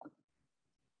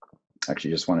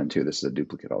 Actually, just 1 and 2. This is a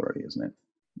duplicate already, isn't it?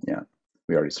 Yeah,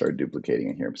 we already started duplicating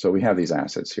it here. So we have these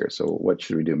assets here. So what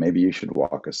should we do? Maybe you should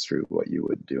walk us through what you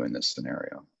would do in this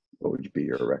scenario. What would be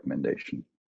your recommendation?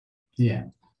 Yeah.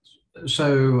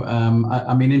 So,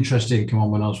 I mean, interesting, come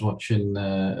on, when I was watching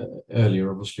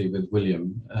earlier, obviously with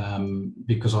William,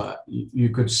 because you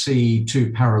could see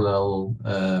 2 parallel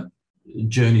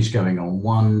journeys going on.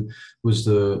 One was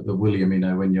the William,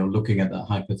 when you're looking at that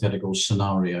hypothetical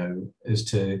scenario, is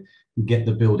to get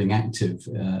the building active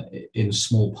in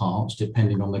small parts,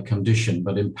 depending on the condition.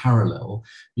 But in parallel,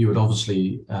 you would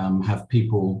obviously have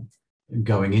people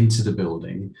going into the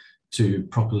building to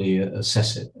properly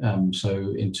assess it.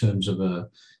 So in terms of a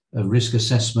risk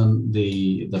assessment,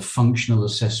 the functional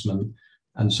assessment,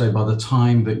 and so by the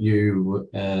time that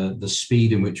the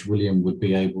speed in which William would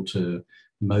be able to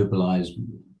mobilize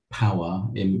power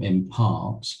in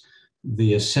parts,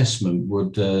 the assessment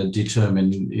would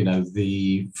determine,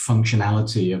 the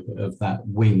functionality of that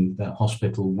wing, that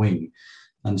hospital wing.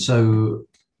 And so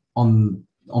on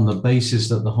the basis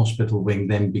that the hospital wing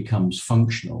then becomes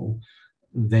functional,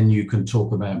 then you can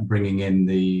talk about bringing in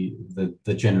the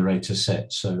generator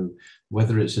set. So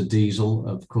whether it's a diesel,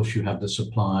 of course you have the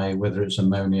supply. Whether it's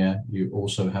ammonia, you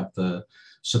also have the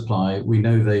supply. We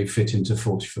know they fit into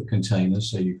 40-foot containers,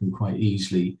 so you can quite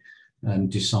easily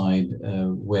decide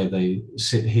where they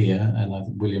sit here. And I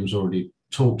think William's already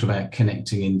talked about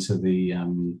connecting into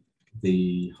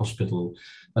the hospital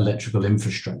electrical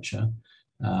infrastructure.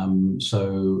 And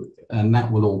that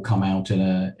will all come out in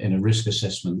a risk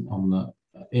assessment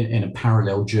in a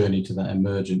parallel journey to that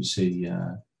emergency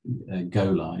go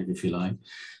live, if you like.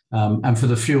 And for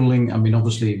the fueling, I mean,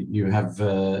 obviously you have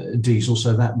diesel,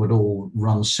 so that would all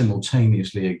run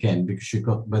simultaneously again, because you've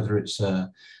got, whether it's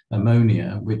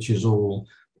ammonia, which is all,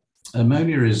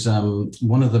 ammonia is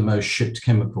one of the most shipped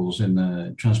chemicals in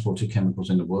the, transported chemicals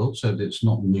in the world, so it's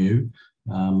not new.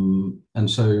 And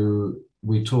so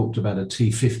we talked about a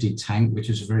T50 tank, which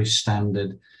is a very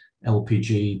standard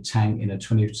LPG tank in a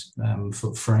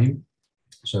 20-foot frame.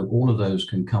 So all of those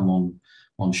can come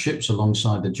on ships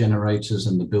alongside the generators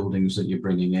and the buildings that you're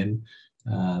bringing in.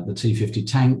 The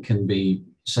T50 tank can be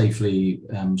safely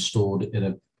stored at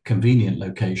a convenient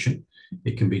location.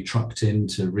 It can be trucked in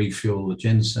to refuel the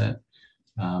genset.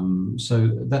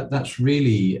 So that's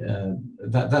really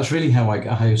how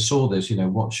I saw this. You know,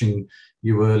 watching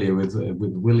you earlier with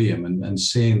William and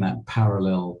seeing that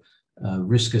parallel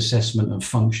risk assessment and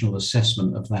functional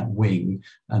assessment of that wing,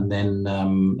 and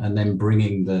then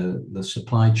bringing the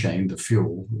supply chain, the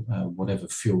fuel, whatever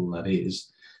fuel that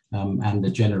is, and the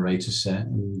generator set,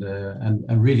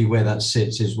 and really where that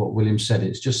sits is what William said.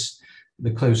 It's just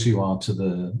the closer you are to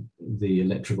the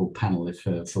electrical panel, if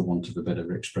for want of a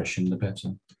better expression, the better.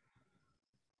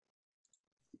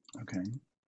 Okay.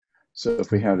 So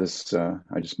if we have this,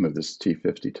 I just moved this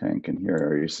T50 tank in here.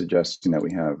 Are you suggesting that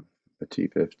we have a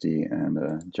T50 and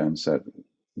a genset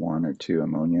 1 or 2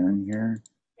 ammonia in here?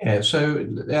 Yeah. So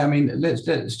I mean, let's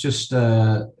just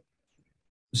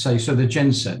say, so the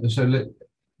genset. So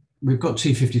we've got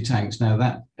T50 tanks now.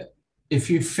 That if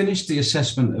you finished the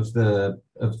assessment of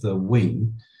the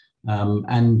wing,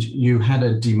 and you had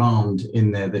a demand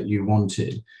in there that you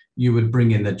wanted, you would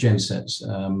bring in the gensets,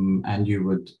 and you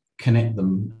would connect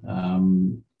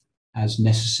them as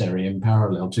necessary in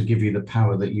parallel to give you the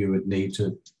power that you would need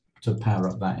to power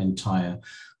up that entire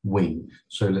wing.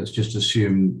 So let's just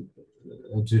assume,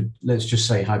 let's just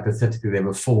say hypothetically there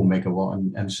were 4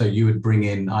 megawatt, and so you would bring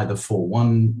in either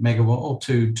 1 megawatt or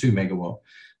 2 megawatt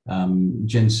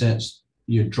gensets.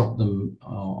 You drop them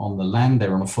on the land.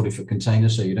 They're on a 40-foot container,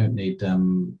 so you don't need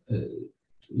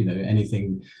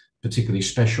anything particularly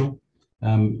special.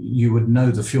 You would know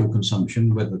the fuel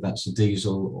consumption, whether that's a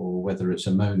diesel or whether it's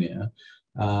ammonia.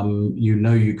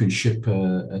 You can ship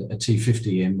a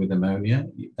T50 in with ammonia.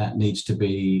 That needs to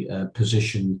be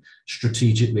positioned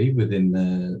strategically within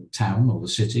the town or the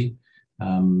city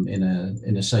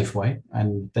in a safe way,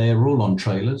 and they're all on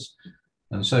trailers.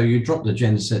 And so you drop the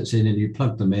gensets in and you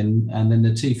plug them in, and then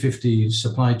the T50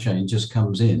 supply chain just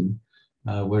comes in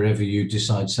wherever you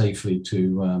decide safely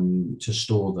to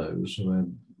store those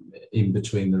in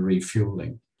between the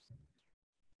refueling.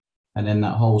 And then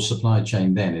that whole supply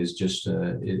chain then is just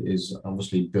is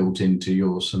obviously built into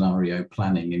your scenario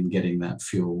planning in getting that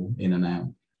fuel in and out.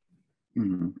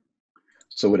 Mm-hmm.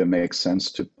 So would it make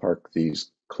sense to park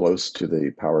these close to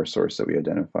the power source that we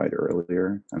identified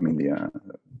earlier? I mean,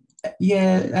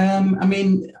 I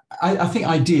mean, I think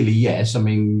ideally, yes. I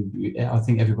mean, I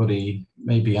think everybody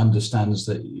maybe understands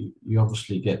that you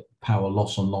obviously get power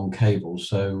loss on long cables.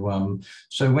 So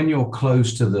so when you're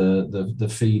close to the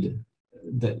feed,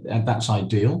 that's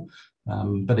ideal.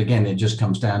 But again, it just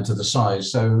comes down to the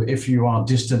size. So if you are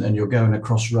distant and you're going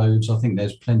across roads, I think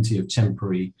there's plenty of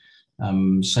temporary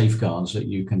safeguards that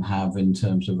you can have in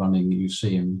terms of running. You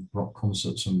see in rock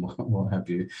concerts and what have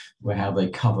you, where how they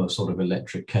cover sort of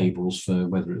electric cables for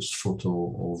whether it's foot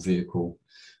or vehicle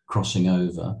crossing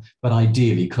over, but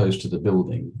ideally close to the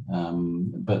building.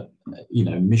 But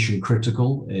mission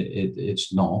critical,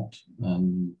 it's not,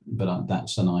 but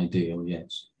that's an ideal,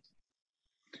 yes.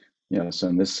 Yeah, so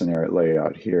in this scenario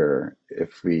layout here,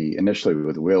 if we initially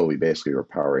with Will, we basically were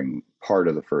powering part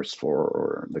of the first floor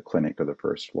or the clinic of the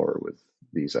first floor with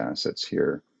these assets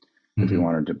here. Mm-hmm. If we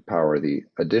wanted to power the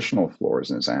additional floors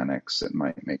in this annex, it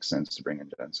might make sense to bring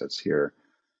in gensets here.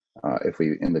 If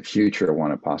we in the future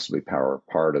want to possibly power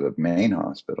part of the main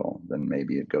hospital, then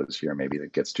maybe it goes here. Maybe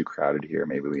it gets too crowded here.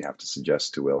 Maybe we have to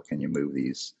suggest to Will, can you move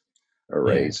these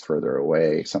arrays further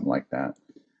away, something like that.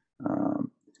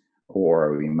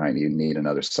 Or we might even need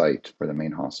another site for the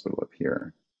main hospital up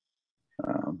here.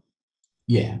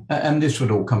 Yeah, and this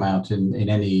would all come out in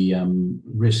any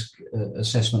risk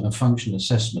assessment and function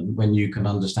assessment when you can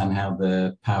understand how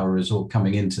the power is all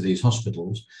coming into these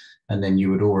hospitals, and then you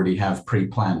would already have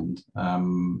pre-planned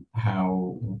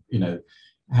how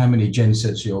many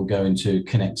gensets you're going to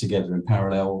connect together in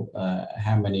parallel,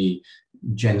 how many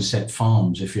genset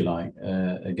farms, if you like,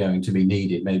 are going to be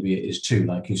needed. Maybe it is 2,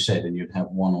 like you said, and you'd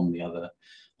have one on the other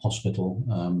hospital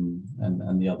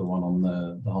and the other one on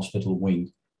the hospital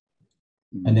wing.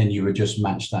 And then you would just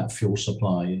match that fuel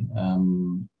supply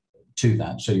to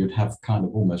that. So you'd have kind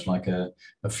of almost like a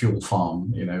fuel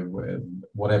farm, you know,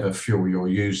 whatever fuel you're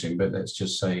using, but let's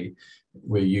just say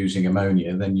we're using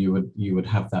ammonia, then you would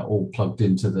have that all plugged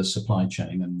into the supply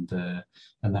chain,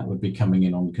 and that would be coming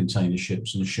in on container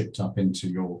ships and shipped up into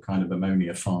your kind of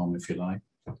ammonia farm, if you like.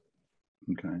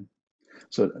 Okay.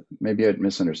 So maybe I'd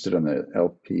misunderstood on the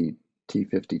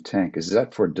LPT50 tank. Is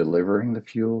that for delivering the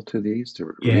fuel to these to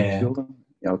refuel them?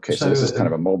 Okay, so this is kind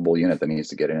of a mobile unit that needs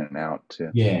to get in and out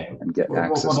and get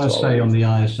access to all of these. What I say on the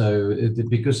ISO,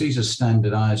 because these are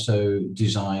standard ISO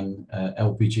design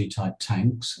LPG type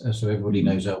tanks, so everybody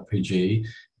knows LPG.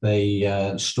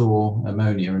 They store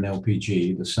ammonia and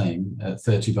LPG the same at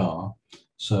 30 bar.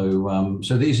 So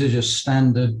these are just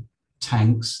standard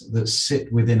tanks that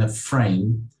sit within a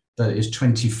frame that is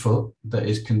 20 foot, that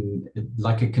is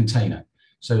like a container.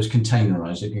 So it's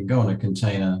containerized. It can go on a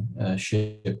container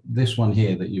ship. This one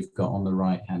here that you've got on the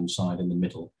right-hand side in the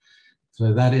middle.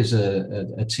 So that is a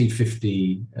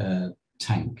T50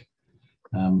 tank,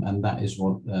 and that is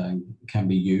what can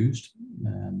be used.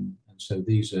 And so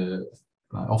these are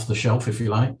off the shelf, if you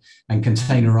like, and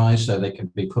containerized, so they can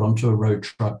be put onto a road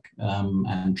truck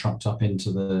and trucked up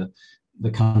into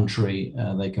the country.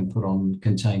 They can put on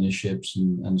container ships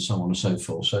and so on and so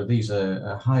forth. So these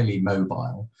are highly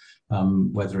mobile,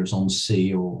 whether it's on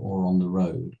sea or on the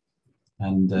road.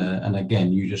 And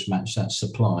again, you just match that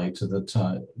supply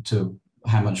to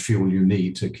how much fuel you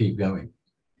need to keep going.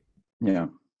 Yeah.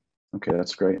 Okay,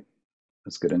 that's great.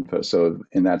 That's good info. So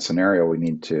in that scenario, we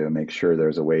need to make sure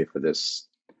there's a way for this,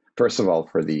 first of all,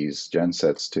 for these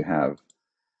gensets to have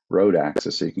road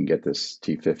access so you can get this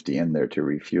T50 in there to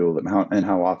refuel them.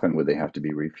 How often would they have to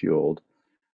be refueled?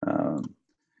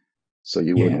 So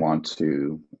you wouldn't want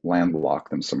to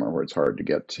landlock them somewhere where it's hard to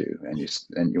get to,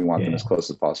 and you want them as close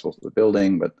as possible to the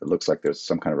building, but it looks like there's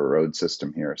some kind of a road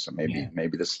system here. So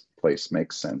maybe this place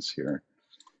makes sense here.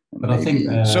 And but maybe,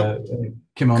 I think so.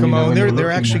 Kimon,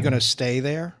 they're actually going to stay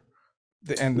there,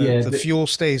 and the fuel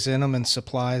stays in them and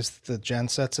supplies the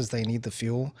gensets as they need the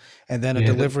fuel, and then a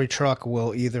delivery truck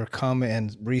will either come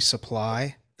and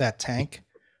resupply that tank,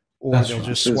 or they'll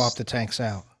just swap the tanks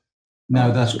out.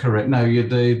 No, that's correct. No,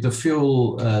 the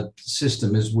fuel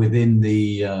system is within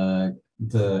the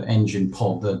engine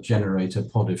pod, the generator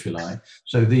pod, if you like.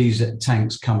 So these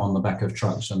tanks come on the back of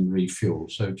trucks and refuel.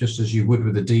 So just as you would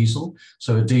with a diesel.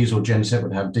 So a diesel genset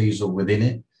would have diesel within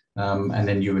it, and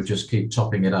then you would just keep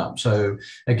topping it up. So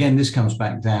again, this comes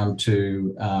back down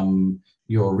to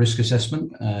your risk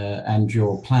assessment and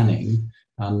your planning.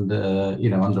 And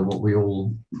under what we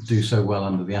all do so well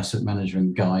under the asset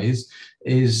management guise,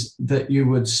 is that you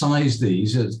would size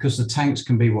these, because the tanks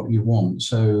can be what you want.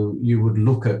 So you would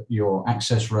look at your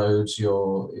access roads,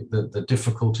 the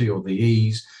difficulty or the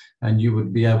ease, and you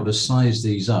would be able to size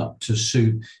these up to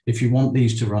suit. If you want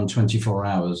these to run 24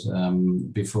 hours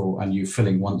before, and you're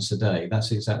filling once a day,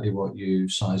 that's exactly what you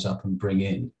size up and bring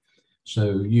in.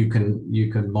 So you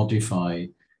can modify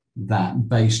that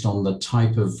based on the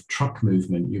type of truck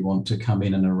movement you want to come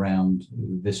in and around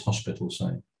this hospital,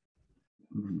 say.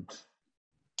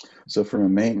 So from a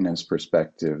maintenance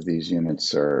perspective, these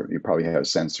units you probably have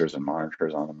sensors and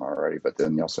monitors on them already, but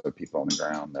then you also have people on the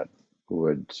ground that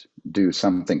would do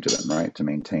something to them, right? To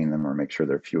maintain them or make sure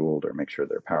they're fueled or make sure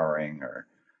they're powering, or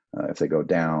if they go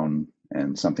down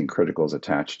and something critical is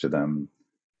attached to them,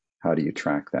 how do you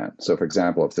track that? So for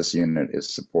example, if this unit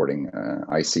is supporting an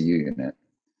ICU unit,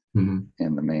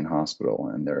 in the main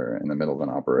hospital and they're in the middle of an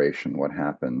operation, what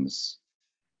happens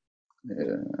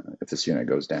if this unit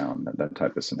goes down, that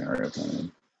type of scenario?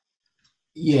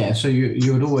 Yeah, so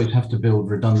you would always have to build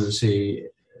redundancy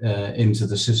into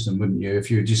the system, wouldn't you? If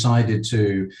you decided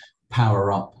to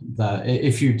power up that,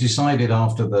 if you decided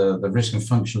after the risk and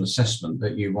functional assessment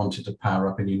that you wanted to power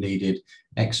up and you needed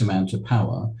X amount of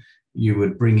power, you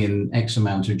would bring in X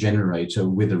amount of generator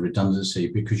with a redundancy,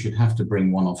 because you'd have to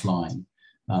bring one offline.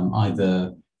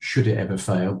 Either should it ever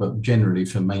fail, but generally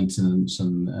for maintenance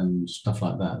and stuff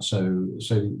like that. So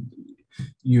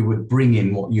you would bring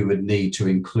in what you would need to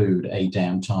include a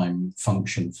downtime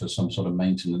function for some sort of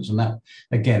maintenance. And that,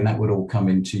 again, that would all come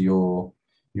into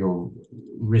your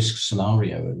risk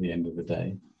scenario at the end of the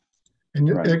day. And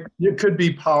it could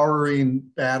be powering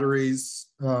batteries,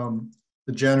 the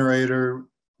generator,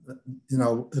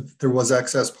 if there was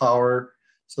excess power,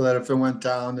 so that if it went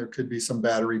down, there could be some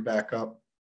battery backup.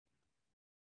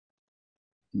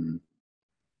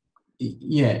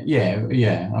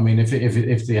 Yeah. I mean,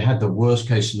 if they had the worst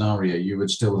case scenario, you would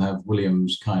still have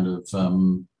Williams kind of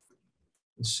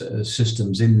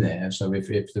systems in there. So if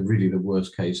the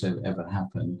worst case ever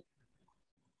happened,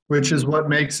 which is what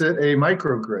makes it a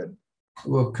microgrid.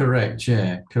 Well, correct.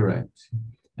 Yeah, correct.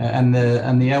 And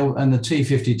the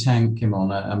T50 tank,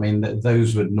 Kimon, I mean,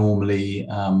 those would normally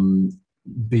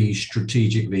be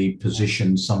strategically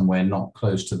positioned somewhere not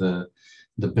close to the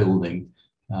building.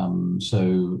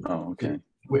 Okay.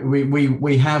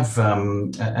 We have,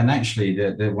 and actually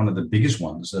they're one of the biggest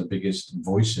ones, the biggest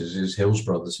voices is Hills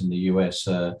Brothers in the US,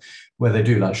 where they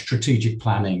do like strategic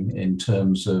planning in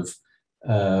terms of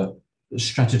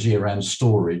strategy around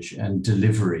storage and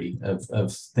delivery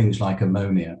of things like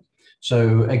ammonia.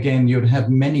 So again, you'd have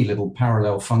many little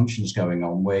parallel functions going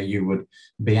on where you would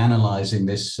be analyzing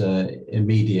this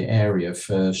immediate area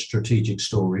for strategic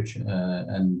storage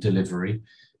and delivery,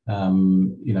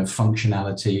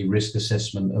 functionality, risk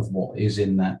assessment of what is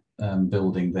in that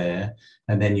building there.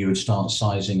 And then you would start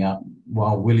sizing up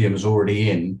while William's already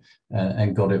in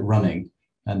and got it running.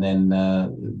 And then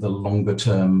the longer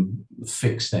term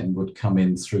fix then would come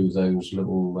in through those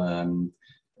little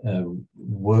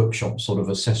workshop sort of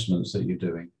assessments that you're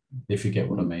doing, if you get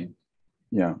what I mean.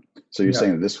 Yeah. So you're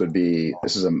saying this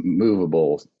is a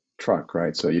movable truck,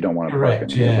 right? So you don't want to park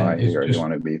it nearby here. You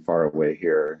want to be far away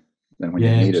here. Then when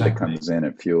you need it, it comes in,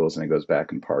 it fuels, and it goes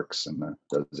back and parks in the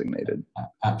designated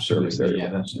service area. Yeah,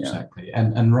 that's exactly.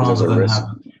 And rather than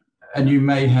and you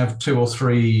may have 2 or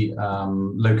 3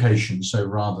 locations. So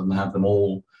rather than have them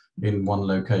all in one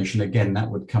location, again,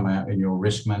 that would come out in your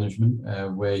risk management,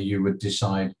 where you would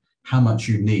decide how much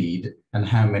you need and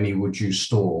how many would you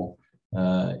store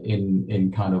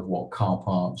in kind of what car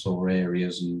parks or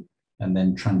areas, and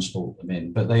then transport them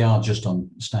in. But they are just on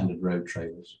standard road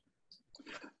trailers.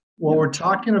 Well, we're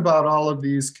talking about all of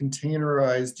these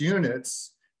containerized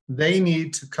units. They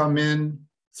need to come in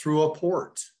through a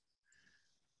port.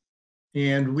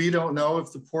 And we don't know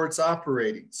if the port's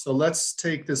operating. So let's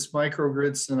take this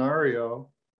microgrid scenario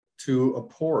to a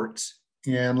port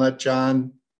and let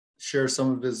John share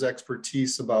some of his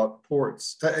expertise about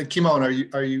ports. Kimon,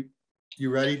 are you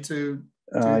ready to?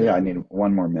 Yeah, I need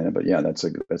 1 more minute, but yeah, that's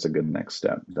a good next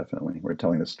step. Definitely, we're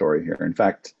telling the story here. In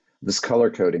fact, this color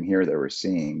coding here that we're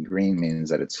seeing, green means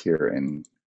that it's here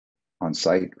on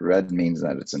site. Red means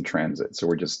that it's in transit. So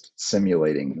we're just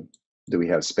simulating. Do we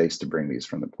have space to bring these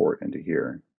from the port into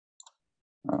here?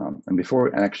 And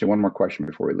actually, one more question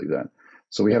before we leave that.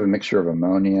 So we have a mixture of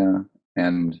ammonia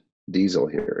and diesel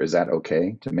here. Is that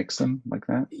okay to mix them like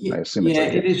that? I assume it's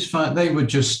okay. It is fine. They were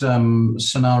just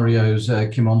scenarios,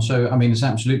 Kimon. So I mean, it's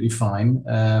absolutely fine.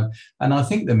 And I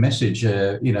think the message,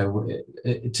 today,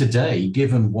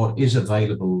 given what is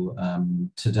available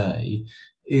today,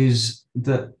 is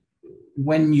that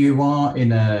when you are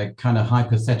in a kind of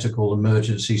hypothetical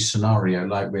emergency scenario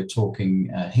like we're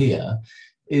talking here,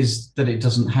 is that it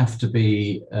doesn't have to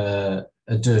be a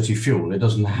dirty fuel. It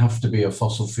doesn't have to be a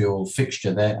fossil fuel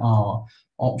fixture. There are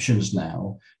options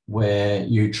now where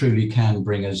you truly can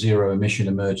bring a zero emission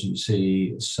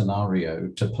emergency scenario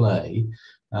to play.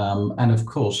 And of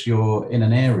course, you're in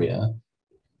an area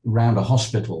around a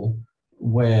hospital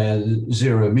where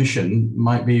zero emission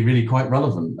might be really quite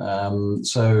relevant. And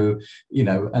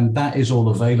that is all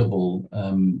available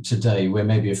today, where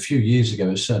maybe a few years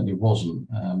ago it certainly wasn't.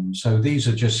 So these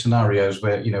are just scenarios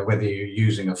where, whether you're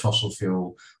using a fossil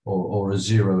fuel or a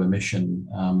zero emission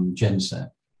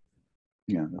genset.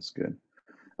 Yeah, that's good.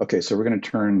 Okay, so we're going to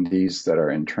turn these that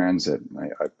are in transit.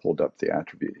 I pulled up the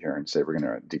attribute here and say we're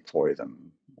going to deploy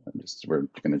them. We're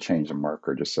going to change the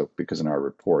marker just so, because in our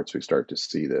reports we start to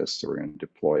see this. So we're going to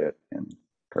deploy it in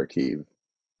Kharkiv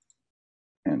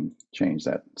and change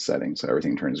that setting so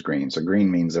everything turns green. So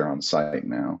green means they're on site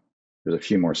now. There's a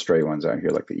few more stray ones out here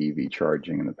like the EV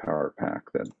charging and the power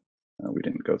pack that we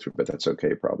didn't go through, but that's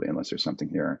okay probably unless there's something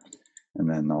here. And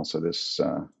then also this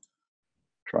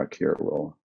truck here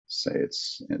will say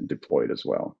it's deployed as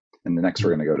well. And the next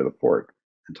we're going to go to the port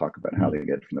and talk about how they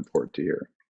get from the port to here.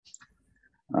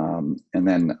 And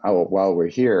then while we're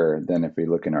here, then if we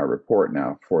look in our report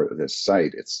now for this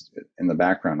site, it's in the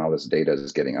background, all this data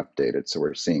is getting updated. So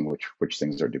we're seeing which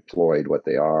things are deployed, what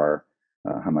they are,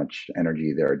 how much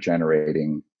energy they're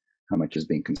generating, how much is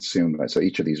being consumed by. So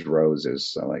each of these rows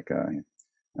is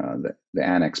the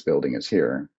annex building is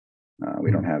here.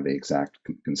 We don't have the exact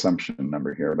consumption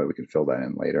number here, but we can fill that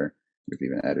in later. We can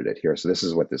even edit it here. So this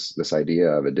is what this idea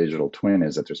of a digital twin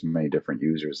is, that there's many different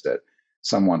users that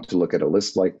some want to look at a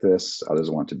list like this, others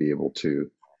want to be able to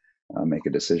make a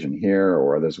decision here,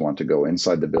 or others want to go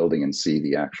inside the building and see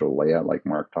the actual layout like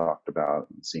Mark talked about,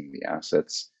 and seeing the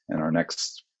assets. And our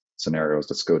next scenario is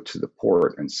let's go to the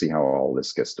port and see how all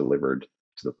this gets delivered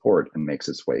to the port and makes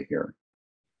its way here.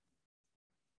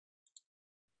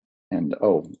 And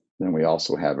then we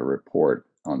also have a report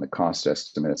on the cost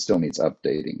estimate. It still needs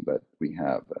updating, but we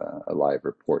have a live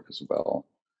report as well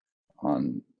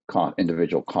on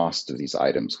individual cost of these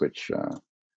items, which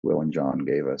Will and John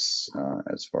gave us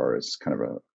as far as kind of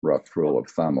a rough rule of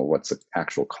thumb of what's the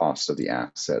actual cost of the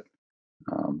asset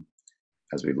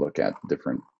as we look at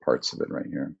different parts of it right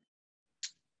here.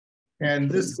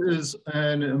 And this is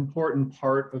an important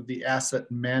part of the asset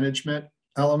management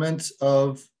element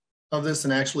of this,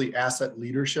 and actually asset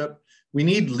leadership. We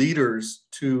need leaders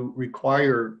to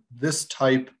require this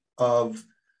type of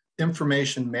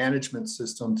information management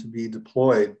system to be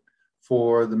deployed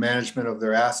for the management of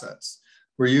their assets.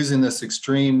 We're using this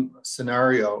extreme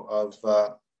scenario of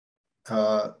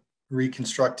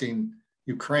reconstructing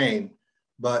Ukraine,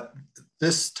 but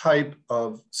this type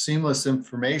of seamless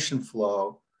information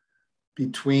flow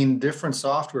between different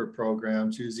software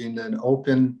programs using an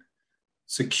open,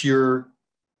 secure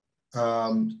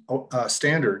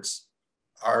standards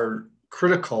are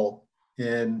critical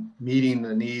in meeting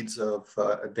the needs of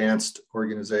advanced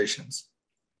organizations.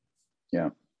 Yeah,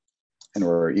 and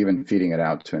we're even feeding it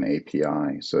out to an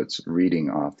API. So it's reading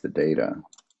off the data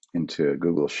into a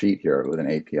Google Sheet here with an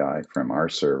API from our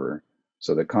server.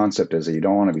 So the concept is that you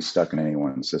don't want to be stuck in any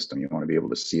one system. You want to be able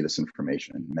to see this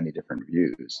information in many different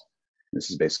views. This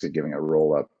is basically giving a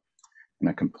roll up in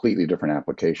a completely different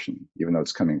application, even though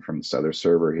it's coming from this other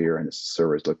server here, and this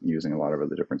server is using a lot of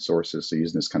other different sources. So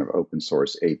using this kind of open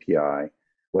source API,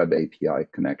 web API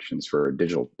connections for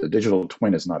the digital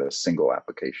twin is not a single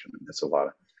application. There's a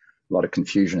lot of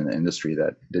confusion in the industry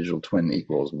that digital twin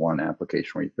equals one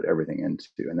application where you put everything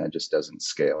into, and that just doesn't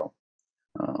scale.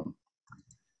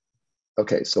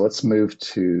 Okay, so let's move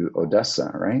to Odessa,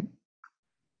 right?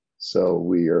 So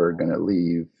we are going to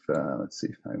leave. Let's see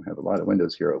if I have a lot of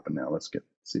windows here open now.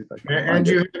 See if I can. And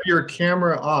you have your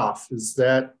camera off. Is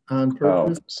that on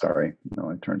purpose? Oh, sorry.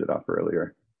 No, I turned it off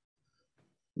earlier.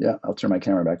 Yeah, I'll turn my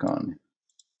camera back on.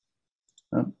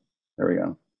 Oh, there we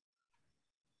go.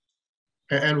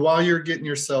 And while you're getting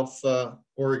yourself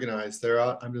organized there,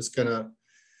 I'm just going to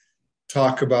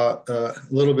talk about a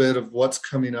little bit of what's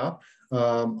coming up.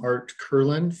 Art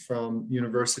Kurland from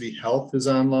University Health is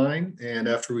online, and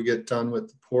after we get done with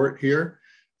the port here,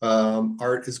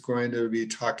 Art is going to be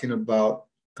talking about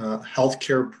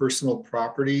healthcare personal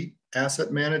property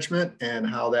asset management and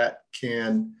how that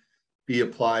can be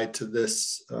applied to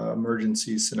this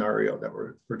emergency scenario that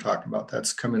we're talking about.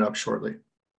 That's coming up shortly.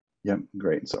 Yep,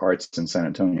 great. So Art's in San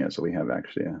Antonio, so we have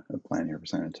actually a plan here for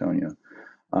San Antonio.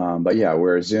 But yeah,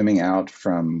 we're zooming out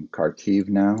from Kharkiv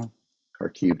now.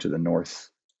 Kharkiv to the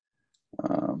north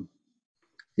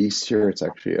east here. It's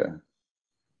actually a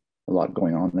lot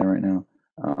going on there right now.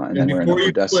 And then we're in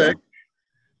Odessa.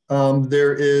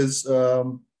 There is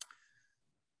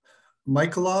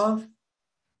Mykolaiv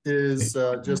is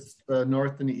just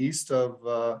north and east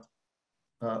of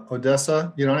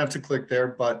Odessa. You don't have to click there,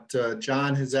 but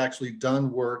John has actually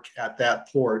done work at that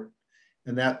port,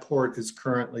 and that port is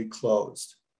currently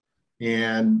closed.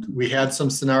 And we had some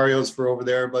scenarios for over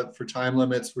there, but for time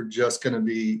limits, we're just going to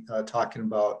be talking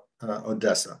about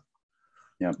Odessa.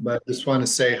 Yeah. But I just want to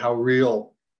say how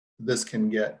real this can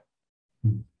get.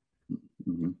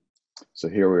 Mm-hmm. So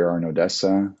here we are in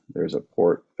Odessa. There's a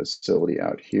port facility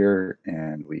out here,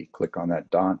 and we click on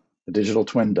that dot, the digital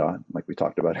twin dot, like we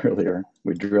talked about earlier.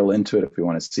 We drill into it if we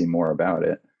want to see more about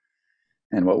it.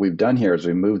 And what we've done here is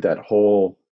we moved that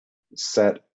whole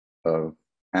set of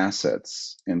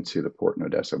assets into the port in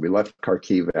Odessa. We left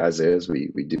Kharkiv as is. We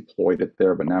deployed it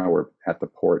there, but now we're at the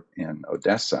port in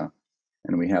Odessa,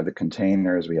 and we have the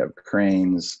containers, we have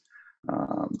cranes,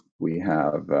 we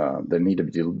have they need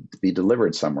to be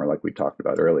delivered somewhere, like we talked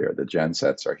about earlier. The gen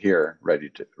sets are here,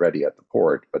 ready at the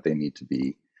port, but they need to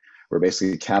be. We're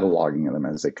basically cataloging them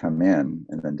as they come in,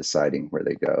 and then deciding where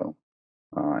they go.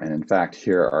 And in fact,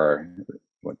 here are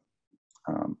what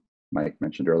Mike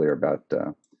mentioned earlier about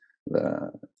the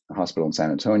hospital in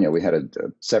San Antonio. We had a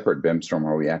separate BIMStorm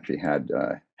where we actually had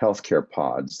healthcare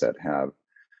pods that have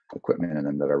equipment in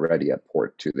them that are ready at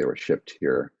port too. They were shipped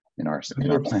here in our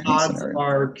planning scenario.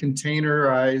 Are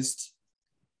containerized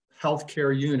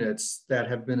healthcare units that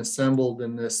have been assembled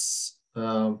in this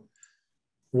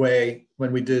way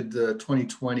when we did the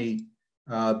 2020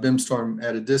 BIMStorm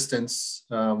at a distance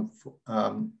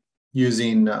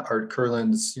using Art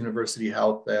Kurland's University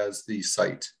Health as the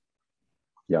site.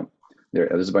 Yeah,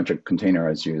 there's a bunch of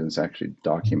containerized units actually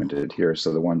documented here.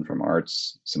 So the one from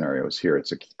Art's scenario is here.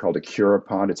 It's called a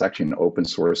CuraPod. It's actually an open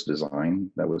source design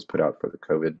that was put out for the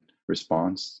COVID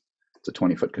response. It's a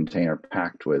 20-foot container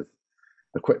packed with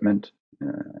equipment,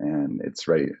 and it's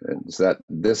ready. So that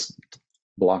this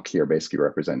block here basically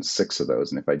represents 6 of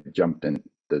those. And if I jumped in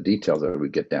the details of it,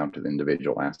 we'd get down to the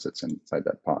individual assets inside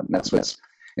that pod. And that's what's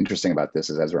interesting about this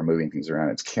is as we're moving things around,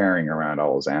 it's carrying around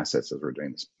all those assets as we're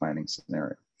doing this planning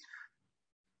scenario.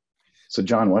 So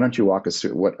John, why don't you walk us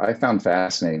through what I found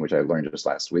fascinating, which I learned just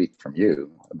last week from you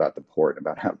about the port,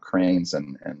 about how cranes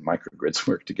and microgrids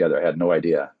work together. I had no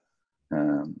idea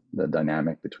the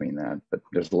dynamic between that, but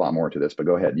there's a lot more to this, but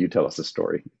go ahead, you tell us the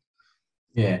story.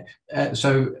 Yeah, yeah,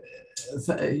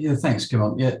 thanks,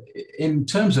 Kimon. Yeah, in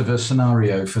terms of a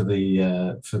scenario for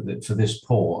this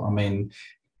port, I mean,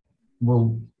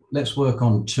 well, let's work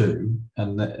on two,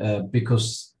 and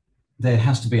because there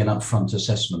has to be an upfront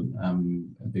assessment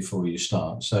before you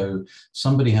start. So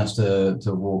somebody has to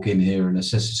walk in here and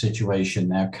assess the situation.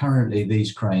 Now, currently,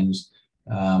 these cranes,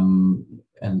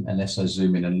 and unless I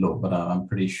zoom in and look, but I'm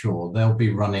pretty sure they'll be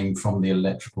running from the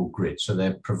electrical grid. So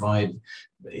they provide,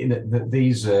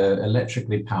 these are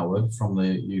electrically powered from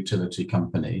the utility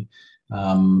company,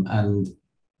 and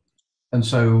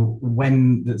so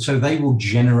they will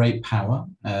generate power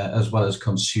as well as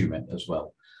consume it as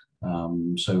well.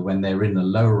 So when they're in the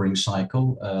lowering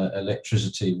cycle,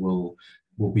 electricity will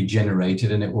be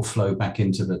generated and it will flow back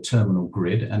into the terminal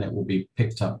grid, and it will be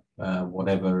picked up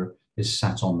whatever is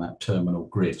sat on that terminal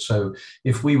grid. So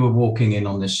if we were walking in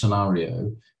on this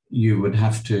scenario, you would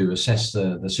have to assess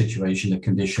the situation, the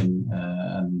condition,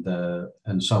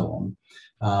 and so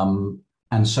on.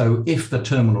 And so if the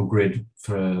terminal grid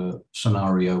for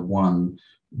scenario one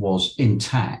was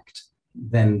intact,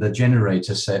 then the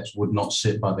generator sets would not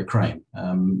sit by the crane.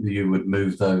 You would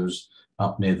move those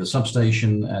up near the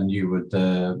substation, and you would,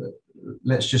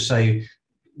 let's just say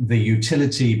the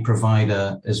utility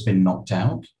provider has been knocked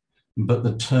out, but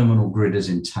the terminal grid is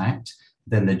intact,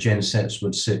 then the gen sets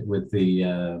would sit with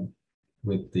the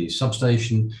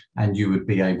substation, and you would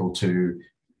be able to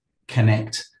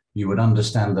connect. You would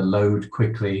understand the load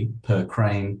quickly per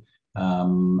crane,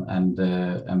 and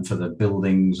for the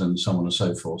buildings and so on and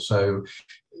so forth. So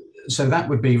that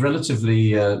would be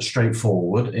relatively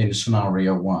straightforward in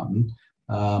scenario one.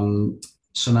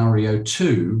 Scenario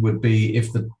two would be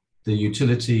if the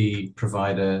utility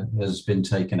provider has been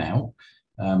taken out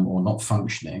or not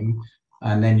functioning,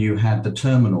 and then you had the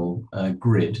terminal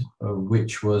grid,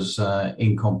 which was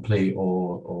incomplete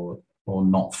or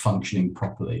not functioning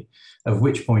properly, at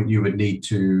which point you would need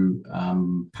to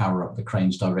power up the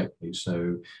cranes directly.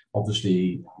 So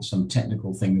obviously some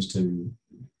technical things to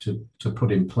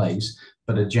put in place,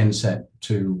 but a genset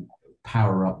to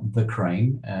power up the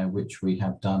crane, which we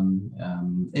have done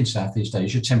in Southeast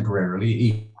Asia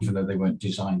temporarily, even though they weren't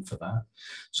designed for that.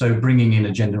 So bringing in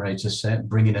a generator set,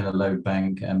 bringing in a load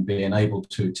bank, and being able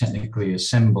to technically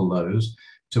assemble those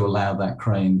to allow that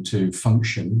crane to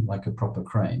function like a proper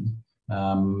crane.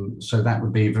 So that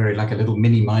would be very like a little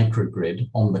mini microgrid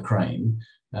on the crane,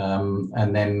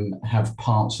 and then have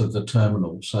parts of the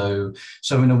terminal. So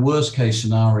in a worst case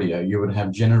scenario, you would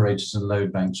have generators and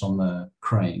load banks on the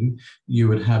crane. You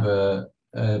would have a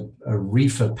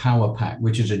reefer power pack,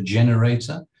 which is a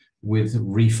generator with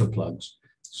reefer plugs.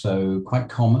 So quite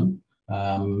common.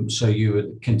 So you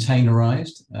would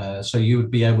containerized. So you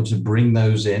would be able to bring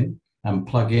those in and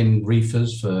plug in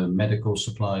reefers for medical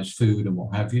supplies, food, and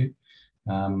what have you.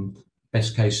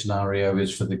 Best case scenario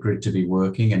is for the grid to be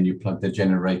working, and you plug the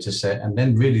generator set, and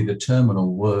then really the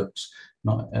terminal works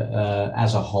not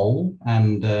as a whole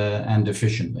and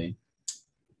efficiently,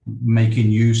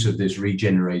 making use of this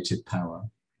regenerated power.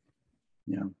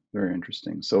 Yeah, very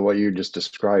interesting. So what you just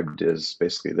described is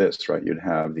basically this, right? You'd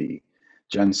have the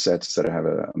gen sets that have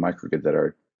a microgrid that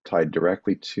are tied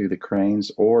directly to the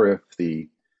cranes, or if the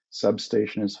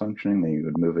substation is functioning, then you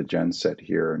would move a gen set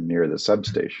here near the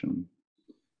substation.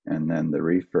 And then the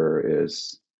reefer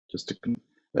is the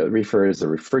reefer is the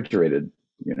refrigerated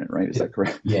unit, right? Is that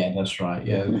correct? Yeah, that's right.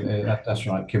 Yeah, that's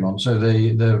right, Kimon. So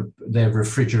they're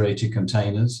refrigerated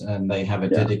containers, and they have a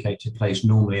dedicated place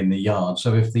normally in the yard.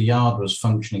 So if the yard was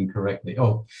functioning correctly,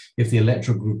 or if the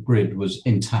electrical grid was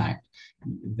intact,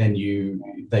 then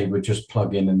they would just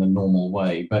plug in the normal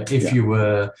way. But if you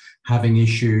were having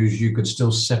issues, you could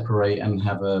still separate and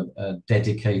have a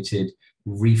dedicated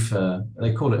reefer.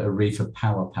 They call it a reefer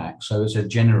power pack. So it's a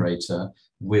generator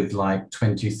with like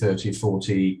 20, 30,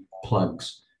 40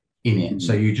 plugs in it. Mm-hmm.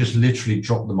 So you just literally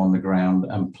drop them on the ground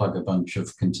and plug a bunch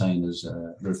of containers,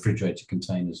 refrigerated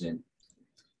containers in.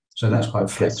 So that's quite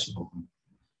flexible.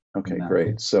 Okay,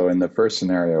 great. So in the first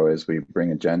scenario is we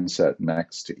bring a genset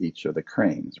next to each of the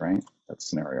cranes, right? That's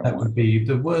scenario That one. would be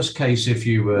the worst case if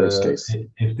you were,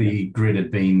 if the grid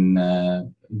had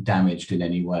been damaged in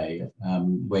any way,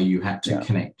 where you had to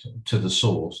connect to the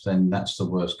source, then that's the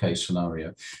worst case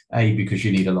scenario. A, because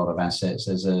you need a lot of assets,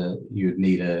 you'd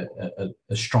need a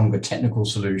stronger technical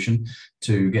solution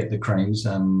to get the cranes.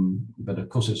 But of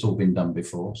course, it's all been done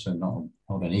before, so not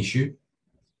an issue.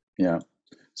 Yeah.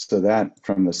 So that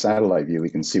from the satellite view, we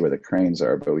can see where the cranes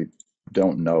are, but we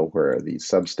don't know where the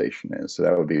substation is. So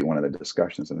that would be one of the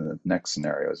discussions in the next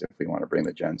scenario is if we want to bring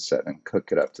the genset and hook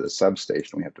it up to the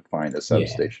substation, we have to find the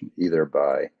substation either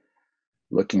by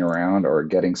looking around or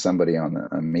getting somebody on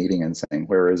a meeting and saying,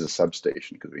 where is a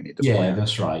substation? Because we need to plan.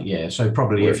 That's right. Yeah. So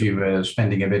probably if you were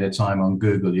spending a bit of time on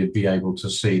Google, you'd be able to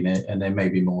see it, and there may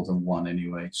be more than one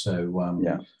anyway. So,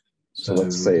 So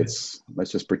let's say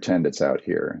let's just pretend it's out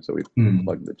here. So we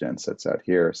plug the gensets out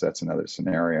here. So that's another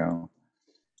scenario.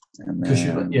 And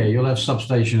then, you'll have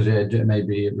substations there that may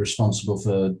be responsible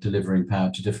for delivering power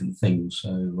to different things. So,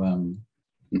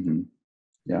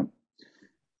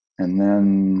 And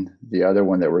then the other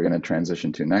one that we're going to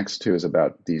transition to next to is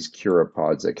about these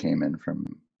Curapods that came in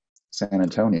from San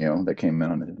Antonio, that came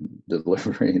in on a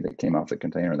delivery, that came off the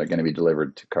container. They're going to be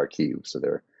delivered to Kharkiv. So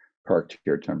they're parked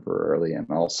here temporarily. And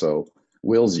also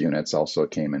Will's units also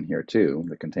came in here too,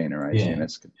 the containerized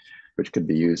units, which could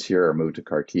be used here or moved to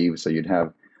Kharkiv. So you'd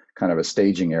have kind of a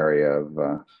staging area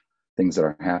of things that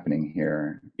are happening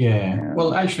here.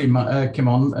 Well, actually,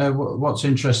 Kimon, what's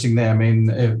interesting there, I mean,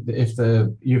 if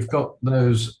you've got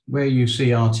those where you see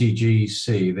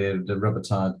RTGC, the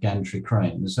rubber-tired gantry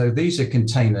cranes, so these are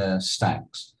container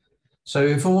stacks. So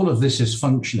if all of this is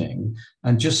functioning,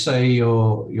 and just say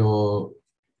you're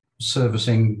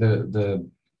servicing the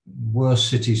worst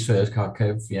cities first,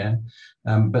 Kharkiv,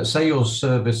 but say you're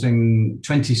servicing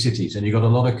 20 cities and you've got a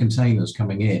lot of containers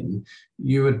coming in,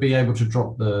 you would be able to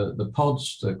drop the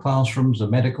pods, the classrooms, the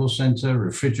medical center,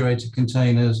 refrigerator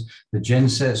containers, the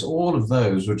gensets, all of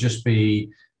those would just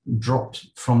be dropped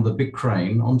from the big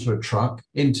crane onto a truck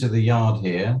into the yard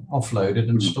here, offloaded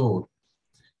and stored.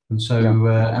 And so,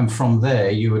 and from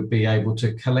there, you would be able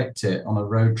to collect it on a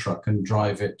road truck and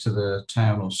drive it to the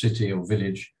town or city or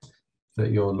village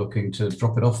that you're looking to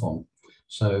drop it off on.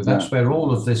 So that's where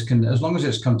all of this can, as long as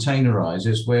it's containerized,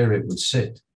 is where it would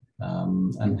sit.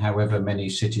 And however many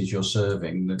cities you're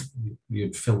serving,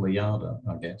 you'd fill the yard up,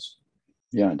 I guess.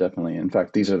 Yeah, definitely. In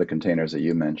fact, these are the containers that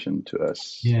you mentioned to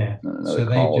us. So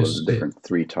they just different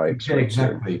three types.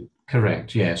 Exactly.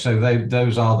 Correct. Yeah. So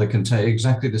those are the container,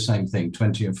 exactly the same thing,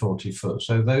 20 and 40 foot.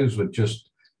 So those would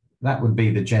that would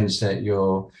be the genset,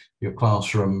 your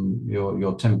classroom,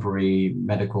 your temporary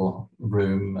medical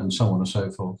room, and so on and so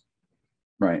forth.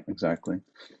 Right. Exactly.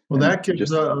 Well, that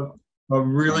gives a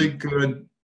really good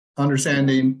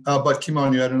understanding. But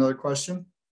Kimon, you had another question?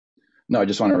 No, I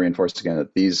just want to reinforce again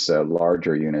that these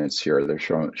larger units here, they're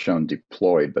shown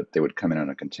deployed, but they would come in on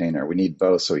a container. We need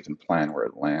both so we can plan where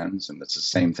it lands. And it's the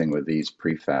same thing with these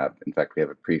prefab. In fact, we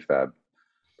have a prefab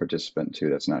participant too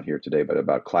that's not here today, but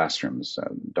about classrooms,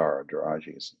 Dara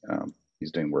Daraji.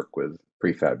 He's doing work with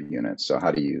prefab units. So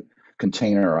how do you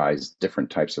containerize different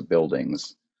types of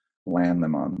buildings, land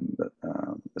them on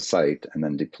the site, and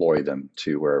then deploy them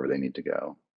to wherever they need to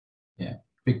go?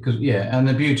 Because and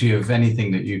the beauty of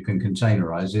anything that you can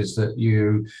containerize is that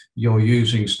you're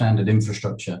using standard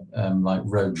infrastructure, like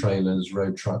road trailers,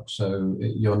 road trucks. So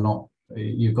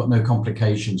you've got no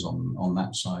complications on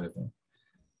that side of it.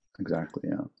 Exactly.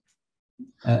 Yeah.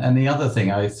 And the other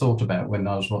thing I thought about when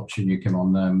I was watching you come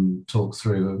on talk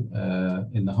through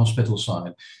in the hospital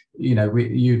side,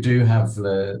 you do have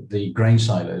the grain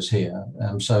silos here,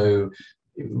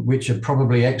 which are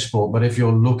probably export, but if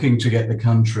you're looking to get the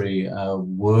country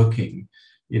working,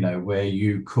 where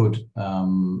you could,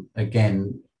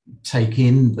 again, take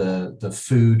in the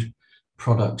food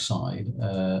product side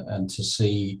and to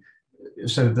see,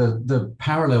 so the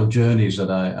parallel journeys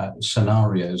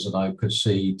scenarios that I could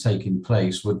see taking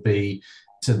place would be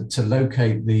to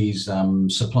locate these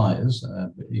suppliers,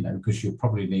 because you'll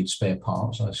probably need spare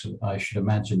parts. I should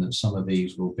imagine that some of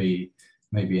these will be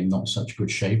maybe in not such good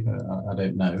shape, I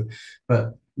don't know.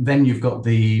 But then you've got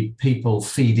the people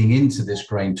feeding into this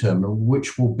grain terminal,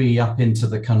 which will be up into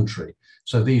the country.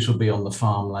 So these will be on the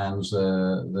farmlands,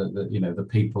 the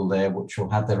people there, which will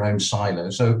have their own silo.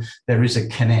 So there is a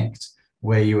connect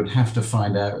where you would have to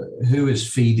find out who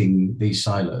is feeding these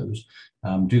silos.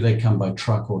 Do they come by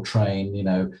truck or train,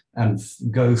 and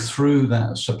go through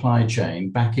that supply chain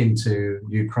back into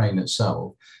Ukraine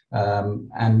itself,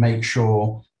 and make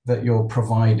sure that you're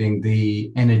providing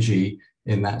the energy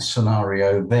in that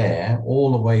scenario there,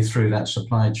 all the way through that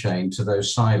supply chain to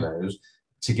those silos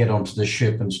to get onto the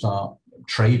ship and start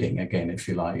trading again, if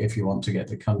you like, if you want to get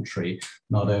the country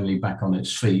not only back on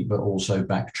its feet, but also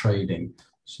back trading.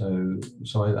 So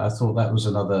I thought that was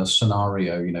another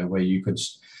scenario, you know, where you could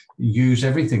use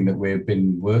everything that we've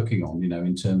been working on, you know,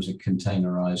 in terms of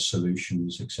containerized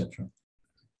solutions, etc.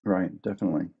 Right,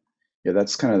 definitely. Yeah,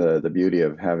 that's kind of the beauty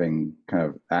of having kind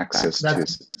of access to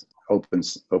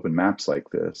open maps like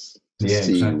this to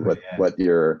see what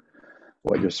your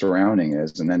surrounding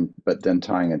is, and but then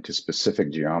tying it to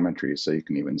specific geometry, so you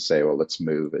can even say, well, let's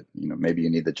move it. You know, maybe you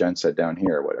need the genset down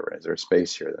here, or whatever. Is there a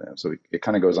space here? So it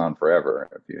kind of goes on forever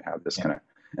if you have this kind of,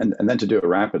 and then to do it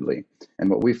rapidly. And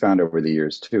what we found over the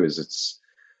years too is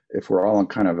if we're all in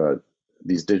kind of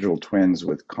these digital twins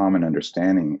with common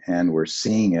understanding, and we're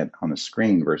seeing it on the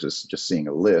screen versus just seeing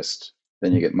a list,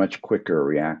 then you get much quicker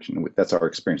reaction. That's our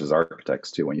experience as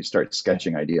architects too. When you start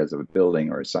sketching ideas of a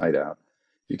building or a site out,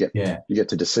 you get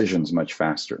to decisions much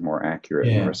faster, more accurate,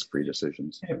 and risk-free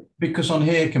decisions. Yeah, because on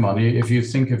here, Kimon, if you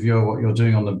think of what you're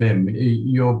doing on the BIM,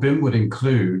 your BIM would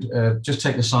include, just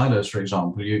take the silos, for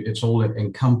example, it's all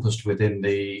encompassed within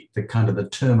the kind of the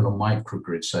terminal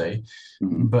microgrid, say,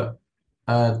 but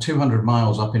 200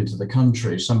 miles up into the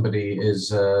country, somebody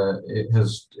is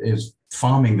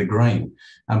farming the grain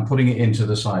and putting it into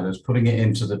the silos, putting it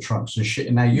into the trucks and shit.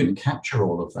 Now you'd capture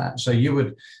all of that. So you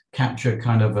would capture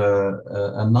kind of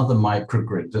another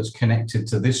microgrid that's connected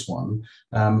to this one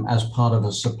as part of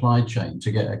a supply chain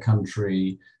to get a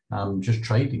country just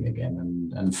trading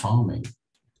again and farming.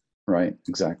 Right,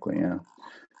 exactly, yeah.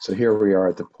 So here we are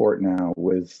at the port now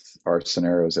with our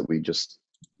scenarios that we just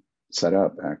set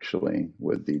up, actually,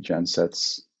 with the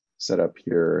gensets set up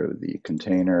here, the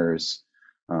containers,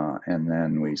 and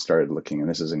then we started looking, and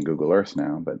this is in Google Earth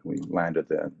now, but we landed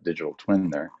the digital twin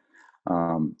there,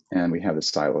 and we have the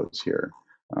silos here.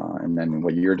 And then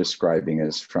what you're describing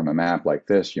is from a map like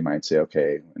this, you might say,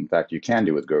 okay, in fact, you can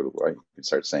do with Google, right? You can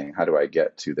start saying, how do I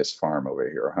get to this farm over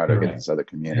here? Or how do I get to this other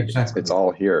community? Exactly. It's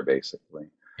all here, basically.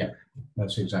 Yeah,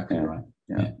 that's exactly right.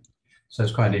 Yeah. So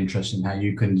it's quite interesting how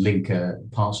you can link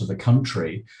parts of the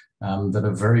country that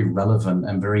are very relevant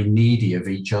and very needy of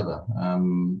each other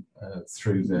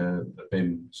through the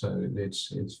BIM. So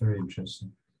it's very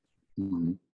interesting.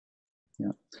 Mm-hmm.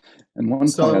 Yeah. And one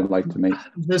point I'd like to make.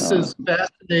 This is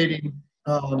fascinating.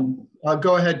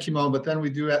 Go ahead, Kimon, but then we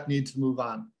do need to move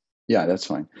on. Yeah, that's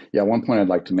fine. Yeah, one point I'd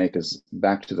like to make is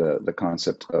back to the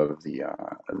concept of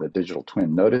the digital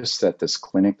twin. Notice that this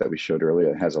clinic that we showed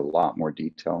earlier has a lot more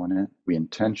detail in it. We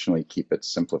intentionally keep it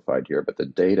simplified here, but the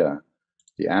data,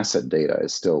 the asset data,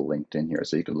 is still linked in here.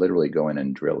 So you could literally go in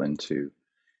and drill into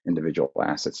individual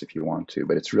assets if you want to.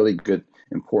 But it's really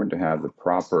important to have the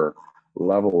proper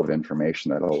level of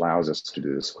information that allows us to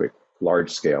do this quick,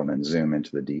 large scale, and then zoom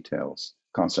into the details.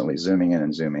 Constantly zooming in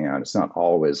and zooming out. It's not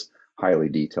always highly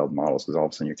detailed models, because all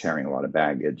of a sudden you're carrying a lot of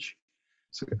baggage.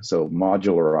 So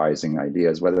modularizing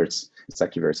ideas, whether it's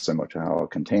actually very similar to how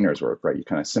containers work, right? You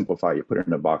kind of simplify, you put it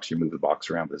in a box, you move the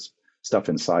box around, there's stuff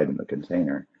inside in the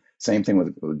container. Same thing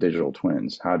with digital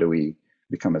twins. How do we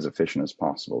become as efficient as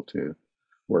possible to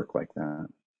work like that?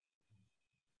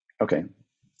 Okay,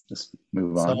 let's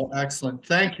move on. So excellent.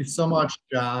 Thank you so much,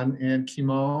 John. And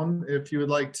Kimon, if you would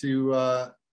like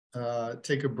to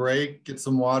take a break, get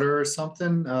some water or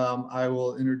something, I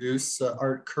will introduce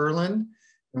Art Kurland,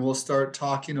 and we'll start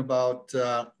talking about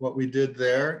what we did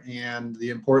there and the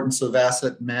importance of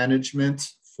asset management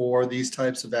for these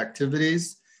types of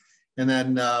activities. And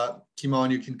then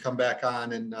Kimon, you can come back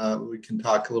on and we can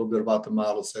talk a little bit about the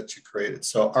models that you created.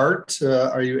 So Art,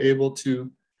 are you able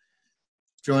to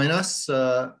join us?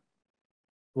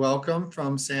 Welcome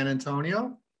from San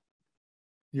Antonio.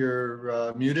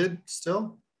 You're muted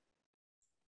still.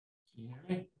 Can you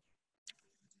hear me?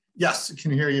 Yes, I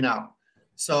can hear you now.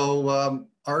 So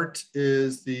Art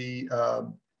is the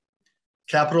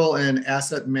Capital and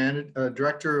Asset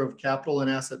Director of Capital and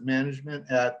Asset Management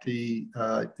at the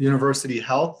University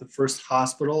Health, the first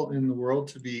hospital in the world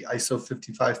to be ISO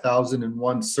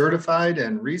 55001 certified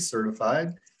and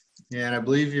recertified. And I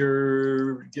believe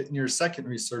you're getting your second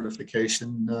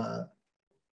recertification.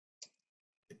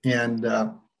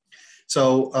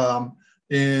 So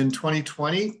in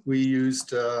 2020, we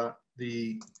used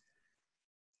the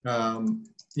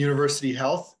University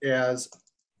Health as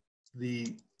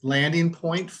the landing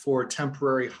point for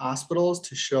temporary hospitals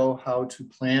to show how to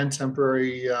plan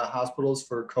temporary hospitals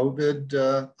for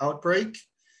COVID outbreak.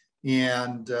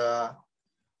 And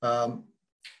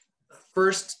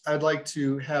first, I'd like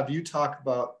to have you talk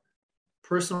about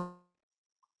personal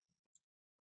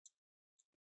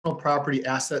property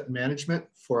asset management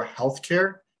for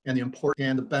healthcare and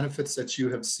the benefits that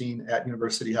you have seen at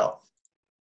University Health.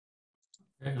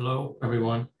 Hello,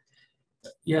 everyone.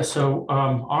 Yeah, so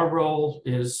our role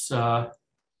is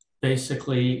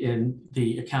basically in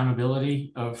the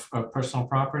accountability of personal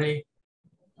property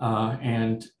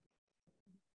and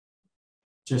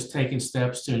just taking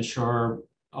steps to ensure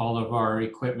all of our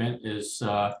equipment is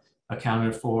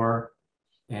accounted for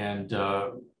and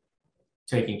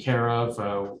taken care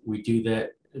of. We do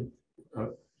that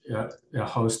a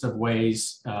host of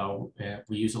ways.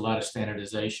 We use a lot of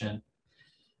standardization.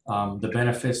 The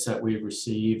benefits that we've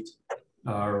received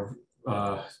are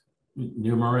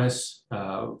numerous.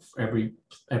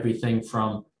 Everything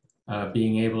from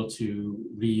being able to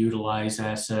reutilize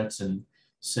assets and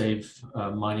save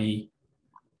money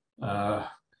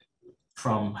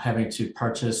from having to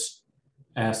purchase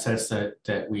assets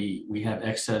that we have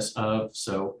excess of.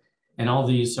 So, and all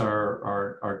these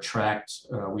are tracked.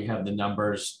 We have the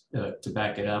numbers to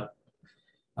back it up.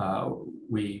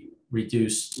 We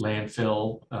reduce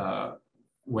landfill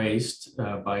waste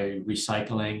by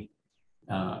recycling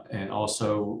and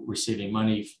also receiving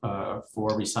money for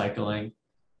recycling.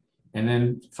 And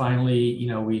then finally,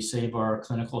 we save our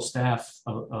clinical staff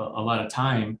a lot of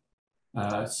time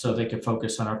so they can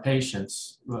focus on our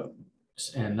patients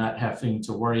and not having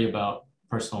to worry about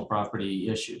personal property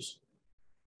issues.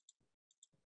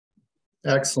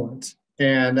 Excellent.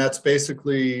 And that's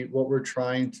basically what we're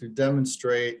trying to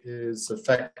demonstrate is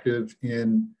effective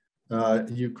in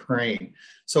Ukraine.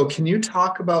 So can you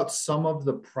talk about some of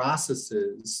the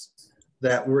processes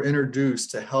that were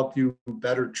introduced to help you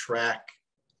better track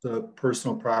the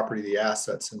personal property, the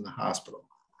assets in the hospital?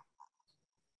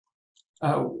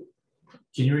 Can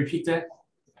you repeat that?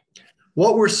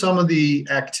 What were some of the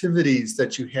activities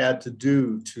that you had to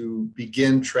do to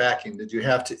begin tracking? Did you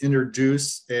have to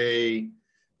introduce a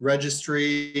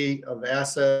registry of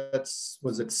assets?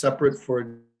 Was it separate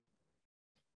for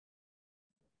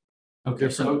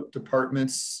different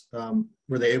departments?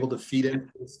 Were they able to feed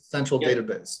into the central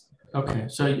database? Okay,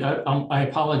 so I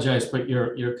apologize, but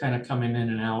you're kind of coming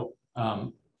in and out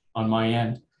on my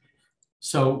end.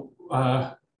 So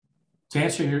to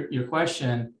answer your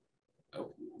question,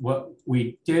 what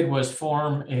we did was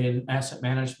form an asset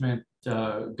management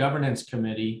governance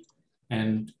committee,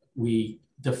 and we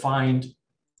defined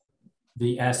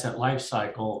the asset life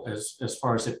cycle as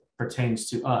far as it pertains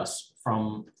to us,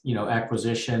 from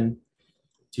acquisition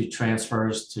to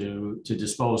transfers to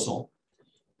disposal.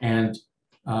 And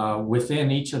within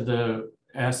each of the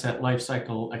asset life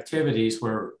cycle activities,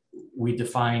 where we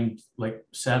defined like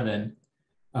 7,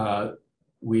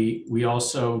 we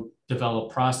also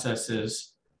developed processes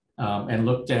and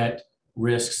looked at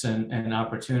risks and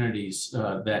opportunities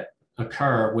that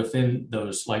occur within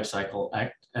those life cycle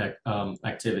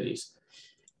activities.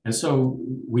 And so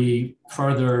we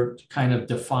further kind of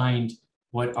defined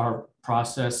what our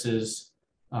processes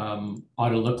ought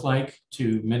to look like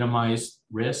to minimize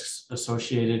risks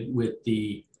associated with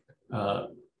the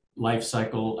life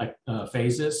cycle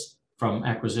phases from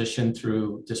acquisition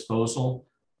through disposal.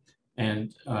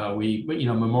 And we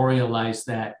memorialized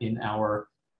that in our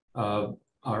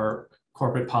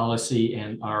corporate policy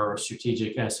and our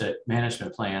strategic asset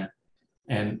management plan,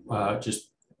 and just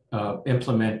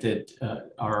implemented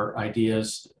our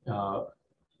ideas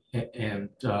and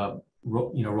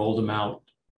rolled them out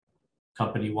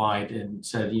company-wide and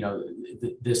said,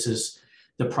 this is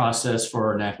the process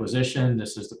for an acquisition,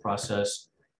 this is the process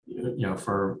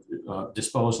for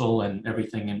disposal, and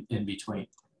everything in between.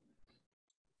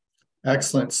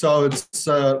 Excellent. So it's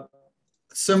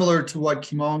similar to what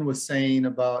Kimon was saying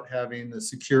about having the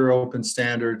secure open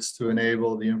standards to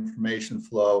enable the information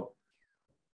flow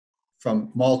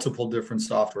from multiple different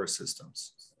software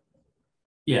systems.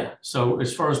 Yeah, so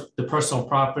as far as the personal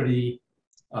property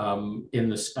in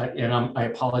this, and I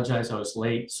apologize, I was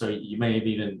late, so you may have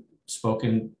even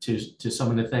spoken to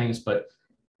some of the things, but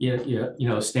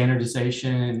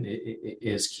standardization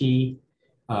is key.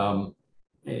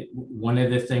 One of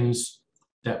the things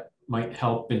that might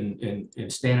help in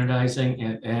standardizing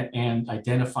and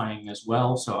identifying as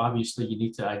well. So obviously you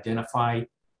need to identify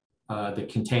the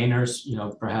containers,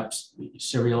 perhaps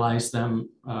serialize them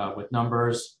with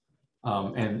numbers,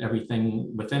 and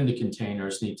everything within the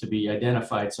containers need to be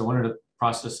identified. So one of the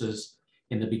processes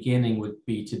in the beginning would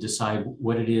be to decide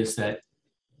what it is that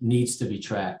needs to be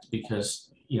tracked, because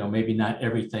maybe not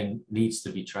everything needs to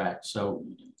be tracked. So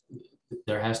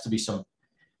there has to be some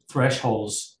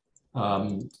thresholds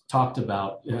talked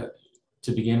about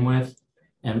to begin with.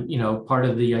 And part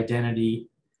of the identity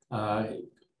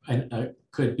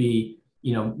could be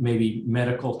maybe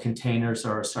medical containers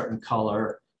are a certain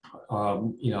color,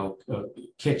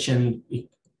 kitchen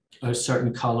a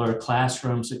certain color,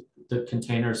 classrooms, the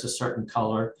containers a certain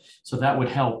color. So that would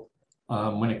help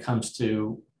when it comes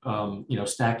to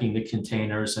stacking the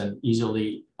containers and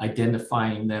easily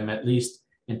identifying them, at least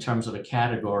in terms of a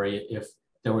category, if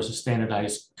there was a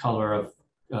standardized color of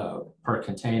per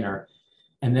container.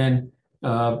 And then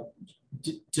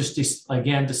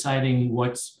again, deciding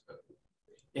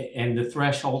and the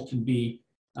threshold can be,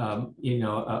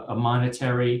 a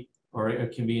monetary, or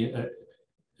it can be a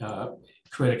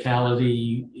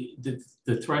criticality.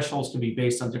 The thresholds can be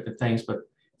based on different things, but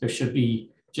there should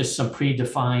be just some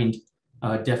predefined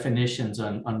definitions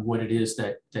on what it is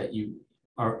that you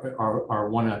are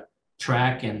want to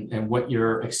track, and what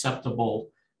your acceptable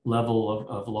level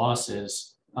of loss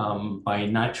is by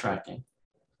not tracking.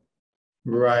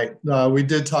 Right. We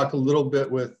did talk a little bit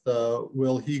with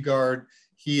Will Heegaard.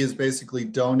 He is basically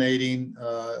donating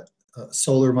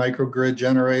solar microgrid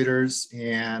generators,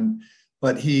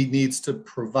 but he needs to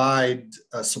provide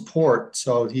support,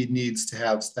 so he needs to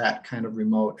have that kind of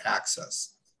remote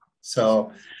access.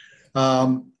 So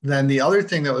then the other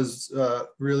thing that was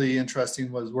really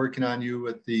interesting was working on you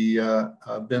with the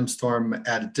BIMStorm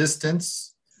at a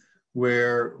distance,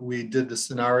 where we did the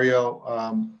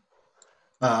scenario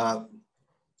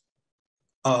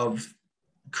of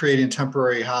creating a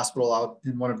temporary hospital out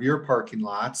in one of your parking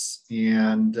lots.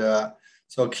 And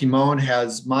so Kimon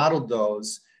has modeled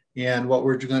those. And what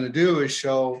we're going to do is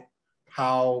show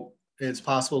how it's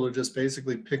possible to just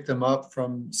basically pick them up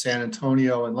from San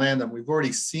Antonio and land them. We've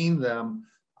already seen them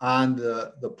on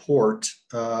the port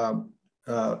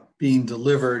being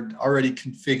delivered, already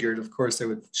configured. Of course, they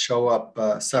would show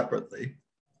up separately.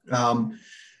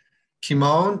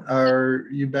 Kimon, are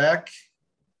you back?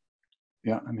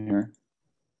 Yeah, I'm here.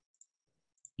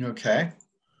 Okay.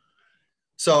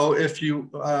 So if you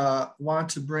want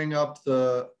to bring up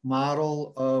the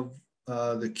model of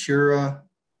the Cura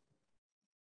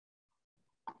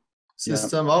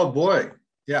system. Yep. Oh boy.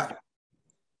 Yeah.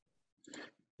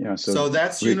 Yeah. So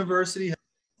that's university.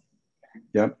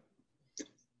 Yep.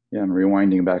 Yeah. And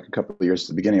rewinding back a couple of years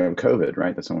to the beginning of COVID,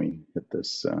 right? That's when we hit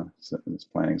this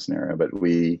planning scenario. But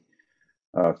we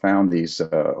found these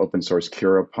open source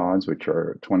Cura pods, which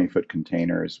are 20-foot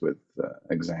containers with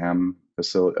exam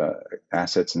facility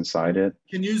assets inside it.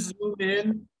 Can you zoom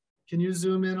in? Can you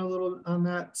zoom in a little on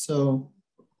that? So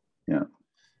yeah.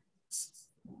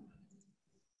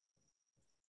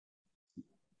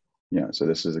 Yeah, so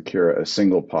this is a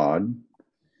single pod.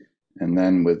 And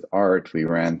then with Art, we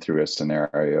ran through a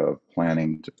scenario of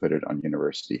planning to put it on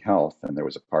University Health. And there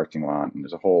was a parking lot, and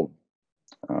there's a whole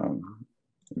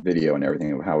video and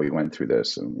everything of how we went through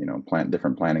this, and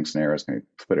different planning scenarios. Can we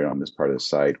put it on this part of the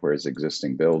site? Where's the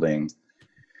existing building?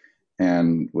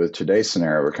 And with today's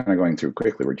scenario, we're kind of going through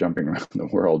quickly. We're jumping around the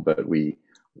world, but we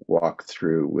walked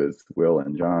through with Will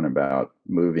and John about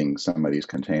moving some of these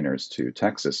containers to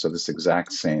Texas. So this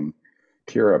exact same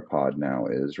Cura pod now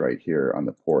is right here on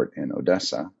the port in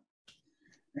Odessa.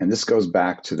 And this goes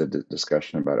back to the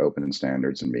discussion about open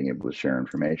standards and being able to share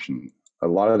information. A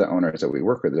lot of the owners that we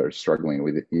work with are struggling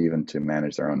with even to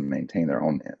manage their own, maintain their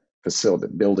own facility,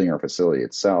 building or facility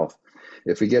itself.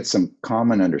 If we get some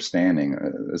common understanding,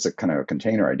 it's a kind of a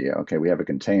container idea. Okay, we have a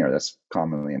container, that's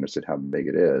commonly understood how big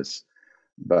it is.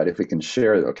 But if we can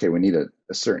share, okay, we need a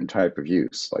certain type of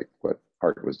use, like what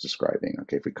Art was describing.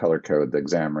 Okay, if we color code the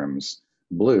exam rooms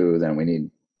blue, then we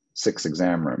need 6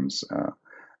 exam rooms.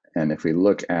 And if we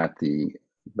look at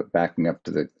backing up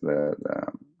to the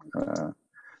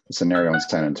scenario in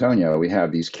San Antonio, we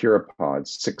have these Cura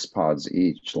pods, 6 pods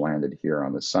each landed here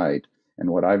on the site. And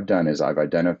what I've done is I've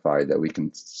identified that we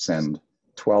can send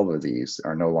 12 of these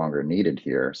are no longer needed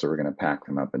here. So we're going to pack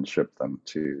them up and ship them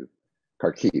to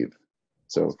Kharkiv.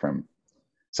 So from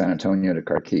San Antonio to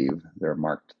Kharkiv, they're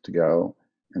marked to go,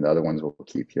 and the other ones we'll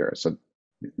keep here. So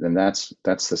then that's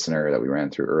the scenario that we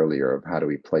ran through earlier of how do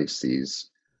we place these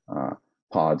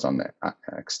pods on the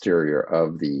exterior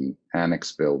of the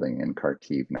annex building in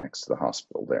Kharkiv next to the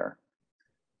hospital there.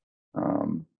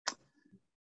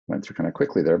 Went through kind of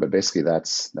quickly there, but basically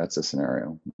that's the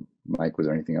scenario. Mike, was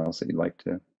there anything else that you'd like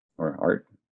to, or Art,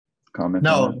 comment?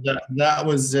 No, that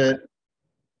was it.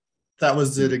 That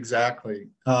was it exactly.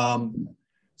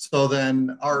 So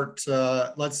then Art,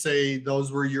 let's say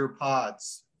those were your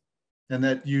pods and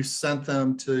that you sent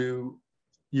them to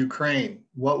Ukraine.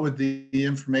 What would the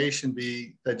information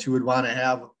be that you would want to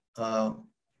have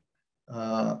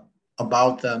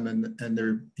about them and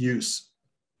their use?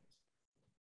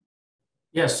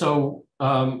 Yeah, so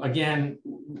again,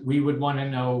 we would want to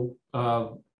know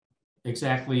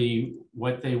exactly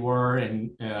what they were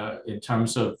and in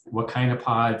terms of what kind of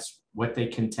pods, what they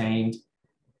contained.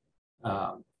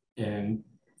 And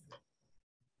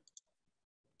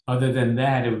other than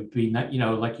that, it would be not,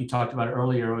 like you talked about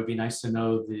earlier, it would be nice to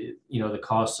know the, the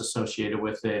costs associated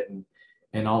with it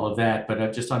and all of that.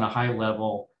 But just on a high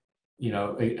level,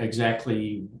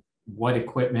 exactly what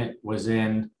equipment was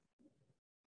in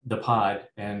the pod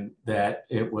and that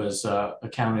it was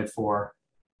accounted for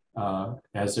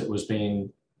as it was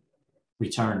being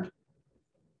returned.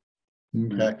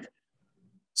 Okay.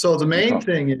 So the main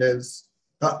thing is,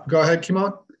 go ahead,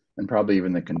 Kimon. And probably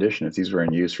even the condition, if these were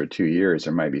in use for 2 years,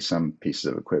 there might be some pieces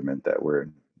of equipment that were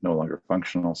no longer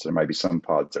functional. So there might be some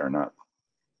pods that are not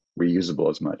reusable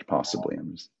as much, possibly.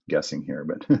 I'm just guessing here,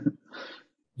 but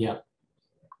yeah.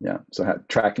 Yeah, so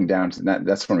tracking down to that,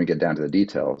 that's when we get down to the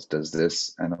details. Does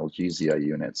this analgesia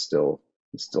unit still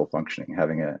functioning,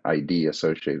 having an ID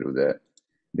associated with it,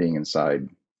 being inside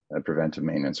a preventive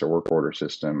maintenance or work order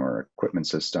system or equipment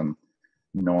system,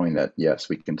 knowing that, yes,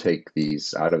 we can take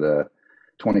these out of the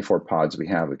 24 pods we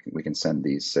have, we can send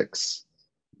these 6,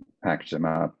 package them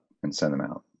up and send them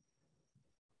out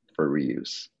for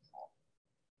reuse.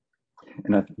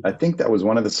 And I think that was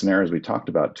one of the scenarios we talked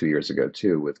about 2 years ago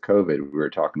too. With COVID, we were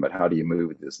talking about how do you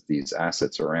move these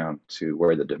assets around to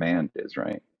where the demand is,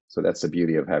 right? So that's the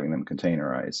beauty of having them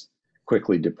containerized,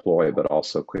 quickly deploy, but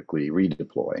also quickly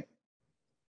redeploy.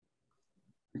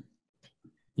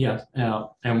 Yeah,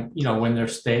 and when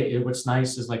they're what's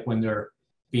nice is like when they're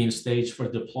being staged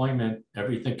for deployment,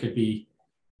 everything could be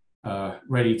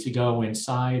ready to go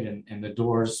inside, and the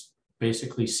doors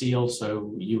basically sealed,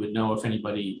 so you would know if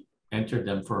anybody entered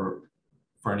them for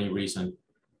any reason,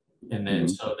 and then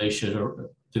so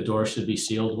the door should be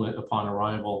sealed upon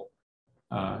arrival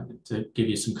to give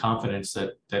you some confidence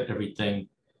that everything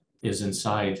is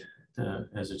inside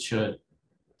as it should.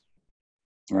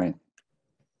 Right.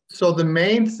 So the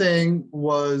main thing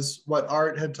was what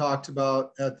Art had talked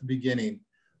about at the beginning,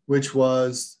 which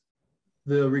was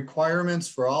the requirements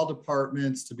for all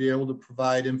departments to be able to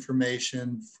provide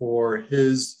information for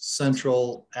his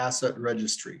central asset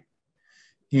registry.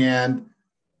 And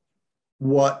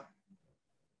what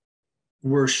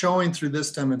we're showing through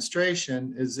this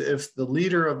demonstration is if the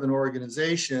leader of an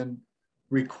organization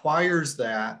requires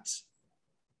that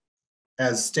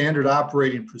as standard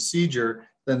operating procedure,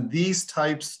 then these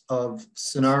types of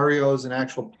scenarios and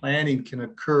actual planning can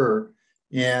occur,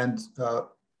 and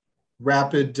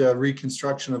rapid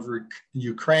reconstruction of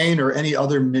Ukraine or any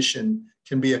other mission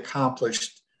can be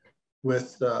accomplished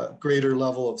with a greater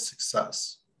level of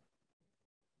success.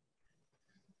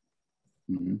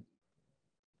 Mm-hmm.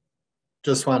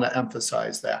 Just want to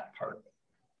emphasize that part.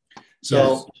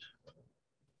 So,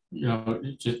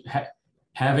 yes. Just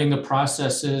having the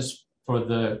processes for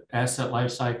the asset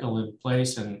lifecycle in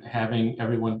place and having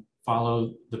everyone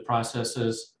follow the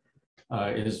processes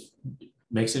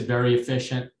makes it very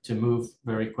efficient to move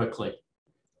very quickly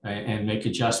and make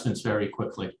adjustments very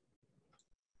quickly.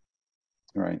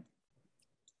 Right.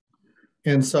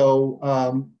 And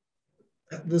so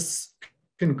this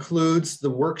concludes the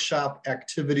workshop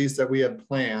activities that we had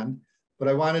planned, but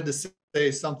I wanted to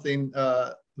say something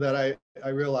that I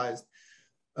realized.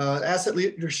 Asset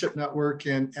Leadership Network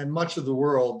and much of the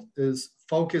world is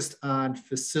focused on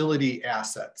facility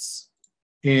assets.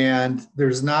 And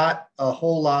there's not a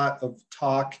whole lot of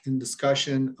talk and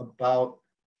discussion about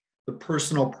the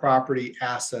personal property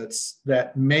assets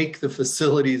that make the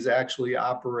facilities actually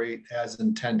operate as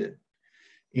intended.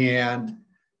 And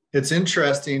it's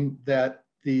interesting that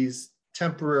these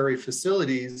temporary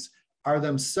facilities are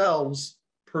themselves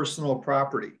personal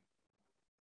property.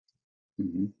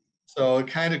 Mm-hmm. So it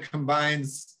kind of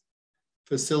combines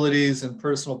facilities and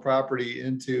personal property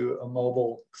into a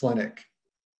mobile clinic,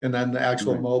 and then the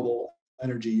actual mobile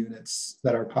energy units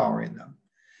that are powering them.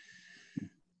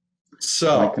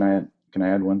 So Mike, can I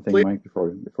add one thing, please, Mike,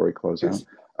 before we close out?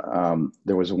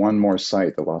 There was one more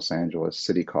site, the Los Angeles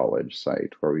City College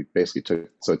site, where we basically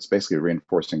so it's basically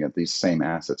reinforcing that these same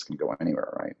assets can go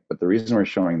anywhere, right? But the reason we're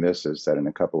showing this is that in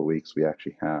a couple of weeks, we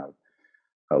actually have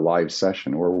a live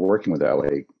session. We're working with the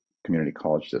LA Community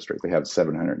College District. They have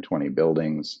 720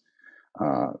 buildings.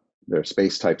 Their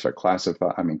space types are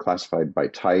classified by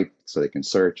type, so they can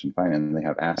search and find, and they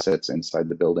have assets inside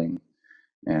the building.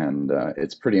 And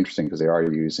it's pretty interesting because they are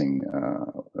using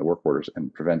a work orders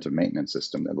and preventive maintenance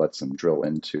system that lets them drill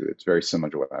into. It's very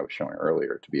similar to what I was showing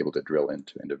earlier, to be able to drill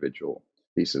into individual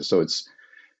pieces. So it's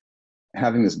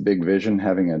having this big vision,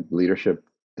 having a leadership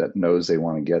that knows they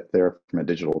want to get there from a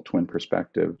digital twin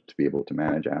perspective, to be able to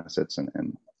manage assets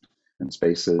and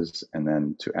spaces, and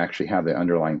then to actually have the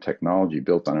underlying technology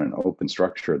built on an open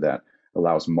structure that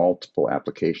allows multiple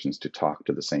applications to talk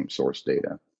to the same source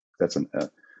data. That's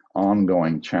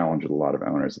ongoing challenge with a lot of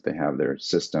owners that they have their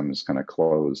systems kind of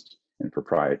closed in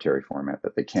proprietary format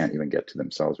that they can't even get to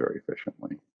themselves very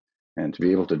efficiently. And to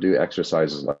be able to do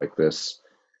exercises like this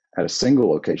at a single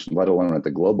location, let alone at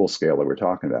the global scale that we're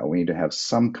talking about, we need to have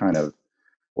some kind of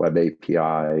web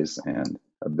APIs and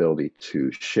ability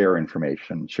to share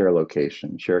information, share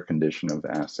location, share condition of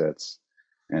assets,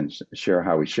 and share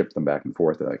how we ship them back and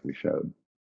forth like we showed.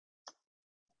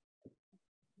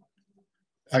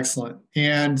 Excellent.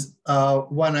 And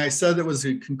when I said it was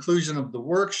the conclusion of the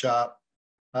workshop,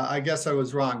 I guess I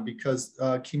was wrong, because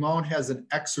Kimon has an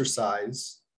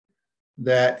exercise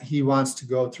that he wants to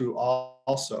go through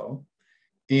also.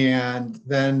 And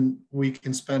then we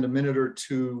can spend a minute or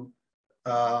two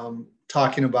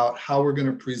talking about how we're going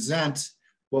to present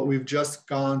what we've just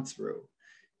gone through,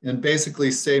 and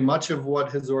basically say much of what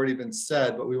has already been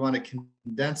said, but we want to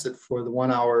condense it for the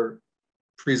 1 hour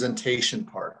presentation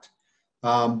part.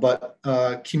 But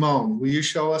Kimon, will you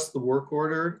show us the work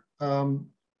order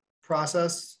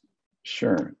process?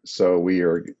 Sure. So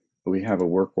we have a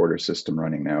work order system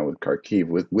running now with Kharkiv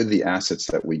with the assets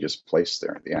that we just placed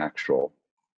there, the actual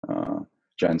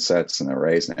gen sets and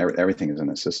arrays, and everything is in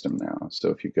the system now. So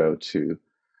if you go to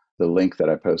the link that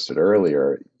I posted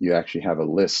earlier, you actually have a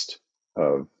list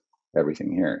of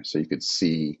everything here. So you could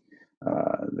see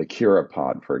the Cura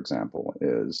pod, for example,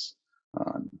 is,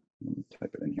 let me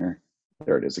type it in here.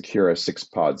 There it is. The Cura 6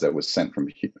 pods that was sent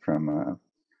from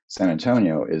San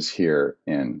Antonio is here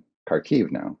in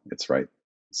Kharkiv now. It's right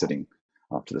sitting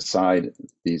off to the side.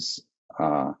 These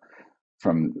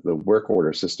from the work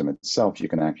order system itself, you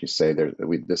can actually say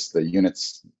the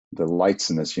units, the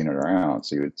lights in this unit are out.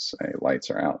 So you would say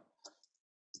lights are out,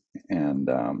 and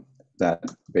that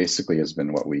basically has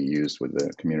been what we used with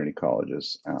the community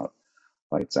colleges out,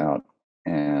 lights out.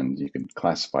 And you can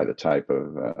classify the type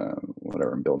of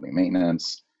whatever in building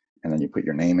maintenance, and then you put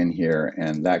your name in here,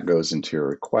 and that goes into your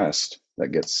request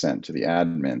that gets sent to the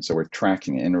admin. So we're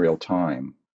tracking in real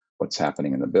time what's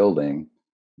happening in the building,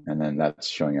 and then that's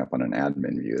showing up on an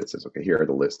admin view that says, okay, here are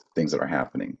the list of things that are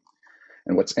happening.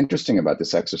 And what's interesting about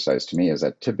this exercise to me is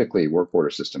that typically work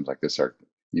order systems like this are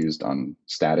used on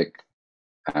static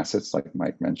assets, like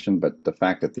Mike mentioned, but the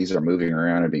fact that these are moving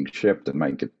around and being shipped and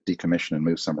might get decommissioned and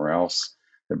moved somewhere else,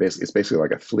 it's basically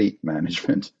like a fleet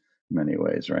management in many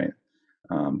ways, right?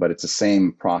 But it's the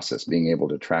same process, being able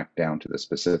to track down to the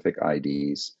specific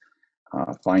IDs,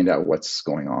 find out what's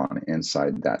going on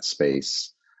inside that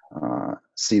space,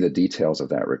 see the details of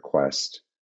that request,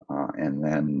 and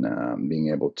then being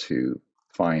able to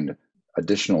find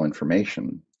additional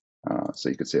information. So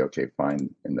you could say, okay,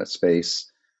 find in that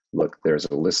space, look, there's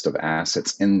a list of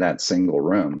assets in that single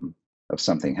room of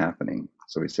something happening.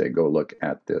 So we say, go look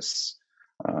at this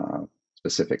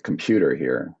specific computer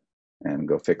here and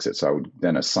go fix it. So I would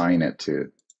then assign it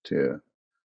to I'm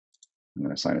going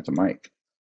to assign it to Mike.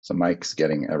 So Mike's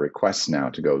getting a request now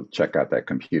to go check out that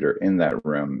computer in that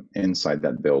room, inside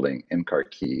that building, in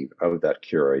Kharkiv, of that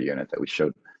Cura unit that we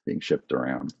showed being shipped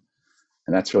around.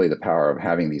 And that's really the power of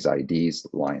having these IDs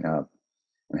line up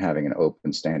and having an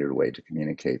open standard way to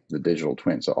communicate the digital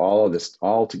twin. So all of this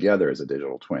all together is a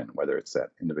digital twin, whether it's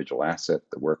that individual asset,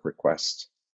 the work request,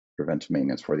 preventive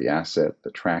maintenance for the asset,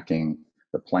 the tracking,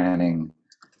 the planning,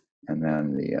 and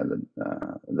then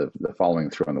the following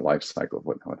through on the life cycle of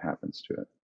what happens to it.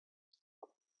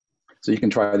 So you can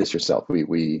try this yourself.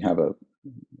 We have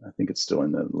I think it's still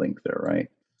in the link there, right,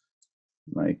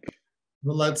 Mike?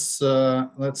 Well, let's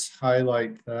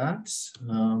highlight that.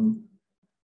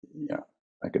 Yeah,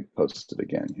 I could post it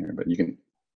again here, but you can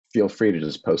feel free to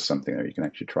just post something there. You can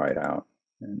actually try it out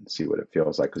and see what it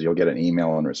feels like, because you'll get an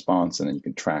email in response, and then you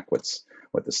can track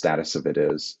what the status of it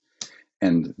is.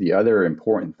 And the other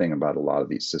important thing about a lot of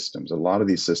these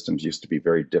systems used to be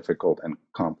very difficult and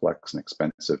complex and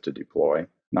expensive to deploy,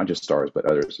 not just ours, but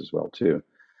others as well too.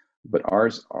 But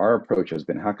our approach has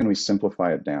been, how can we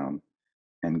simplify it down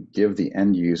and give the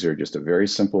end user just a very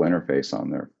simple interface on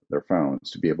their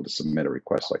phones to be able to submit a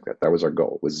request like that? That was our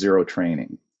goal, with zero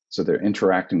training. So they're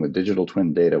interacting with digital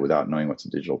twin data without knowing what a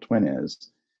digital twin is,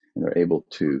 and they're able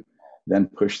to then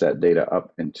push that data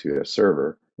up into a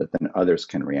server that then others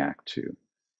can react to.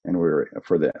 And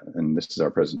and this is our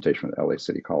presentation with LA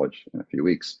City College in a few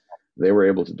weeks. They were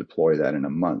able to deploy that in a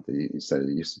month. He said it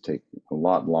used to take a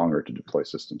lot longer to deploy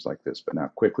systems like this, but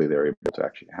now quickly they're able to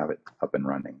actually have it up and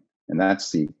running. And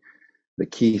that's the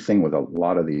key thing with a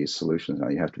lot of these solutions. Now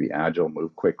you have to be agile,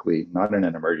 move quickly, not in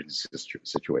an emergency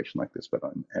situation like this, but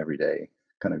on everyday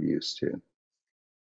kind of use too.